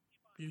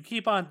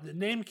keep on, the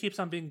name keeps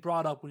on being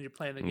brought up when you're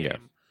playing the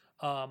game.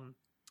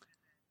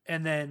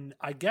 And then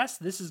I guess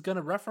this is going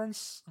to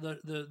reference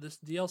this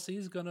DLC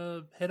is going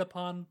to hit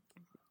upon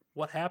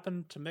what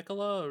happened to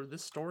Mikola or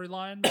this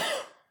storyline.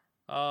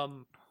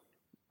 And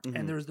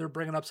they're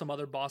bringing up some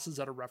other bosses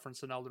that are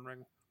referenced in Elden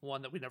Ring,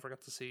 one that we never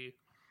got to see.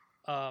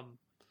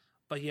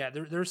 But yeah,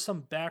 there's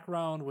some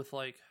background with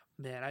like,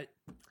 man,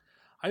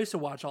 I used to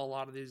watch a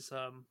lot of these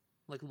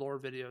like lore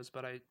videos,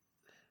 but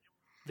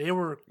They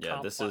were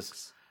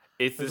complex.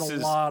 This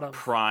is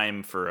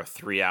prime for a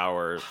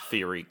 3-hour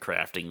theory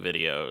crafting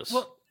videos.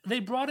 Well, they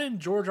brought in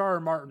George R. R.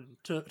 Martin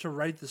to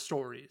write the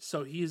story,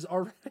 so he's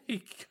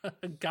already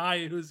a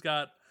guy who's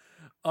got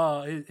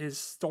his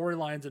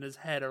storylines in his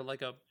head are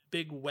like a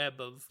big web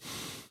of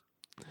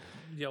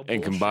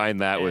and combine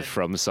that with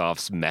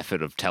FromSoft's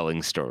method of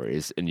telling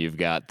stories, and you've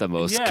got the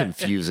most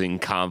confusing,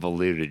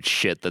 convoluted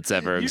shit that's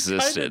ever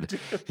existed.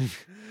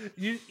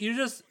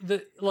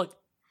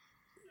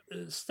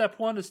 Step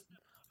one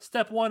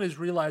is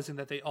realizing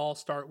that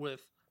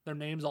their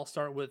names all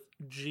start with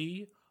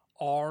G,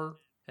 R,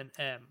 and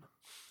M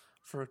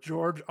for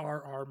George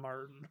R. R.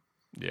 Martin.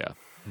 Yeah,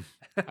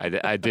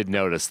 I did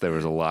notice there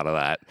was a lot of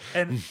that,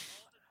 and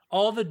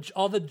all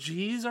the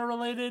G's are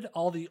related,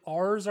 all the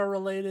R's are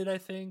related, I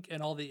think,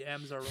 and all the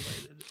M's are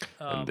related.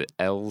 And the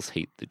L's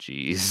hate the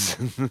G's.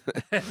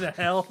 And the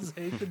L's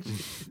hate the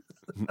G's.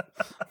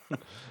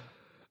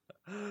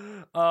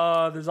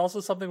 There's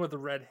also something with the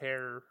red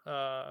hair.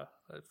 I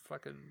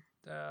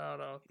don't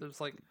know.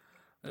 There's like.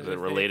 Is it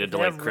related to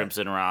like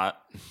Crimson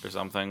Rot or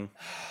something?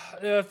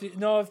 If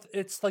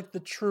it's like the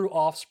true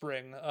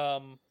offspring.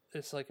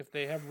 It's like if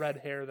they have red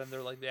hair, then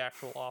they're like the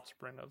actual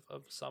offspring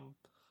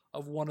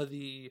of one of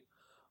the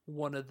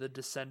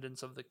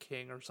descendants of the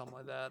king or something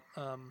like that.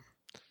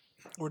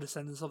 Or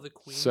descendants of the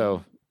queen.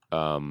 So,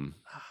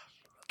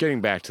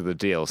 getting back to the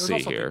DLC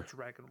here.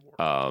 Dragon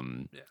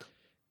War.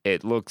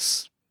 It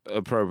looks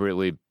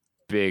appropriately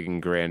big and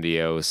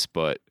grandiose,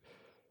 but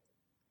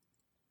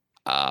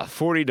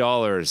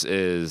 $40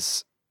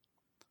 is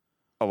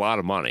a lot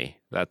of money.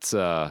 That's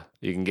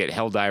you can get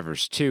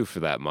Helldivers 2 for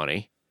that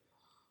money,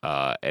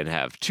 and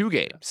have 2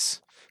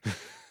 games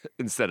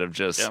instead of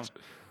just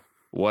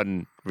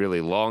one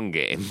really long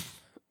game.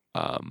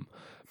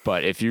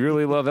 But if you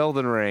really love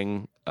Elden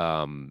Ring,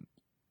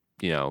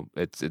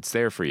 it's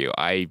there for you.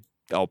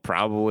 I'll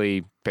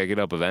probably pick it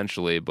up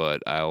eventually,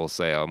 but I'll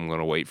say I'm going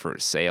to wait for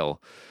a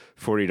sale.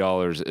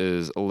 $40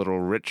 is a little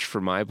rich for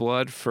my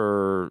blood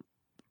for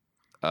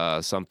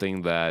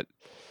something that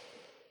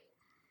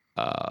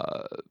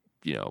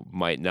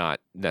might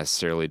not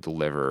necessarily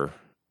deliver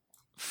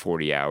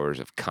 40 hours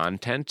of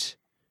content.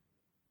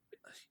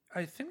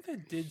 I think they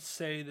did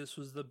say this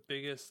was the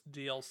biggest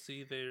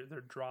DLC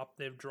they've dropped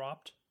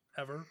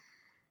ever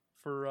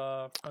for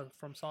a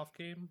FromSoft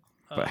game.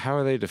 But how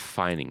are they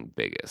defining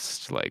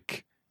biggest?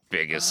 Like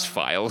biggest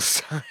file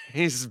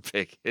size,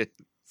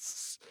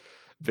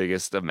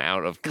 biggest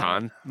amount of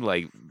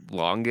like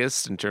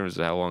longest in terms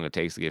of how long it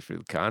takes to get through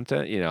the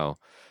content,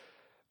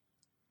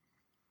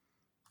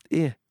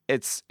 Yeah,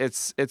 it's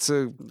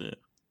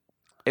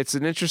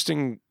an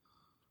interesting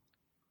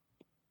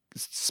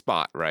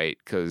spot, right?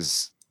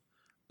 Because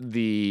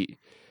the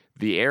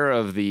era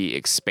of the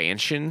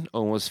expansion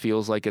almost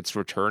feels like it's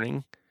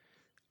returning,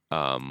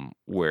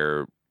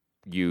 where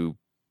you,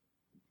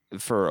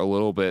 for a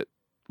little bit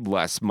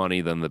less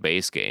money than the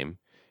base game,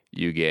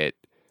 you get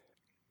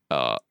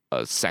a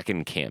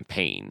second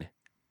campaign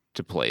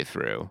to play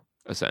through,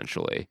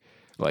 essentially.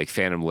 Like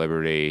Phantom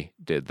Liberty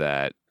did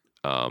that,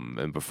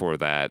 and before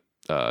that,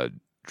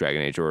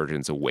 Dragon Age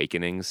Origins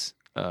Awakenings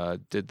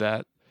did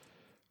that.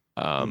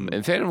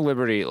 And Phantom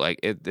Liberty, like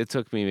it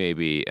took me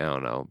maybe, I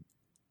don't know,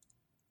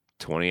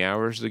 20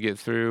 hours to get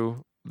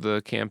through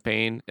the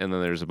campaign, and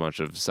then there's a bunch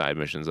of side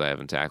missions I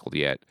haven't tackled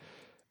yet,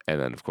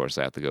 and then of course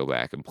I have to go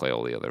back and play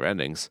all the other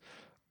endings.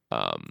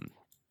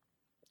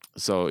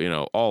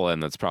 So all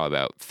in, that's probably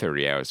about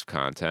 30 hours of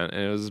content,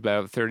 and it was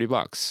about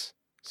 $30.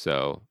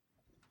 So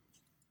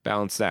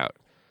balanced out.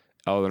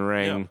 Elden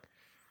Ring.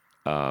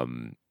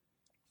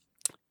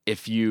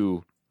 If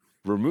you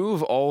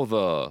remove all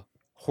the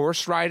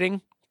horse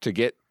riding to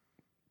get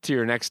to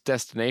your next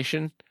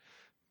destination,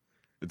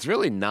 it's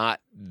really not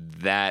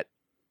that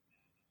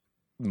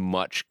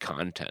much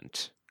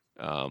content.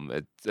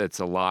 It's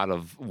a lot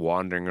of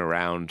wandering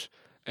around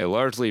a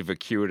largely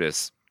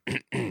vacuitous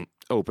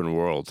open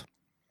world.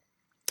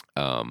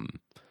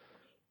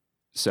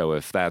 So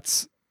if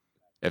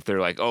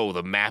they're like, oh,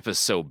 the map is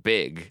so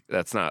big,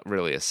 that's not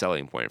really a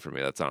selling point for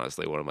me. That's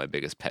honestly one of my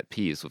biggest pet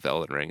peeves with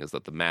Elden Ring, is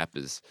that the map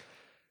is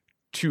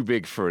too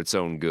big for its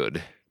own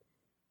good.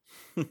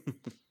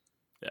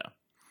 Yeah.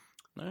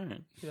 All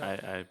right.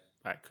 Yeah.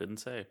 I couldn't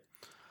say.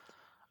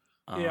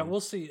 Yeah,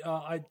 we'll see.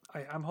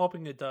 I'm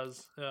hoping it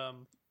does.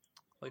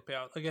 Like pay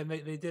out. Again,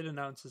 they did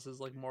announce this as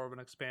like more of an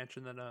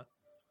expansion than a.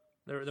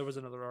 There was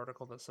another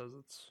article that says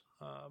it's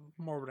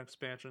more of an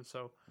expansion.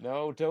 So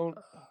no, don't.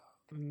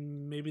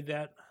 Maybe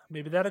that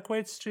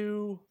equates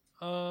to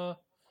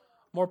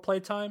more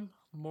playtime,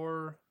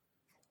 more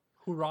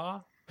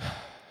hoorah,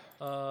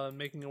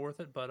 making it worth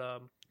it.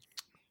 But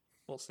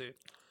we'll see.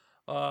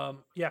 Yeah, I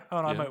don't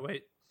know. I might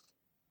wait.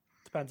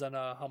 Depends on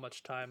how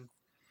much time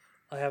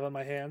I have on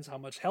my hands, how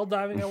much hell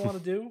diving I want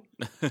to do.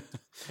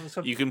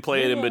 You can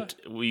play it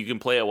you can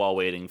play it while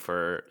waiting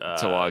for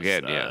to log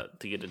in, to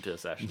get into a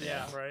session.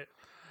 Yeah, right.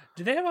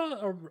 Do they have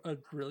a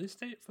release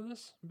date for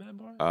this bad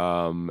boy?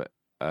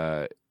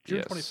 yes.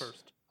 June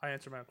 21st. I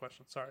answered my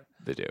question. Sorry.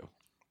 They do.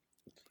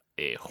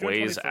 A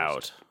ways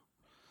out.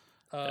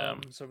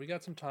 So we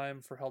got some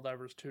time for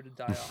Helldivers 2 to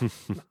die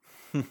off.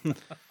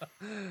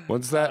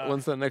 When's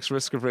that next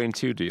Risk of Rain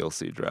 2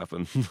 DLC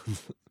dropping?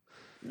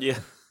 Yeah.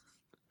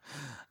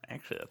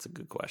 Actually, that's a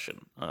good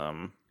question.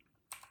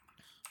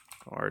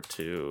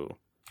 R2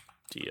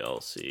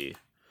 DLC.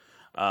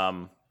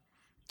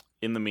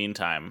 In the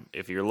meantime,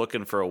 if you're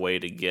looking for a way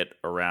to get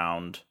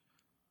around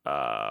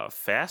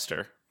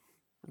faster,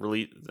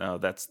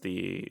 that was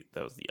the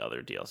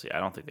other DLC. I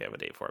don't think they have a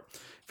date for it.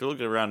 If you're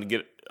looking around to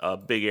get a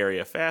big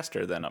area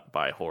faster than up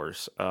by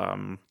horse,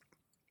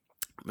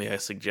 may I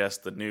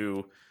suggest the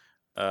new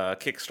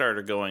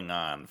Kickstarter going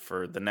on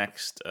for the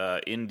next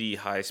indie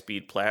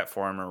high-speed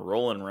platformer,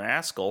 Rollin'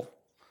 Rascal.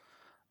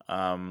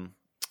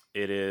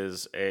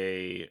 It's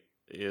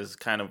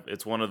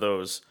one of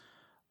those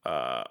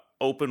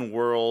open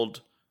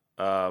world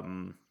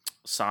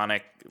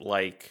Sonic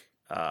like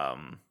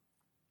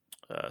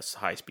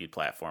high-speed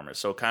platformers.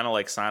 So kind of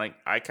like Sonic,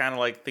 I kind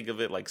of think of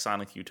it like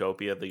Sonic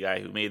Utopia. The guy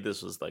who made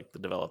this was like the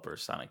developer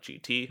of Sonic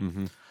GT.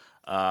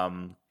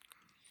 Mm-hmm.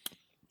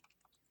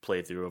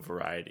 Played through a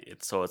variety.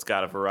 It's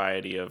got a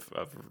variety of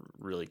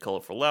really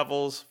colorful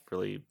levels,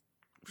 really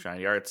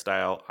shiny art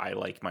style. I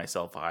like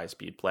myself a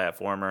high-speed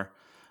platformer.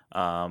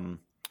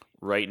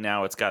 Right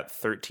now it's got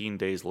 13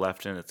 days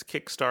left in its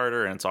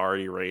Kickstarter, and it's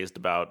already raised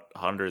about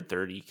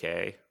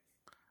 $130K,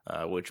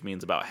 which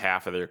means about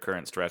half of their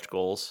current stretch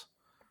goals.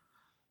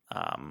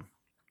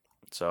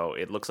 So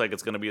it looks like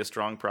it's going to be a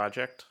strong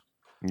project.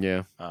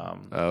 Yeah. As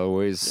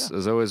always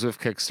with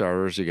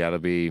Kickstarters, you got to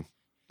be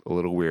a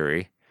little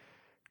weary.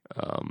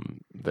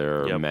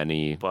 There are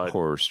many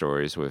horror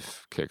stories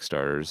with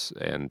Kickstarters,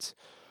 and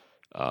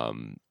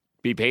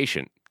be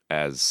patient.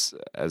 As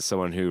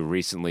someone who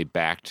recently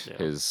backed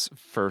his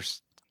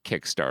first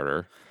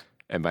Kickstarter,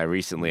 and by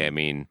recently I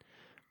mean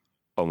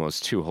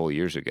almost 2 whole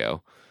years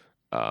ago,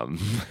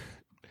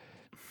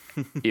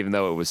 even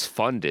though it was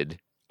funded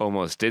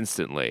almost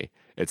instantly,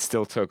 it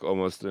still took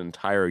almost an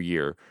entire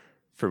year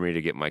for me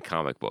to get my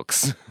comic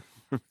books.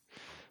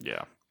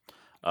 Yeah.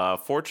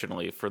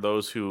 Fortunately, for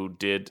those who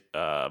did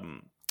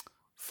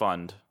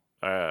fund,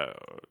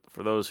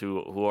 for those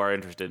who are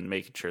interested in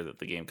making sure that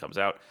the game comes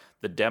out,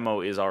 the demo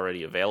is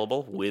already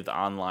available with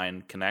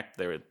Online Connect.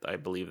 I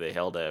believe they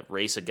held a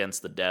Race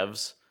Against the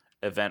Devs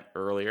event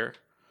earlier.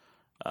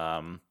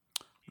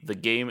 The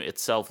game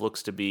itself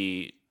looks to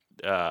be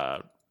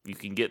you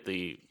can get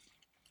the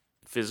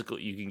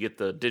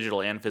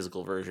digital and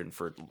physical version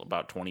for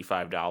about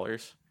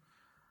 $25.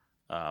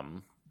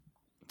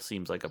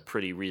 Seems like a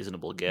pretty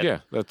reasonable get. Yeah,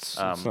 that's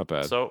not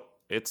bad. So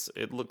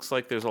it looks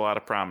like there's a lot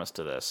of promise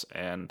to this,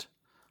 and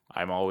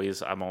I'm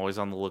always on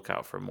the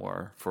lookout for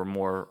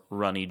more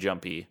runny,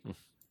 jumpy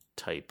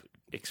type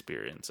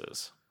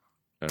experiences.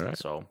 All right.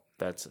 So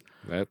that's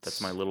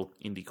my little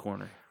indie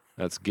corner.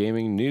 That's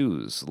gaming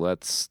news.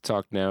 Let's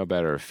talk now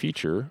about our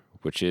feature,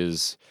 which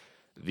is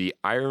the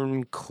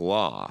Iron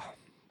Claw.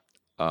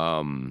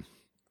 I've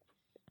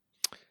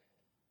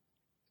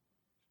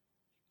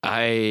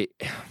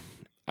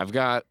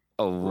got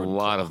a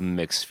lot of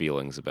mixed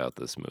feelings about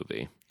this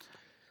movie.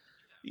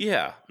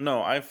 Yeah,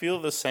 no, I feel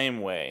the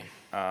same way.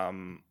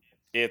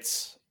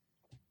 It's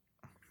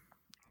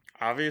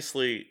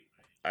obviously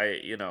I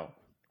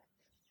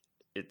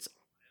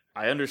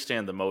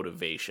understand the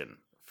motivation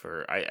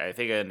for. I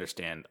think I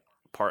understand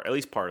at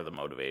least part of the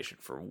motivation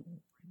for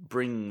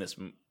bringing this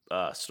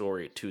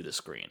story to the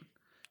screen.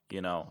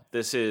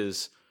 This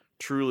is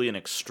truly an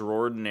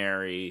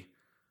extraordinary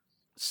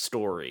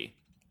story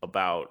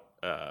about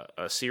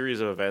a series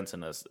of events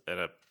and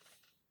a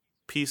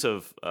piece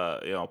of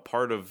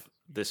part of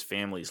this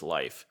family's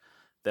life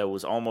that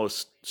was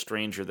almost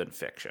stranger than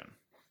fiction.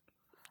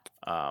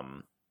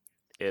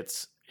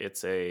 It's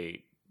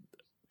a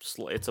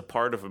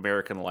part of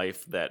American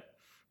life that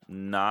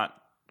not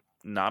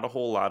a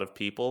whole lot of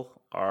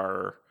people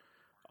are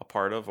a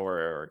part of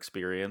or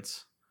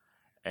experience,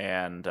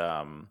 and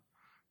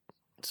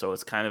so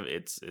it's kind of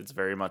it's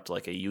very much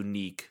like a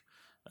unique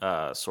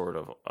sort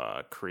of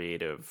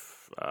creative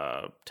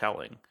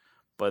telling,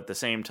 but at the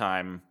same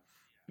time,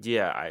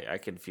 I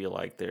can feel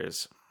like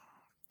there's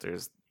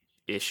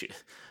issue.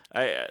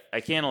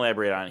 I can't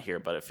elaborate on it here,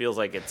 but it feels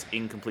like it's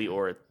incomplete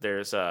or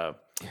there's a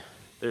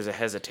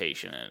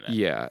hesitation in it.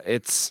 Yeah,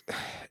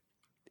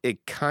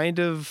 it kind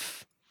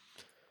of.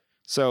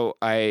 So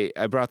I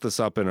brought this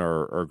up in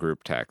our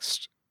group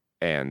text,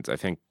 and I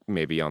think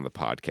maybe on the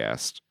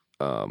podcast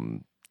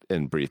in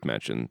brief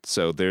mention.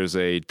 So there's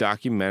a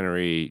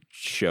documentary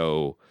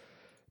show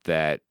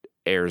that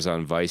airs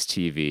on Vice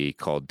TV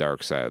called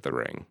Dark Side of the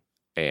Ring,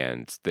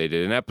 and they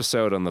did an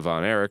episode on the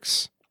Von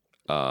Erichs,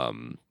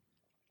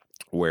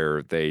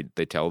 where they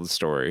tell the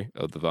story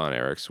of the Von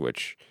Erichs,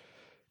 which,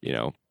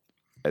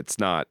 it's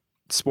not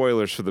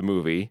spoilers for the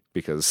movie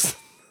because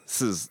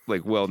this is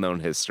like well-known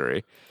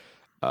history.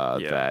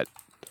 That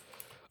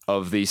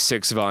of the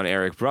 6 Von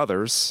Erich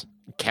brothers,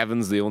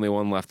 Kevin's the only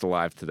one left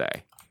alive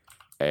today.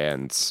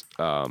 And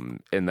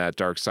in that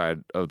Dark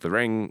Side of the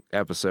Ring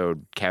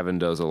episode, Kevin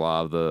does a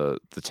lot of the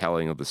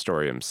telling of the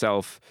story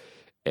himself.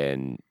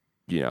 And,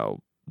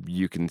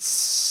 you can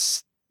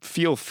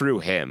feel through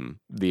him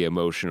the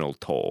emotional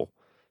toll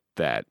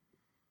that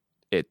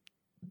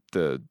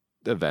the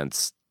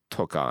events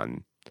took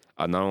on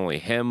not only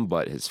him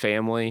but his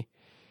family.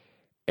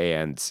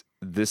 And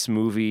this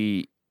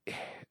movie,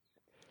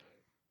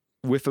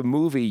 with a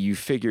movie, you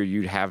figure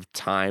you'd have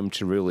time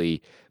to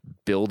really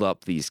build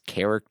up these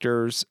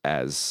characters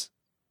as,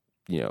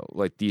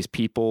 like these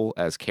people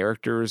as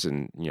characters,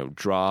 and,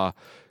 draw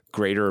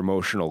greater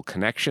emotional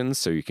connections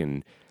so you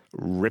can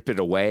rip it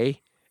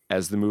away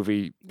as the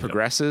movie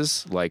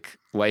progresses. Like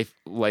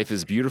Life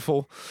is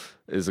Beautiful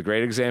is a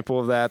great example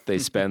of that. They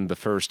spend the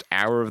first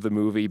hour of the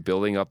movie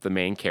building up the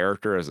main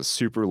character as a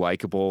super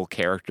likable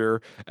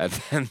character, and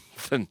then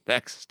the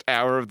next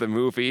hour of the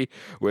movie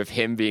with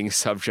him being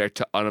subject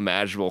to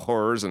unimaginable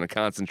horrors in a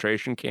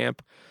concentration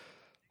camp.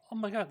 Oh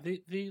my God.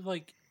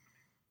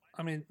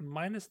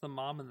 Minus the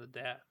mom and the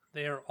dad,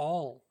 they are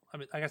all,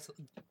 I guess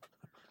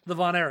the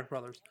Von Erich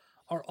brothers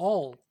are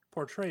all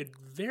portrayed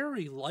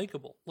very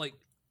likable. Like,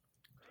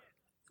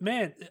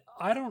 man,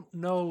 I don't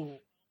know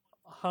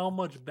how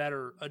much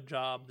better a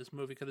job this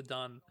movie could have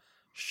done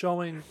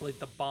showing like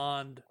the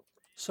bond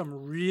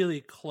some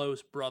really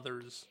close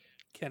brothers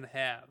can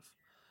have.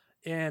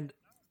 And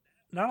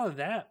not only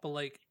that, but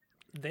like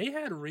they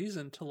had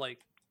reason to like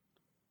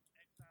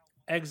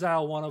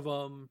exile one of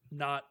them,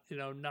 not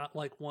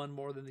like one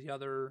more than the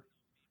other,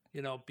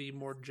 be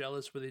more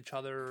jealous with each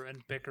other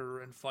and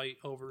bicker and fight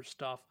over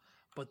stuff.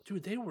 But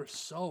dude, they were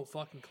so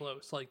fucking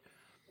close. Like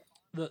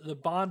the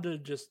bond to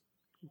just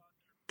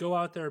go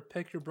out there,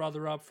 pick your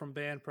brother up from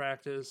band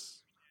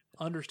practice,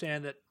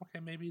 understand that,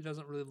 okay, maybe he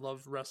doesn't really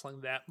love wrestling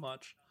that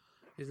much.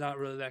 He's not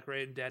really that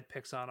great, and dad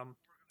picks on him.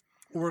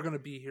 We're going to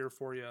be here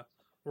for you.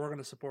 We're going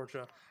to support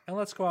you. And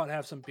let's go out and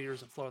have some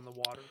beers and float in the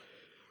water.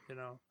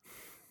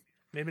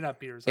 Maybe not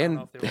beers. I don't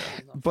know if they were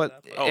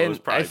but that, it was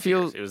probably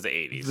beers. It was the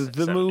 80s.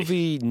 The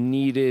movie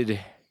needed,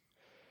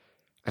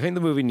 I think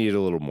the movie needed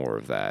a little more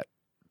of that,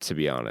 to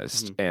be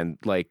honest. Mm-hmm. And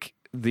like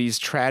these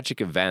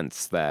tragic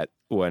events that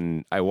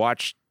when I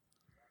watched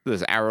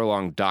this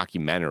hour-long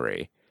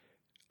documentary,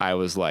 I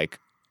was like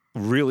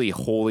really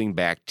holding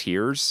back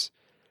tears,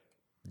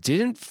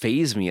 didn't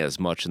faze me as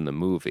much in the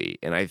movie.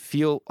 And I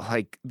feel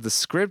like the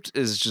script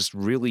is just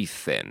really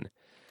thin.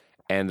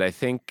 And I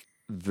think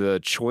the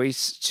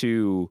choice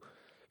to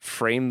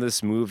frame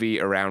this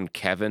movie around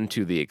Kevin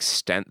to the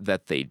extent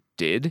that they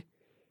did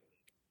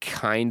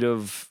kind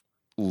of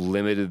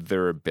limited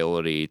their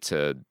ability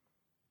to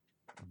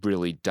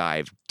really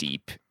dive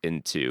deep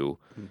into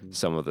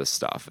some of this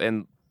stuff.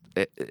 And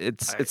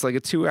it's like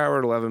a 2 hour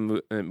and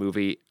 11-minute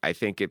movie. I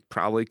think it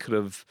probably could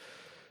have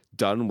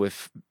done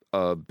with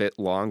a bit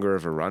longer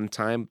of a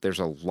runtime. There's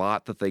a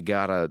lot that they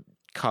gotta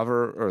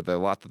cover, or the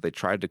lot that they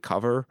tried to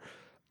cover.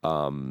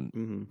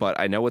 But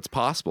I know it's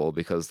possible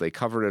because they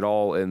covered it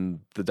all in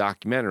the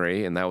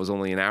documentary, and that was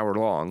only an hour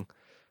long.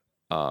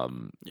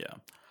 Yeah,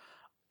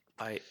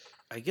 I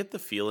get the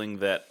feeling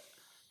that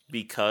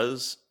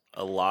because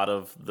a lot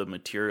of the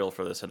material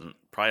for this, and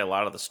probably a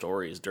lot of the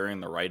stories during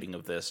the writing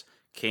of this,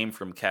 came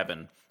from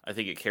Kevin, I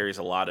think it carries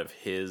a lot of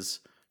his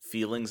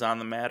feelings on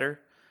the matter,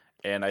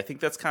 and I think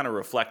that's kind of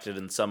reflected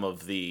in some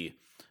of the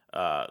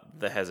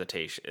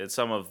hesitation,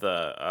 some of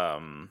the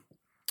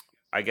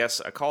I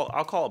guess I'll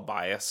call it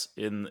bias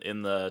in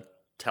the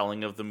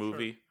telling of the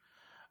movie.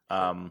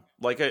 Sure.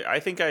 I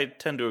think I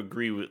tend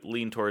to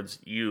lean towards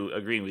you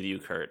agreeing with you,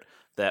 Kurt,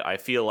 that I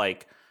feel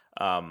like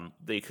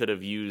they could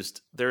have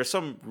used. There are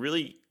some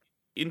really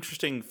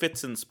interesting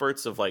fits and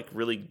spurts of like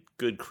really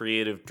good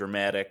creative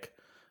dramatic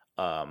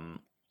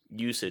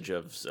usage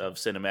of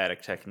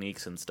cinematic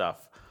techniques and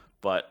stuff,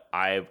 but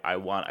I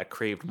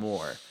craved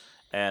more.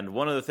 And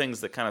one of the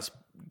things that kind of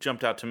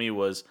jumped out to me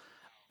was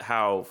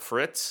how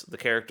Fritz, the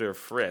character of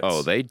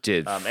Fritz, they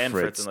did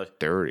Fritz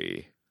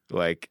dirty.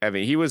 Like, I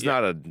mean, he was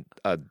not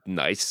a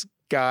nice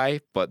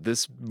guy, but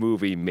this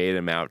movie made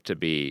him out to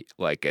be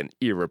like an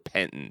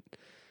irrepentant.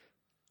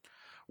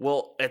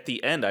 Well, at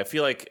the end, I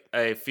feel like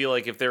if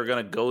they were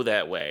going to go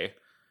that way,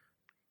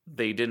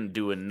 they didn't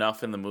do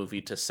enough in the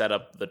movie to set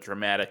up the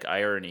dramatic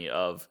irony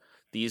of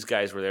these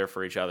guys were there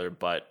for each other,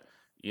 but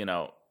you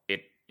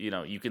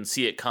can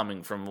see it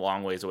coming from a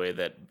long ways away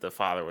that the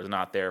father was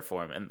not there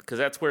for him, and because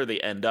that's where they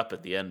end up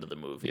at the end of the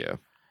movie,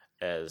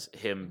 as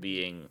him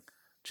being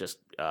just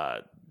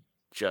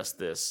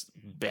this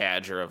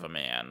badger of a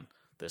man,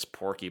 this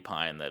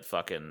porcupine that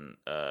fucking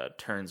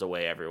turns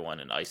away everyone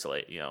and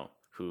isolate,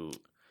 who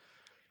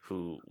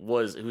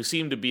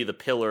seemed to be the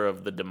pillar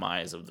of the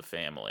demise of the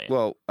family.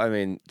 Well, I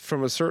mean,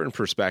 from a certain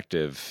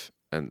perspective,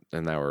 and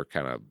now we're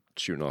kind of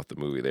shooting off the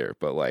movie there,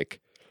 but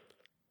like,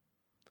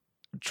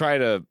 try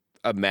to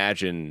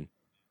imagine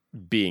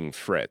being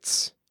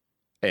Fritz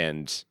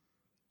and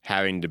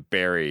having to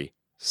bury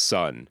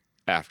son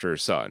after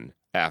son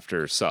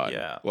after son.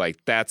 Yeah.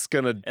 Like, that's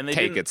gonna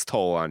take its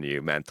toll on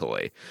you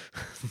mentally.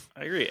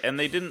 I agree. And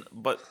they didn't,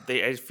 but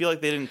I feel like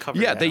they didn't cover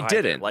that they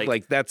either. Didn't.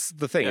 Like that's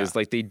the thing, is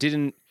like they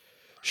didn't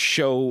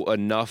show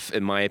enough,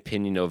 in my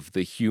opinion, of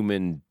the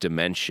human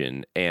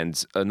dimension.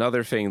 And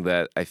another thing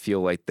that I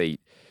feel like they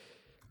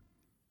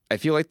I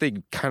feel like they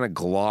kind of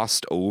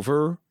glossed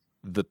over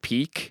the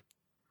peak.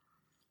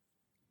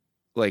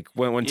 Like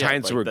when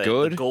times like were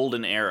good, the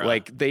golden era.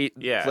 like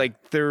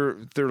like their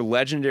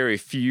legendary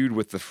feud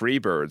with the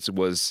Freebirds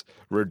was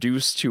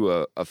reduced to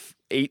a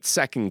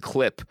 8-second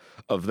clip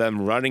of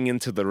them running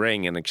into the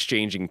ring and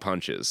exchanging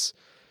punches.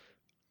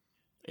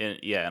 In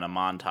a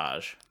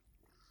montage.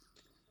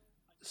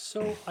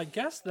 So I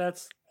guess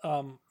that's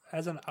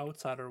as an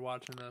outsider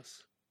watching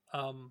this,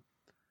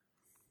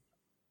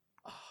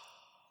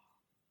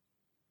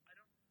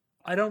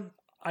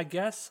 I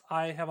guess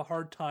I have a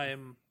hard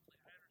time.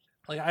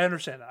 Like, I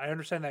understand that. I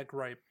understand that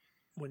gripe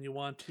when you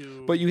want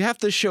to. But you have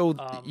to show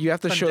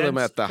show them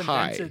at the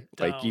high.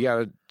 Like, you got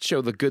to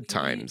show the good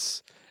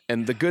times.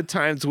 And the good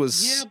times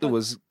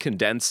was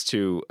condensed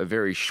to a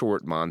very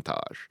short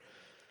montage.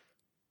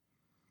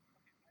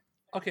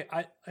 Okay,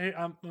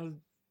 I'm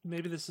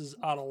maybe this is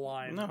out of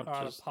line, out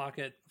of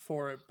pocket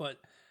for it, but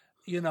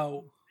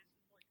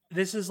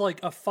this is like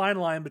a fine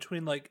line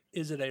between, like,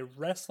 is it a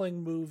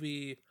wrestling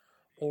movie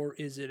or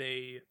is it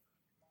a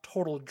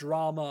total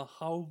drama?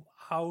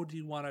 How do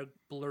you want to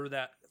blur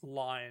that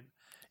line?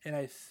 And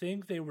I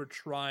think they were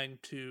trying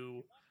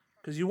to,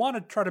 because you want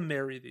to try to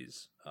marry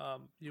these.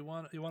 You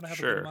want to have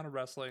a good amount of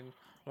wrestling.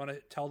 You want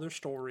to tell their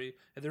story.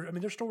 And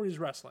their story is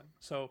wrestling.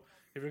 So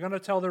if you're going to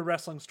tell their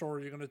wrestling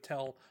story, you're going to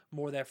tell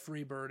more that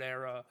Freebird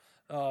era,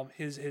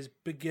 his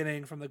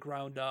beginning from the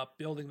ground up,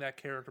 building that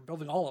character,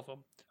 building all of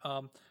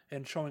them,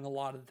 and showing a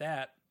lot of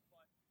that.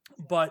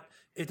 But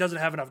it doesn't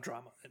have enough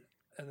drama in it.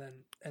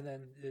 And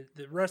then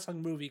the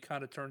wrestling movie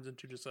kind of turns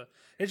into just a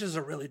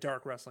really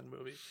dark wrestling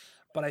movie.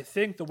 But I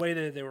think the way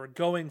that they were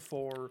going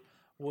for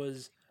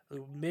was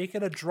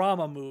making a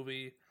drama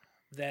movie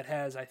that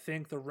has, I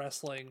think, the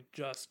wrestling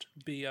just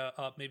be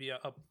maybe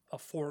a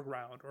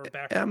foreground or a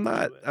background.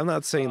 I'm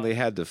not saying they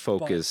had to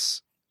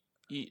focus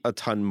a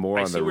ton more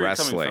on the wrestling. I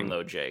see where you're coming from,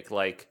 though, Jake.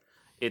 Like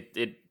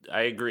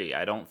I agree.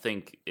 I don't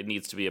think it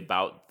needs to be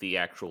about the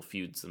actual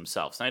feuds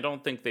themselves, and I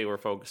don't think they were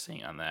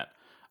focusing on that.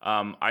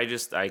 I'm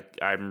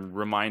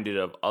reminded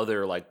of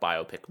other, like,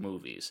 biopic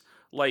movies,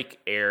 like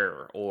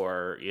Air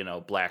or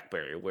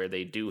Blackberry, where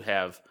they do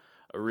have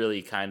a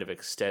really kind of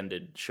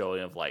extended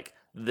showing of, like,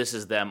 this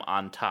is them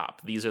on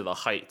top. These are the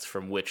heights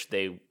from which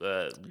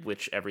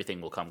which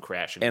everything will come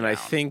crashing down. I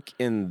think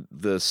in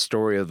the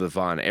story of the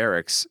Von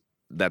Erichs,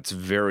 that's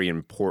very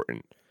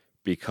important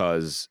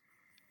because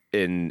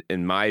in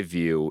my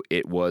view,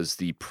 it was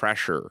the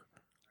pressure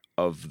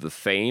of the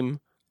fame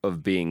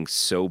of being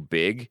so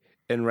big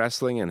in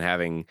wrestling and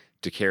having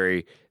to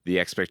carry the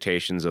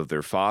expectations of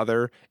their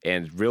father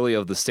and really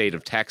of the state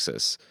of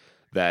Texas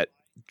that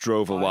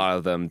drove a lot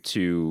of them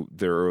to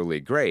their early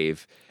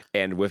grave.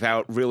 And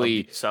without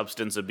really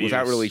substance abuse,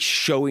 without really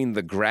showing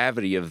the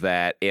gravity of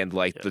that and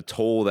the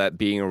toll that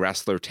being a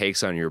wrestler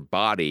takes on your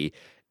body,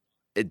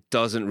 it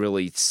doesn't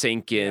really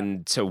sink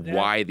in to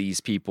why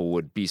these people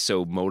would be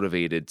so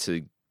motivated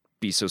to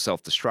be so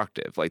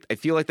self-destructive. Like, I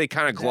feel like they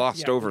kind of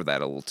glossed over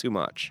that a little too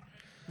much.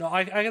 No,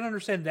 I can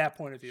understand that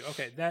point of view.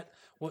 Okay,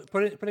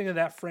 putting in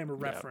that frame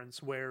of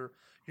reference where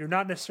you're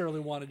not necessarily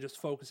wanting just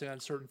focusing on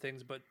certain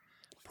things, but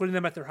putting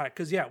them at their height.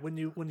 Because when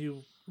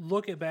you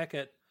look back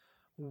at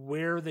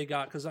where they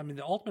got, because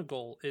the ultimate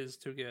goal is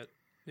to get,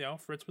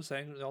 Fritz was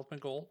saying the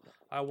ultimate goal.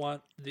 I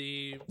want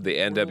the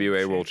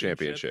NWA World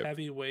Championship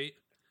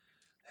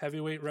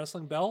heavyweight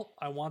wrestling belt.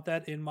 I want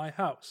that in my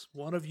house.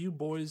 One of you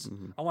boys,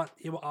 I want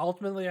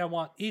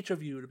each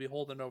of you to be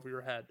holding over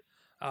your head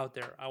out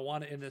there. I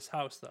want it in this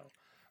house though.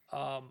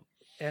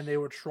 And they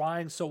were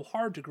trying so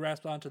hard to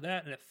grasp onto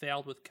that, and it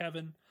failed with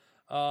Kevin.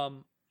 I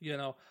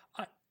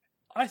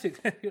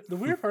think the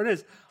weird part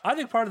is, I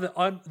think part of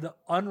the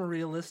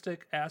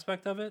unrealistic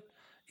aspect of it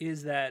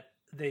is that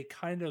they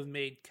kind of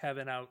made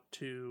Kevin out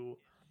to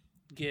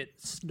get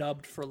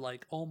snubbed for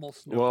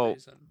almost no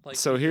reason.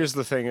 So here's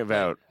the thing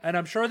about, and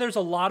I'm sure there's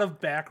a lot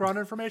of background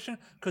information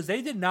because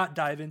they did not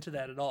dive into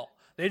that at all.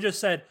 They just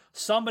said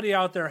somebody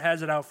out there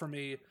has it out for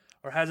me,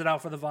 or has it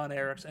out for the Von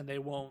Erichs, and they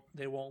won't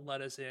let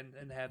us in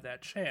and have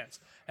that chance.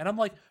 And I'm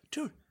like,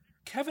 dude,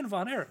 Kevin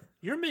Von Erich,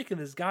 you're making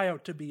this guy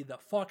out to be the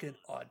fucking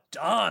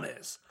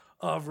Adonis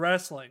of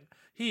wrestling.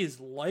 He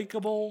is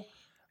likable.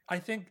 I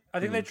think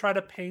they try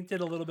to paint it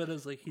a little bit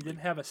as he didn't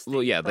have a stage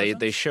presence.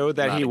 They showed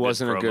that he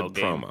wasn't a good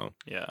promo.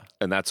 Yeah.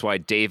 And that's why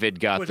David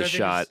got the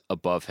shot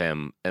above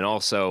him. And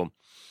also,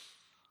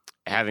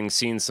 having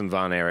seen some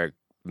Von Erich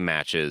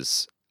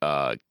matches,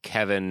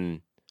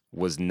 Kevin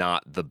was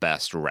not the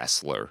best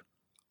wrestler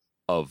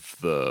of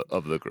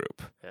the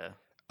group. Yeah.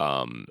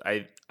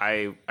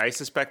 I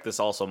suspect this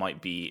also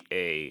might be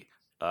a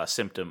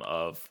symptom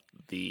of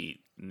the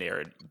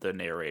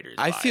narrator's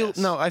bias.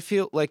 I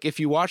feel like if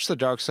you watch the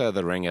Dark Side of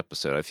the Ring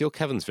episode, I feel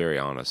Kevin's very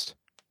honest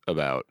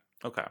about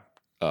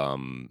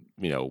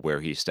where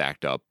he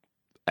stacked up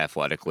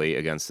athletically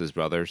against his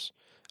brothers.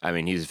 I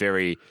mean, he's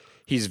very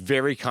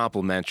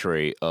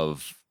complimentary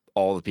of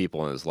all the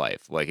people in his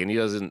life. And he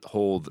doesn't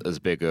hold as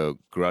big a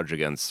grudge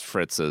against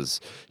Fritz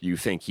as you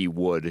think he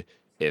would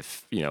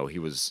if, he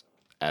was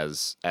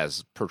as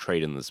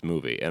portrayed in this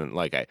movie. And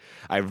like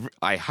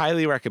I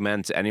highly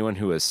recommend to anyone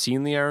who has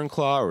seen the Iron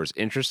Claw or is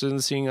interested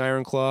in seeing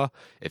Iron Claw,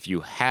 if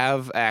you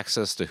have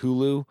access to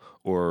Hulu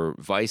or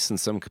Vice in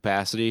some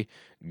capacity,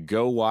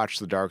 go watch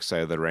the Dark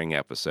Side of the Ring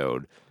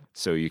episode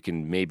so you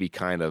can maybe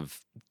kind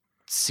of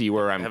see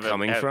where I'm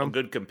coming from. A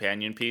good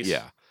companion piece.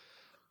 Yeah.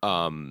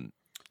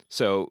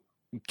 So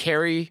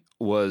Kerry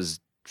was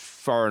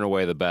far and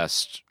away the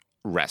best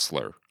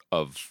wrestler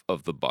of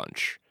the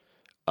bunch.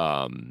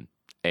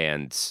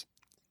 And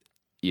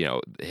you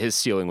know, his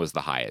ceiling was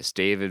the highest.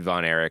 David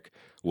Von Erich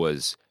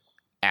was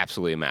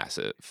absolutely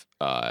massive.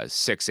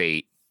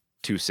 6'8",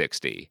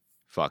 260,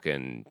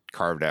 fucking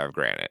carved out of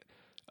granite.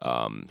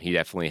 He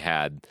definitely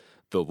had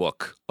the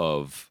look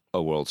of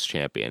a world's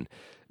champion.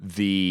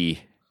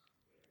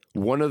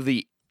 One of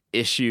the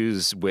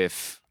issues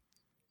with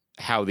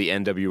how the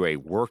NWA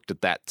worked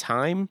at that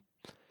time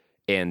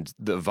and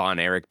the Von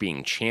Erich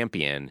being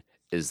champion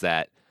is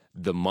that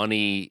the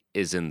money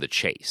is in the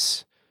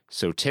chase.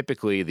 So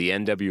typically the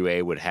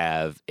NWA would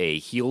have a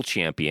heel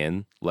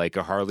champion like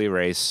a Harley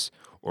Race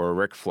or a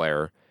Ric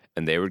Flair,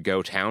 and they would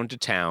go town to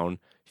town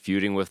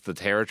feuding with the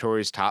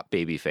territory's top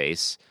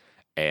babyface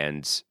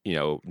and, you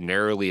know,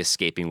 narrowly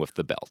escaping with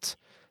the belt.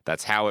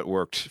 That's how it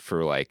worked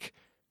for like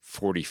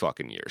 40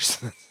 fucking years.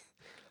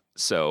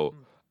 So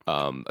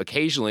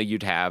occasionally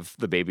you'd have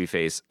the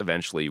babyface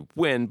eventually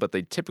win, but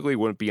they typically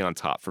wouldn't be on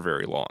top for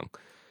very long.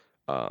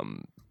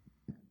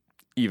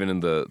 Even in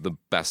the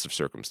best of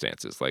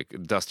circumstances. Like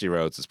Dusty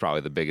Rhodes is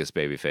probably the biggest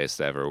babyface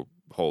to ever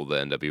hold the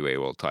NWA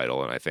World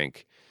title, and I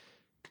think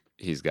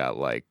he's got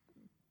like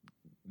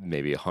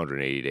maybe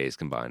 180 days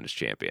combined as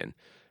champion.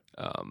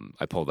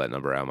 I pulled that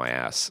number out of my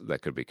ass.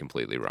 That could be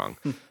completely wrong.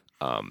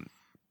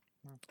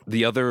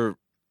 The other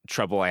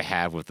trouble I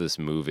have with this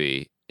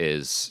movie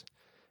is,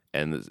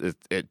 and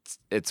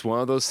it's one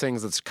of those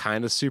things that's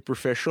kind of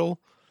superficial,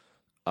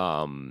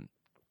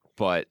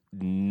 but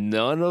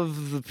none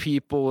of the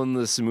people in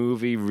this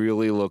movie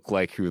really look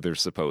like who they're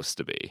supposed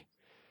to be.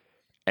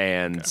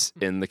 And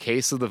in the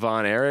case of the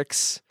Von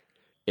Erichs,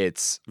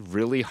 it's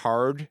really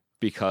hard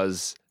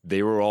because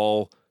they were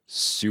all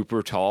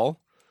super tall,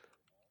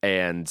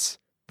 and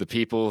the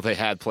people they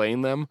had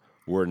playing them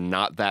were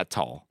not that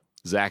tall.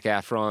 Zac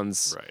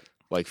Efron's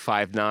like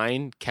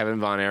 5'9", Kevin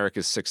Von Erich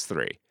is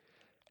 6'3".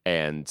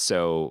 And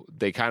so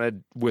they kind of,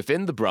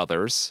 within the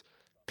brothers,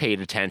 paid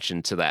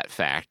attention to that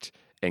fact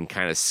and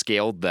kind of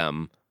scaled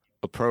them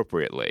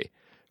appropriately.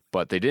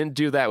 But they didn't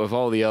do that with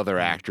all the other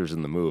actors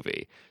in the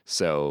movie.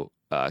 So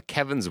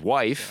Kevin's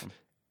wife,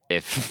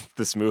 if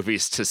this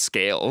movie's to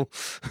scale,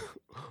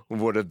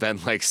 would have been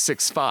like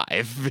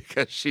 6'5",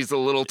 because she's a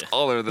little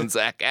taller than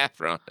Zac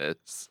Efron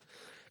is.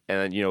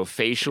 And, you know,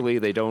 facially,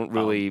 they don't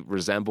really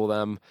resemble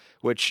them,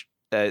 which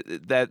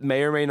that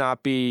may or may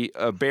not be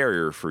a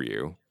barrier for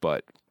you,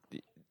 but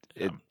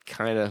it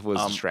kind of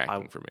was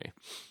distracting for me.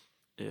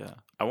 Yeah.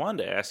 I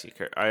wanted to ask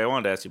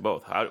you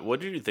both.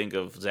 What did you think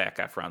of Zac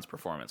Efron's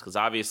performance? Because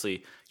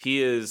obviously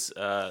he is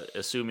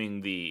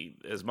assuming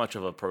as much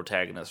of a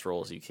protagonist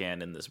role as he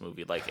can in this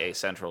movie, like a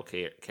central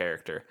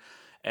character.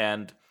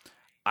 And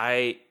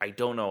I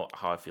don't know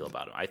how I feel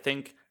about him. I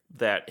think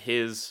that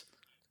he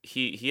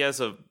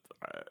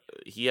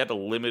had a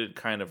limited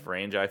kind of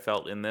range, I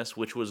felt, in this,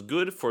 which was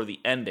good for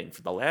the ending,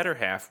 for the latter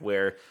half,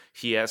 where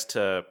he has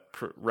to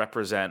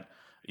represent,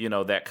 you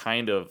know, that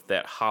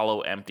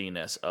hollow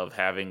emptiness of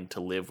having to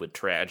live with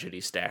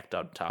tragedy stacked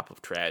on top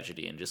of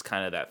tragedy, and just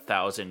kind of that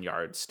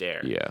 1,000-yard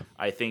stare. Yeah,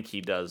 I think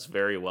he does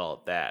very well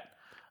at that.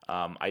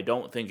 I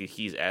don't think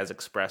he's as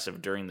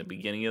expressive during the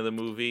beginning of the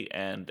movie,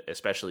 and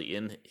especially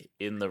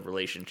in the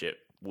relationship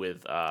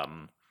with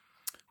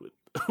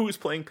who's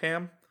playing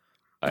Pam.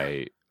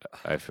 I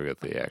forget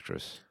the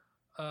actress.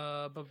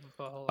 I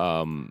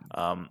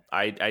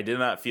did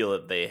not feel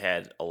that they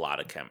had a lot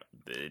of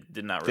They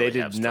did not really.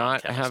 They did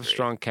not have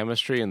strong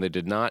chemistry, and they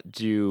did not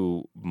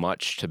do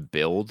much to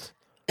build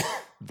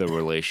the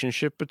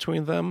relationship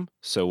between them.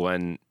 So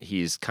when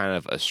he's kind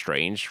of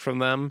estranged from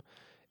them,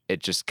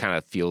 it just kind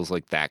of feels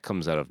like that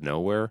comes out of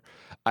nowhere.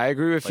 I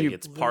agree with you.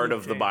 It's part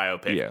of the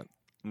biopic. Yeah,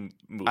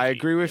 movie. I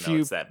agree with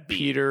you,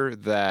 Peter,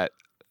 that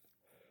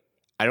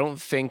I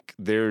don't think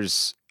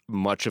there's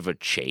much of a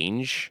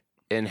change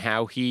in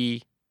how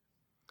he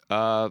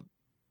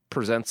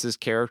presents his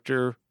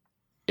character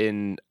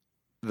in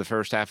the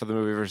first half of the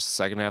movie versus the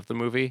second half of the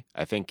movie.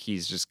 I think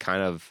he's just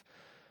kind of,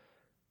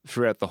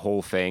 throughout the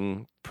whole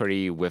thing,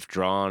 pretty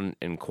withdrawn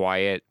and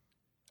quiet.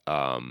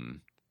 So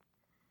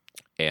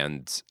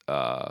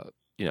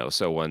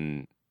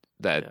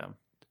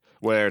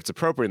where it's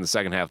appropriate in the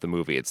second half of the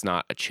movie, it's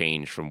not a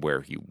change from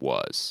where he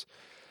was.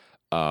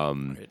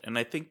 Right. And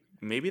I think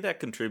maybe that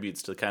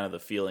contributes to kind of the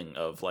feeling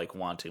of like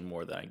wanting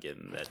more than I get,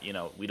 in that, you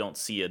know, we don't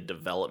see a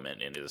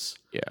development in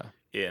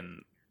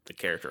the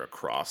character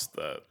across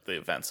the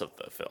events of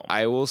the film.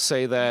 I will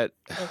say that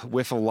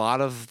with a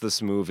lot of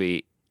this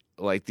movie,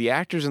 like the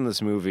actors in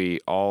this movie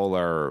all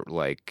are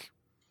like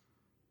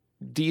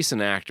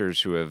decent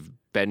actors who have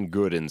been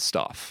good in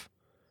stuff.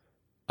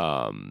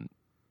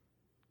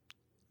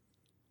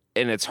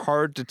 it's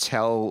hard to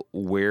tell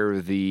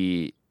where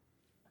the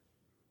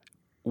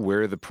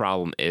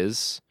problem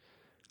is.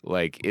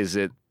 Like, is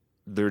it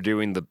they're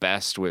doing the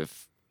best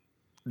with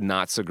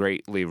not so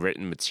greatly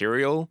written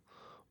material,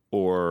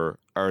 or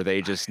are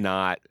they just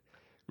not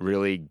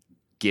really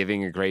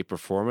giving a great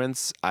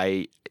performance?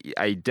 I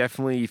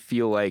definitely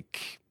feel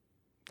like,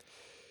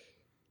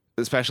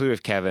 especially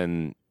with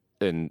Kevin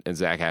and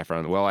Zac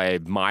Efron, well, I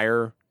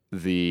admire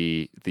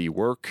the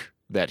work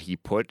that he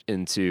put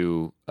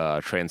into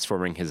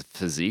transforming his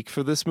physique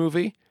for this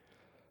movie.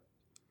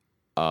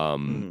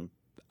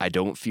 I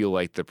don't feel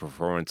like the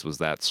performance was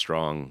that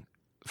strong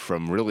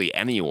from really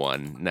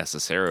anyone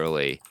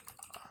necessarily.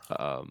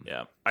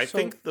 I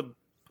think the.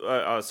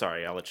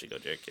 Sorry, I'll let you go,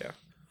 Jake. Yeah.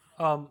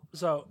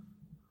 So,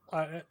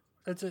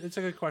 it's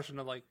a good question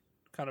to like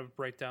kind of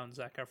break down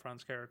Zac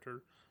Efron's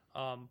character.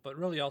 But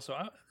really, also,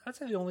 I'd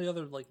say the only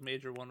other like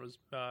major one was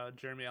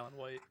Jeremy Allen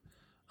White.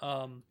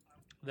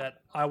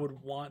 That I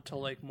would want to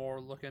like more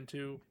look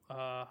into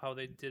how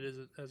they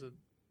did as a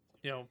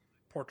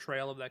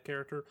portrayal of that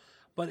character.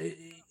 But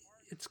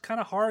it's kind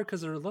of hard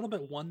because they're a little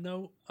bit one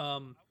note.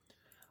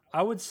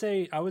 I would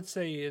say,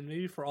 and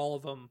maybe for all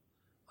of them,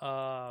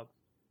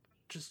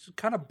 just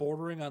kind of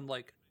bordering on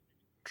like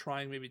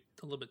trying maybe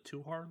a little bit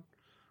too hard,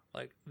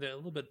 like they're a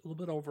little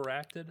bit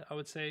overacted, I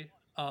would say.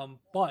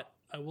 But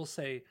I will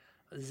say,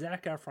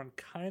 Zac Efron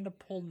kind of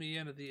pulled me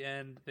in at the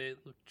end. The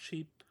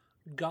cheap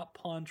gut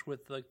punch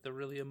with like the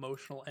really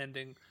emotional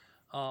ending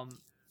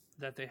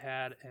that they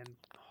had, and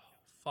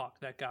fuck,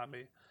 that got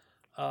me.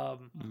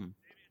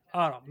 I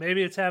don't know.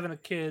 Maybe it's having a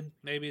kid.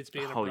 Maybe it's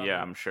being a brother. Oh yeah,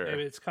 I'm sure.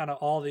 Maybe it's kind of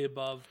all the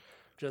above.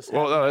 Just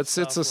well, no, it's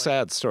stuff, a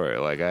sad story.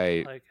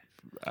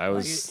 I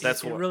was.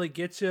 It really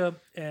gets you,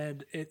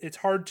 and it's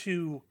hard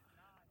to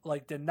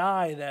like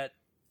deny that,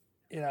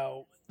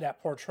 that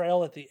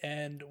portrayal at the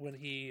end when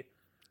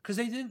because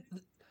they didn't.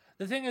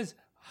 The thing is,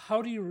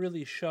 how do you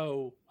really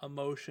show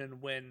emotion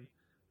when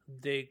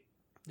they,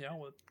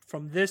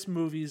 from this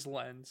movie's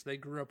lens, they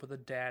grew up with a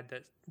dad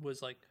that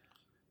was like,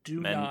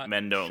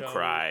 men don't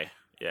cry.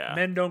 Yeah.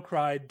 Men don't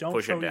cry. Don't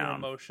push show it your down.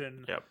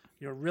 emotion. Yep.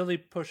 Really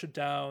push it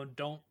down.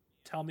 Don't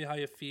tell me how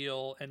you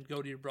feel, and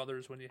go to your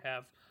brothers when you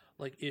have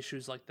like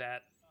issues like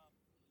that.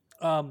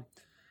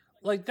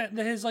 Like that.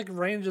 His like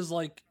range is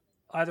like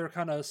either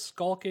kind of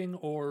skulking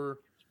or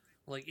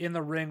like in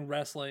the ring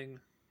wrestling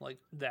like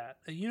that.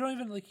 You don't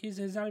even like he's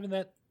not even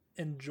that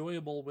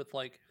enjoyable with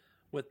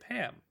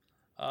Pam.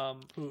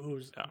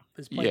 Who's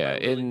is played by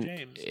Lily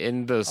James.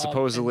 In the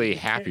supposedly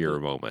happier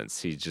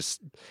moments, he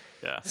just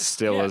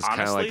still is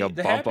kind of like a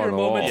bump on the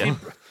wall.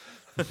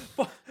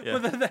 But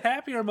the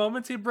happier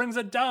moments, he brings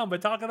it down by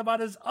talking about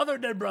his other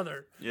dead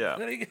brother. Yeah,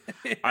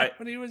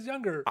 when he was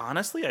younger.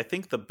 Honestly, I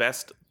think the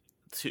best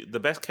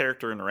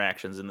character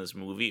interactions in this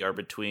movie are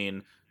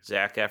between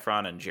Zac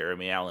Efron and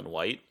Jeremy Allen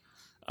White.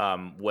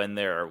 When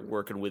they're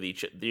working with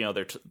each,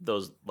 they're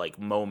those like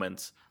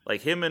moments,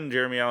 like him and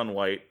Jeremy Allen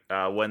White,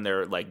 when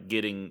they're like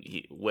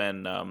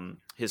when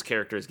his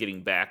character is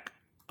getting back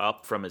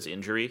up from his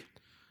injury,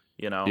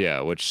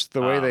 Yeah, which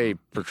the way they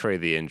portray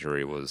the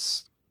injury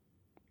was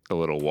a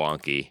little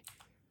wonky.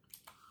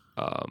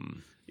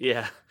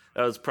 Yeah,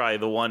 that was probably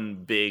the one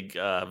big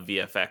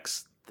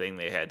VFX thing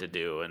they had to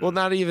do. And well,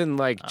 not even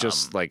like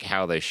just like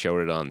how they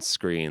showed it on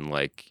screen.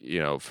 Like,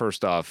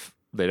 first off,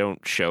 they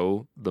don't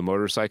show the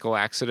motorcycle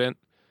accident.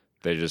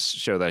 They just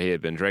show that he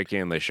had been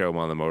drinking, and they show him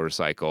on the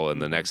motorcycle,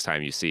 and the next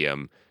time you see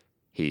him,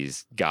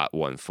 he's got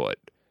one foot.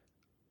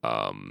 They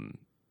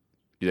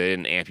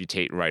didn't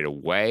amputate right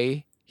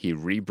away. He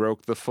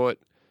re-broke the foot,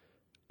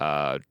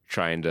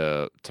 trying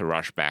to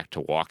rush back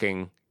to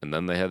walking, and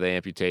then they had to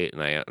amputate,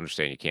 and I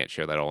understand you can't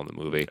show that all in the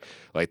movie.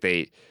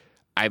 Okay.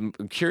 I'm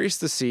curious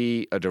to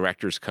see a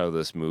director's cut of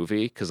this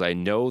movie, because I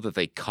know that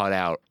they cut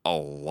out a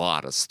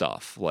lot of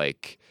stuff.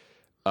 Like,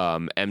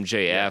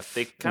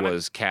 MJF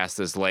was cast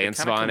as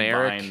Lance Von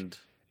Erich,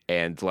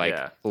 and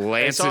Lance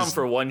I saw him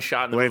for one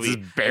shot in the Lance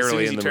movie. Is barely as soon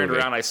as in he the turned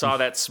movie. around, I saw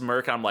that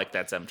smirk. I'm like,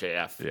 that's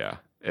MJF. Yeah,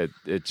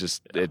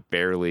 it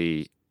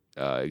barely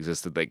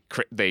existed.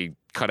 They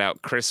cut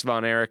out Chris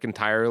Von Erich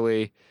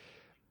entirely.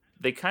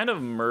 They kind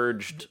of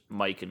merged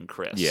Mike and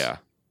Chris. Yeah.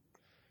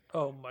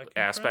 Oh, Mike.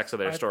 Aspects of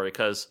their story,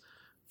 because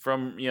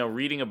from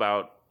reading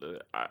about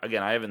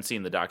again, I haven't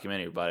seen the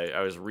documentary, but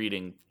I was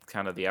reading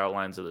kind of the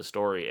outlines of the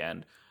story,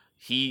 and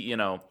he,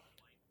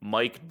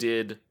 Mike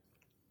did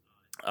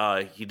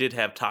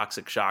have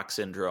toxic shock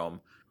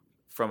syndrome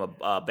from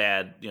a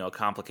bad,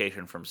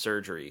 complication from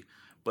surgery,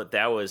 but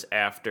that was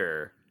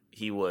after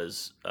he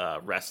was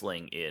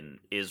wrestling in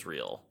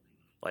Israel,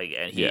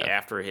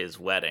 after his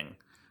wedding,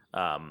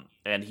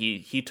 and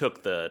he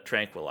took the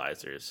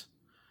tranquilizers,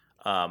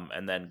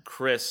 and then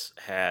Chris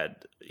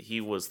he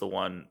was the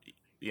one,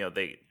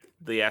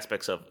 the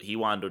aspects of he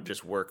wanted to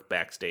just work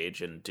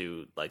backstage and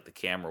do like the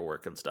camera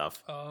work and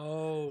stuff.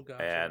 Oh,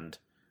 gotcha. And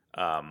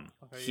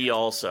he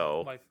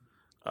also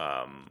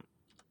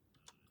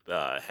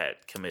had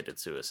committed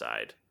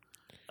suicide.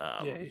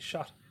 He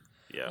shot.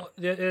 Yeah, well,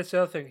 it's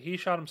the other thing. He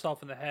shot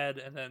himself in the head,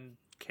 and then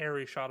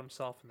Carrie shot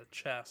himself in the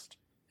chest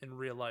in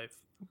real life.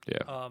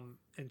 Yeah.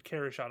 And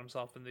Carey shot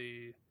himself in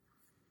the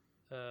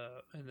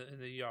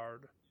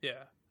yard.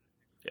 Yeah.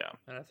 Yeah.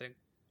 And I think,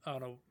 I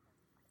don't know,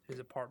 his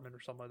apartment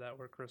or something like that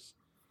where Chris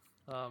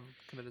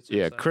committed suicide.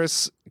 Yeah,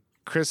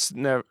 Chris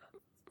never.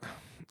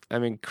 I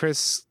mean,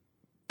 Chris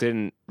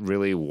didn't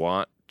really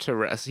want to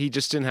rest. He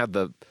just didn't have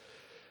the.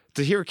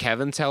 To hear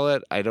Kevin tell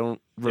it, I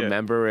don't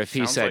remember if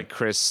he said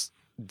Chris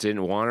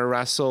didn't want to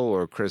wrestle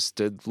or Chris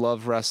did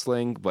love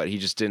wrestling, but he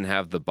just didn't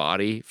have the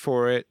body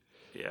for it.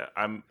 Yeah,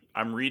 I'm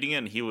reading it,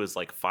 and he was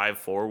like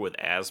 5'4" with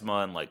asthma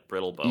and like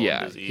brittle bone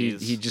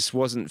disease. He just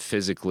wasn't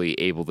physically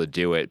able to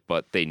do it,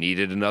 but they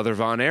needed another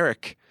Von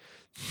Erich.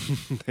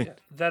 Yeah,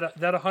 that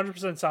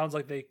 100% sounds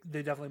like they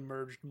definitely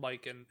merged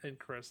Mike and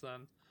Chris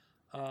then.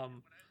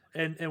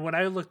 And when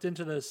I looked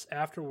into this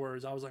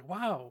afterwards, I was like,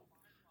 wow,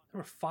 there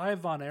were 5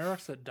 Von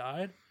Erichs that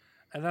died.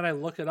 And then I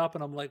look it up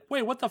and I'm like,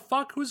 wait, what the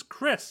fuck? Who's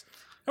Chris?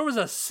 There was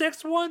a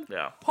 6th one?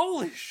 Yeah.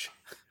 Holy shit.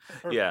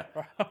 Yeah.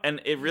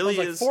 And it really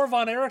is 4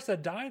 Von Erichs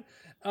that died.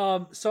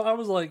 So I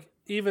was like,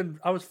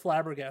 I was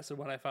flabbergasted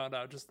when I found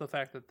out just the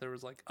fact that there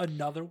was like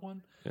another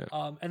one. Yeah.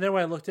 And then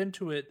when I looked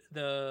into it,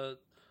 the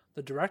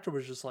director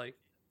was just like,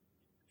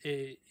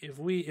 if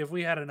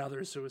we had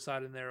another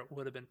suicide in there,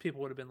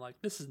 people would have been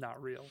like, this is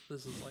not real.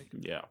 This is like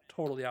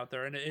totally out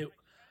there. And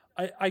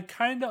I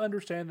kind of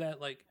understand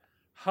that, like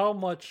how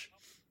much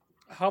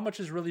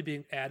is really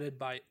being added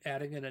by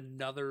adding in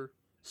another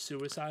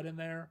suicide in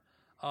there,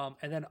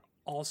 and then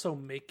also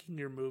making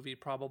your movie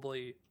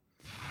probably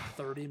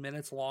 30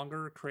 minutes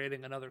longer,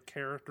 creating another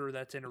character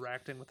that's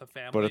interacting with the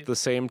family. But at the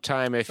same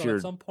time, if you're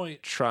at some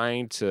point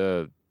trying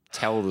to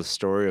tell the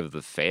story of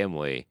the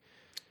family,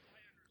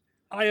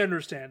 I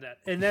understand that,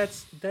 and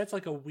that's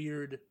like a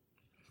weird.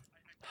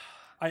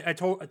 I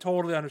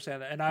totally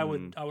understand that, and I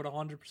would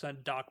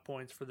 100% dock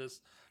points for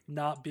this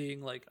not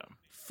being like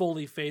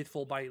fully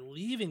faithful by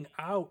leaving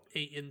out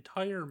an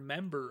entire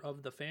member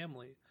of the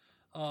family.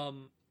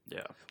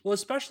 Yeah. Well,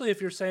 especially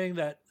if you're saying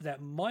that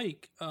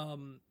Mike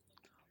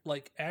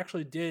like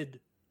actually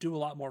did do a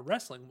lot more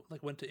wrestling,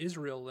 like went to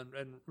Israel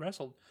and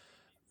wrestled.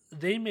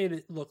 They made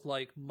it look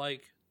like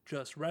Mike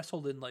just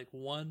wrestled in like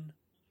one.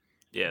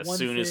 Yeah, as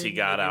soon as he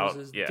got out,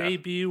 his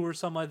debut or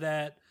something like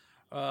that.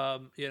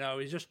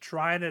 He's just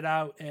trying it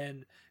out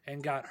and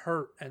got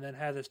hurt and then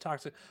had this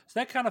toxic. So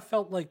that kind of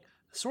felt like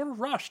sort of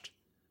rushed,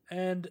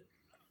 and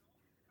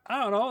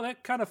I don't know.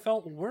 That kind of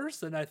felt worse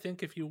than I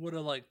think if you would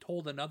have like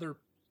told another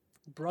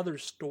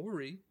brother's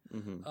story,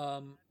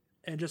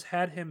 and just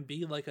had him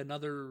be like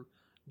another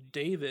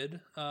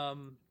David,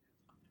 and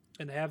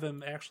have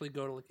him actually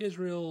go to like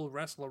Israel,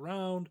 wrestle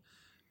around,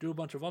 do a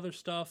bunch of other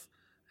stuff.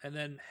 And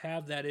then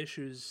have that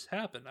issues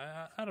happen.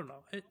 I don't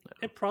know.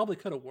 It probably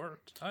could have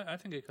worked. I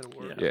think it could have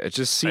worked. Yeah, it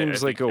just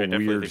seems like a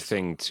weird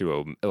thing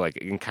to like,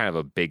 and kind of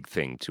a big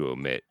thing to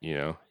omit. You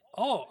know?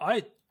 Oh,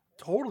 I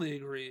totally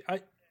agree.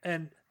 I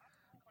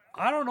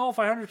don't know if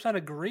I 100%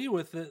 agree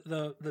with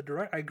the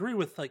direct. I agree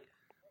with like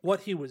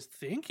what he was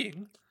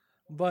thinking,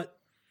 but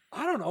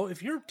I don't know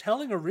if you're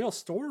telling a real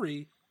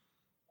story.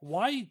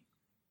 Why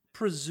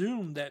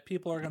presume that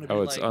people are going to be?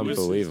 Oh, it's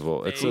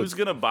unbelievable. Who's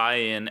going to buy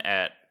in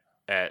at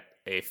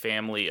a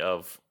family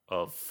of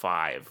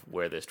 5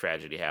 where this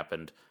tragedy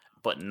happened,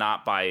 but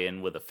not buy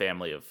in with a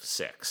family of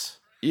 6.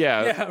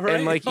 Yeah, right?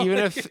 And like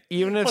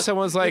even if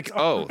someone's like,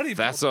 "Oh,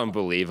 that's unbelievable.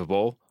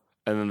 Unbelievable,"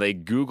 and then they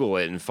Google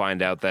it and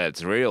find out that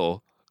it's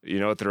real, you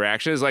know what the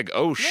reaction is? Like,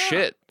 "Oh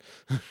shit!"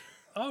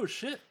 Oh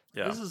shit!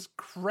 Yeah. This is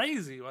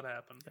crazy. What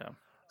happened? Yeah.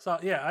 So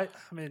yeah, I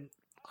mean,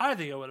 I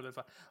think it would have been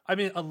fine. I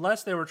mean,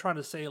 unless they were trying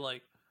to say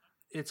like,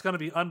 it's going to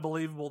be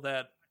unbelievable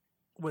that.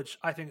 Which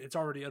I think it's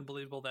already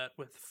unbelievable that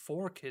with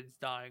 4 kids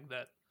dying,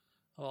 that,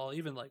 well,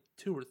 even like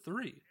 2 or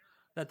 3,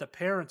 that the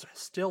parents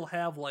still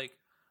have like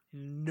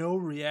no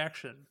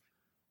reaction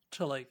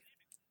to like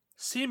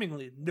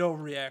seemingly no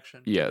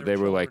reaction. Yeah, they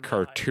were like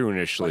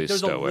cartoonishly there's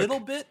stoic. A little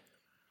bit,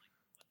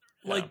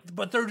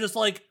 but they're just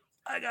like,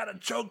 I gotta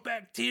choke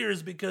back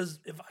tears because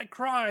if I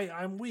cry,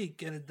 I'm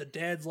weak. And the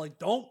dad's like,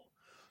 don't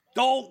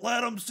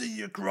let them see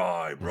you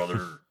cry,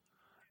 brother.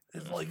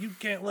 It's like you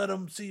can't let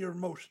them see your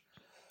emotion.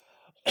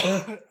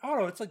 I don't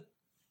know. It's like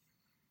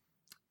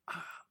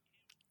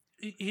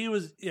he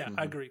was. Yeah,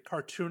 I agree.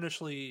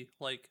 Cartoonishly,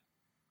 like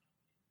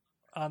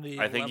on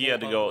the. I think you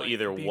had to go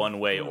either one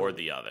way or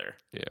the other.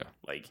 Yeah,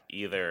 like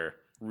either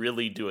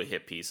really do a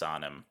hit piece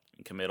on him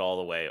and commit all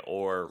the way,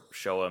 or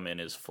show him in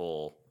his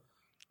full.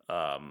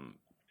 I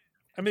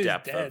mean,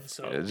 depth he's dead, of,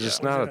 so it's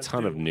just not a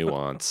ton of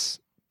nuance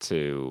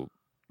to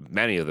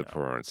many of the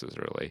performances,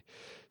 really.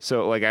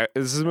 So, like,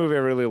 this is a movie I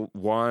really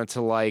wanted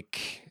to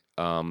like.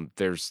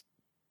 There's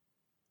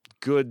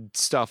good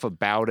stuff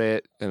about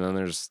it, and then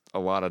there's a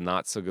lot of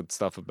not so good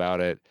stuff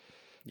about it.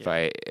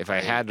 Yeah. If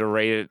I had to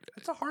rate it,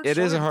 it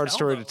is a hard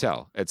story to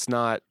tell. It's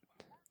not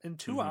in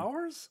 2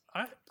 hours.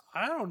 I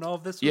don't know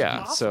if this was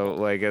possible. So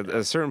like at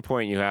a certain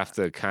point you have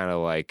to kind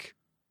of like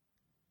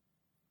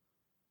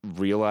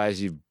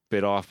realize you've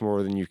bit off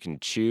more than you can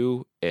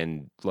chew,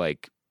 and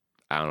like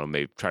I don't know,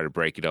 maybe try to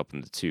break it up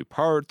into 2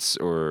 parts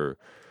or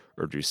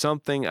do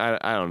something.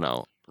 I don't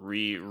know.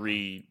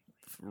 reframe,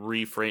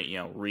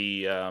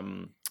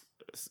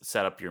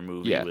 set up your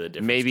movie with a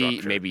different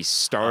structure. Maybe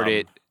start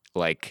it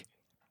like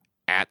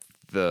at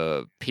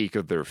the peak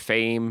of their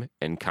fame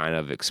and kind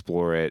of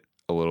explore it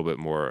a little bit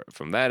more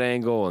from that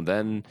angle, and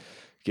then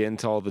get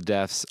into all the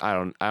deaths. I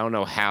don't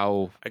know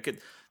how.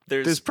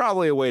 There's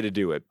probably a way to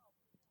do it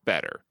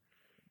better.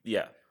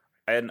 Yeah,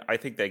 and I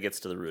think that gets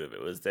to the root of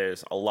it.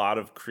 There's a lot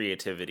of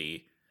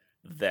creativity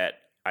that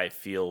I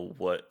feel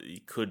what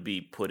could be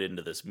put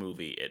into this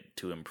movie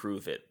to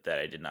improve it that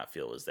I did not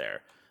feel was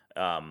there.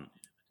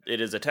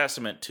 It is a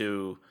testament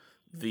to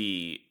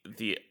the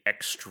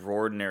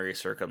extraordinary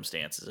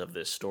circumstances of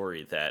this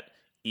story that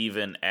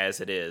even as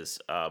it is,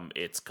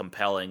 it's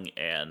compelling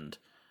and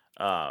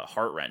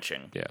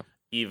heart-wrenching. Yeah.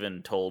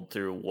 Even told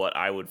through what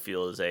I would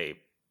feel is a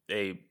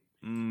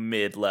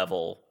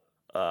mid-level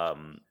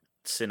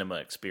cinema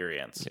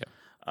experience.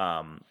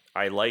 Yeah.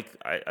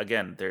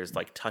 Again, there's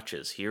like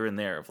touches here and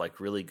there of like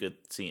really good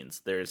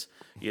scenes. There's,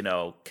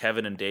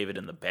 Kevin and David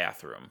in the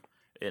bathroom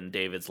in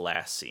David's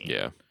last scene.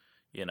 Yeah.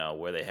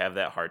 Where they have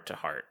that heart to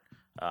heart.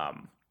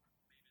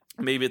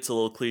 Maybe it's a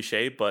little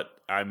cliche, but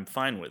I'm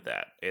fine with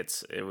that.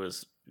 It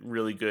was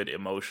really good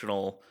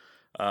emotional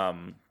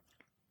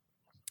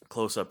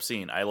close up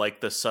scene. I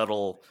like the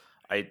subtle.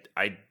 I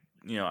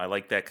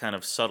like that kind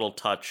of subtle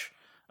touch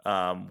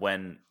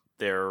when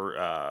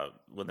they're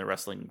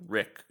wrestling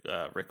Ric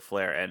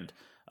Flair and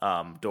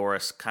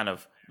Doris kind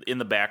of in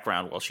the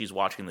background while she's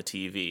watching the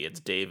TV. It's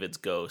David's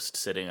ghost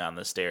sitting on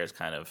the stairs,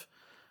 kind of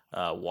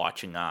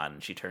watching on.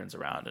 And she turns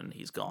around and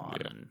he's gone.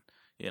 Yeah. And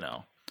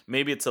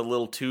maybe it's a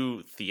little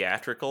too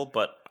theatrical,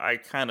 but I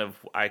kind of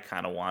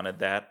wanted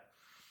that.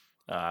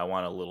 I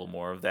want a little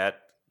more of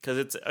that. Because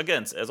it's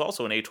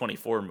also an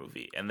A24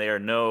 movie, and they are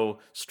no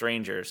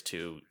strangers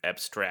to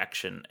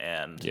abstraction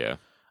and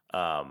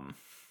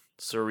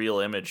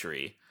surreal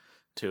imagery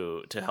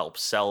to help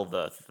sell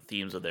the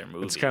themes of their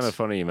movies. It's kind of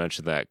funny you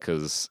mentioned that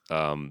because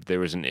there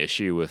was an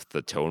issue with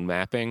the tone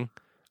mapping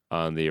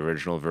on the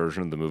original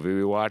version of the movie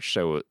we watched,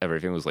 so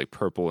everything was like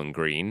purple and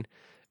green,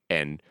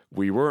 and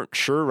we weren't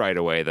sure right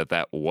away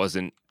that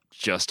wasn't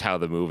just how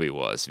the movie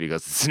was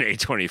because it's an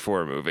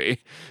A24 movie.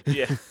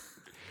 Yeah.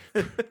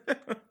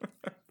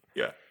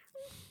 Yeah.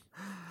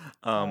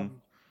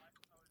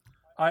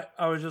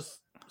 I was just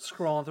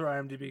scrolling through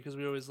IMDb because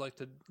we always like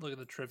to look at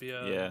the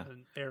trivia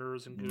and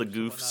errors and the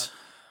goofs.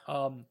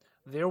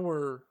 There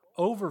were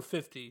over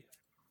 50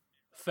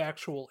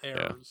 factual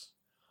errors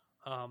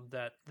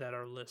that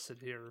are listed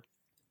here.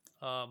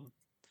 A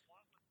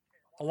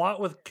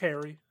lot with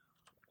Carrie.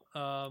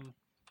 I'm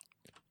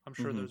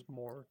sure there's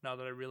more now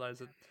that I realize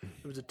that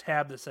there was a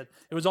tab that said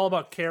it was all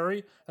about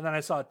Carrie, and then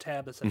I saw a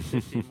tab that said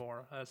 50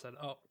 more. I said,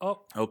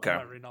 oh, okay. I'm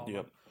not reading all of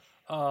them.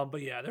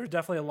 But yeah, there's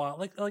definitely a lot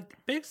like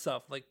big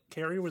stuff. Like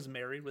Carrie was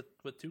married with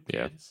 2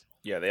 kids.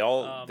 Yeah, they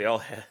all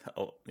had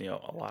a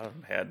lot of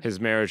them had. His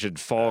marriage had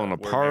fallen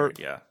apart.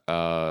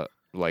 Married,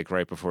 like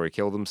right before he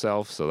killed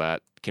himself, so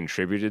that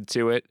contributed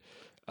to it.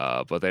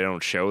 But they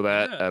don't show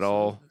that at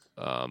all.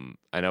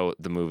 I know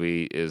the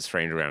movie is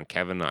framed around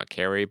Kevin, not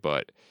Carrie,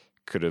 but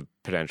could have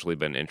potentially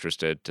been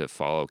interested to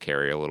follow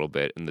Carrie a little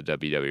bit in the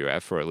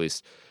WWF, or at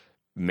least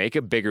make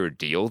a bigger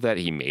deal that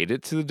he made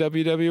it to the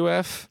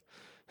WWF.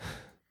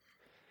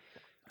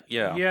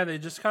 Yeah, they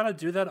just kind of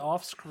do that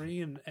off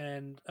screen,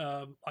 and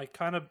I'm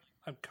kind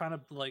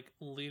of like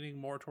leaning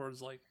more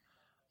towards like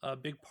a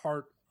big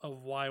part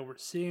of why we're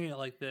seeing it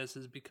like this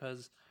is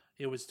because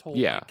it was told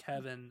by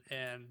Kevin,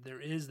 and there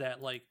is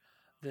that like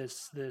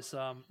this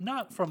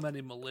not from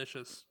any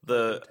malicious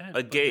intent,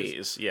 a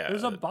gaze.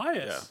 There's a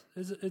bias.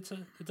 It's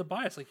a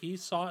bias. Like he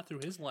saw it through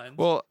his lens.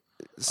 Well,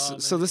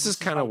 so this is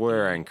kind of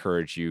where I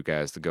encourage you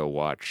guys to go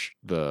watch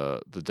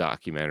the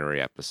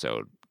documentary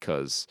episode,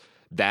 because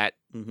that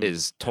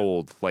is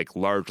told like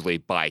largely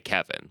by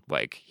Kevin.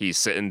 Like he's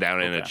sitting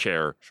down in a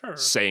chair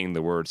saying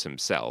the words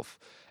himself,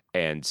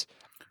 and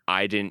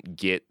I didn't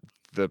get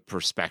the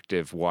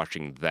perspective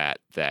watching that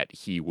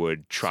he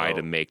would try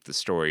to make the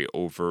story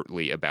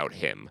overtly about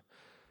him.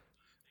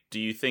 Do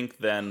you think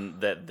then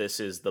that this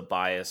is the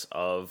bias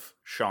of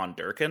Sean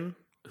Durkin,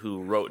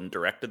 who wrote and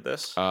directed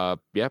this?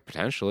 Yeah,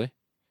 potentially.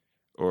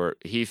 Or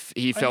he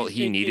felt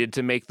he needed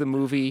to make the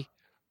movie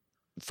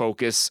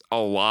focus a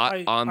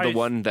lot on the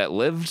one that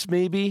lived,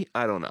 maybe?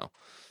 I don't know.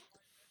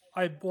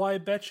 I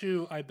bet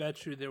you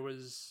there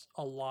was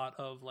a lot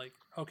of like,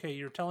 okay,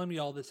 you're telling me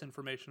all this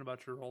information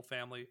about your whole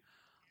family.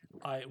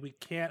 We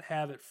can't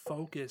have it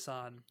focus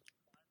on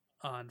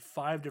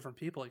 5 different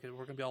people. Like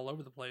we're gonna be all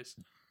over the place.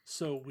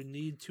 So we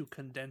need to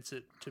condense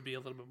it to be a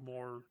little bit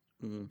more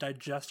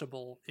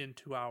digestible in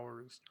 2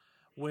 hours,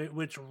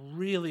 which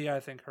really I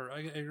think hurt. I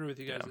agree with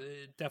you guys. Yeah.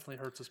 It definitely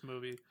hurts this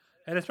movie,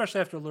 and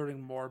especially after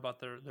learning more about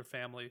their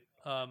family.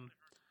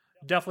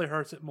 Definitely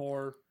hurts it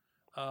more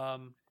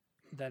than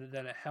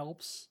it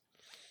helps.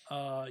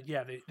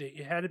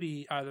 It had to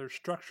be either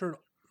structured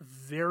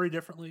very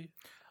differently,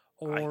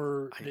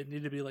 or it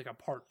needed to be like a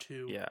part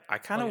 2. Yeah, I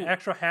kind of an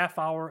extra half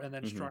hour and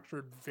then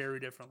structured very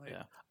differently.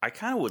 Yeah, I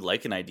kind of would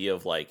like an idea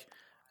of like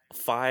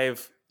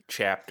 5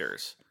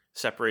 chapters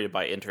separated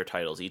by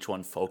intertitles, each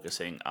one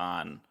focusing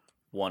on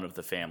one of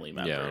the family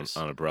members.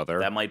 On a brother.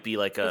 That might be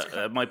like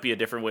that might be a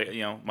different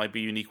way, might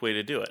be a unique way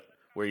to do it,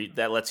 where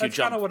that lets you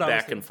jump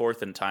back and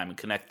forth in time and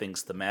connect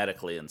things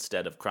thematically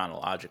instead of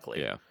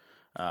chronologically. Yeah.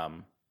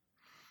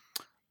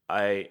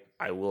 I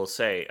will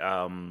say,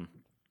 kind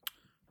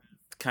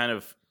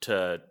of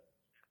to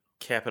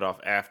cap it off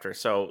after.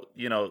 So,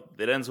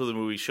 it ends with a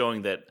movie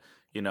showing that,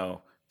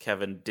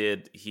 Kevin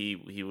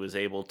he was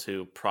able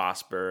to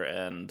prosper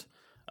and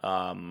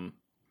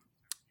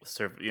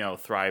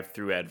thrive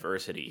through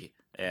adversity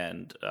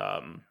and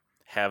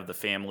have the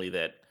family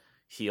that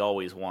he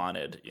always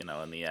wanted, in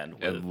the end.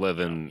 And live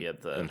in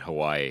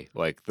Hawaii.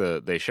 Like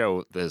they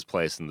show his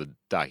place in the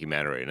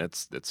documentary, and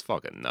it's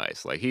fucking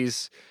nice. Like he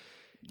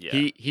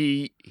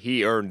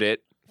earned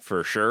it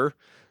for sure,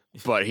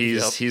 but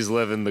he's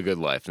living the good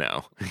life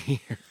now.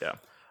 Yeah.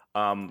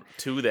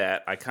 To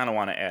that, I kind of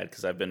want to add,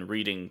 because I've been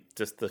reading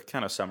just the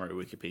kind of summary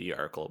Wikipedia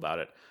article about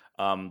it.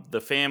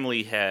 The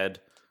family had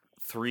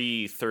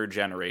 3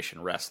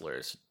 third-generation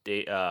wrestlers,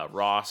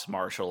 Ross,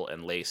 Marshall,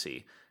 and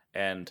Lacey.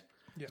 And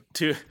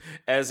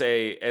as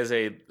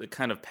a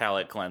kind of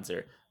palate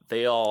cleanser,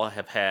 they all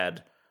have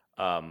had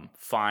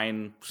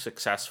fine,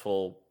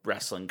 successful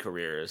wrestling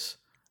careers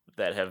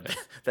that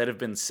have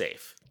been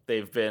safe.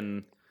 They've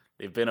been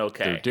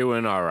okay. They're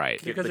doing all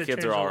right. Because the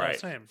kids are all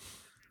right.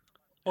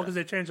 Well, because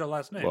they changed their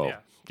last name. Well,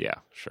 yeah,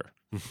 sure.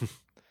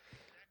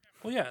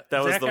 Well, yeah.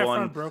 That was the Efron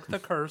one. Broke the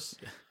curse.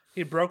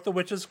 He broke the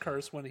witch's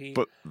curse when he.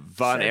 But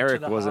Von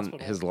Erich wasn't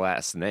hospital. his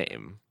last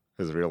name.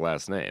 His real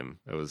last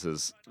name. It was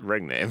his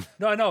ring name.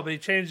 No, I know, but he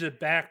changed it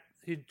back.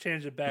 He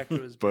changed it back to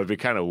his. But it'd be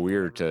kind of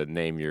weird to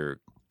have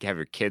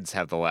your kids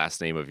have the last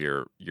name of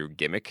your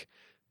gimmick.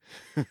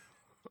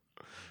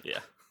 Yeah.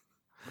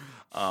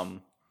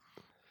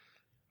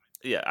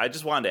 Yeah. I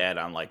just wanted to add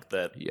on like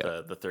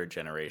the third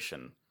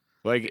generation.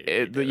 Like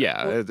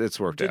it's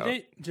worked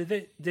out.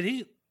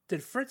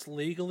 Did Fritz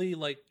legally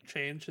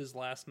change his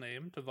last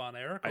name to Von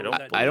Erich?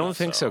 I don't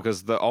think so,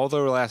 because all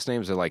their last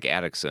names are like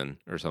Atkinson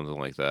or something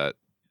like that.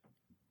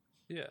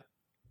 Yeah.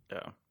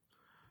 Yeah.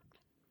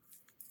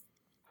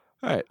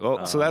 All right.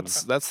 Well, so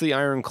that's the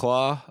Iron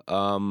Claw.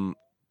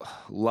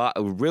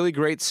 Really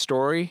great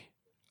story,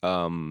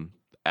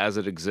 as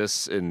it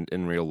exists in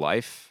real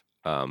life.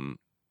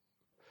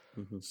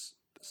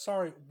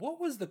 Sorry,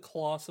 what was the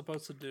claw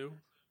supposed to do?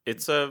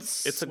 It's a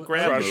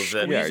grab move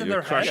that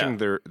you're crushing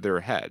their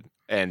head,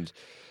 and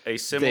a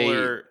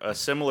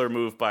similar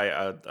move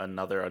by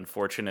another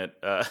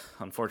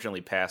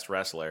unfortunately past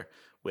wrestler,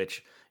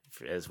 which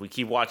as we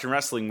keep watching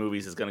wrestling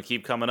movies is going to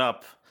keep coming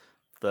up.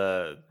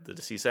 The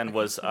deceased end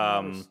was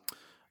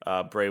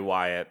Bray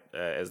Wyatt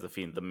as the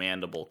Fiend, the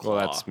mandible claw.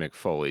 Well, that's Mick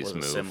Foley's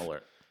move.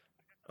 Similar.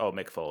 Oh,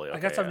 Mick Foley. Okay,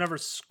 I guess I've never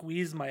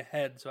squeezed my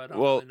head, so I don't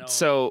really know.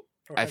 So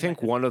I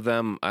think one of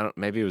them,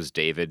 maybe it was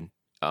David,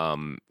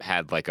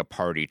 had like a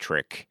party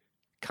trick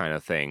kind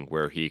of thing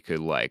where he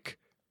could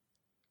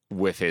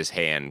with his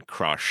hand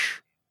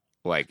crush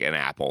like an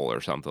apple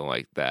or something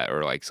like that,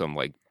 or like some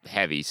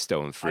heavy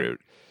stone fruit.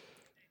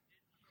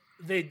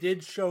 They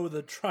did show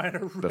trying to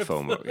rip the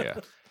phone move, yeah.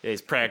 Yeah,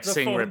 he's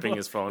practicing ripping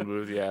his phone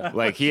move, yeah.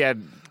 Like he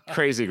had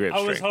crazy grip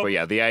strength. But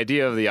yeah, the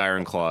idea of the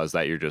Iron Claw is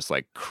that you're just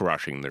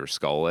crushing their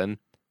skull in.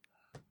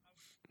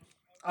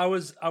 I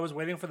was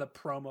waiting for the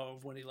promo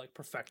of when he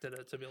perfected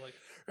it to be like,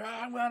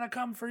 I'm gonna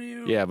come for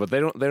you. Yeah, but they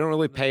don't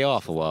really pay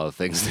off a lot of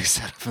things they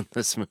set up in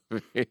this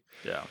movie.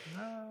 Yeah.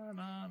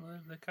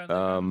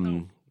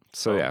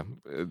 So yeah,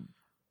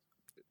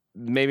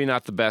 maybe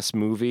not the best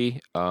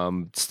movie.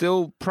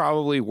 Still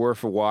probably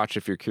worth a watch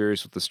if you're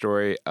curious with the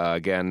story.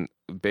 Again,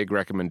 big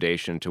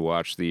recommendation to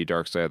watch the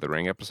Dark Side of the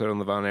Ring episode on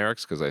the Von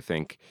Erichs, because I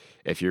think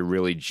if you're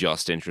really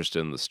just interested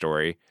in the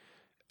story,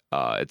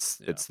 it's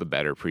the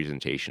better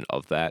presentation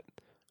of that.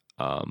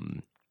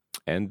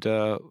 And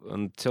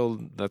until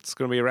that's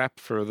going to be a wrap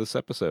for this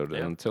episode.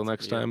 And until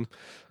next time,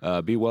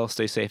 be well,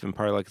 stay safe, and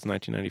party like it's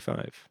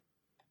 1995.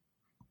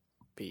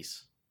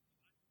 Peace.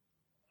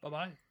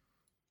 Bye-bye.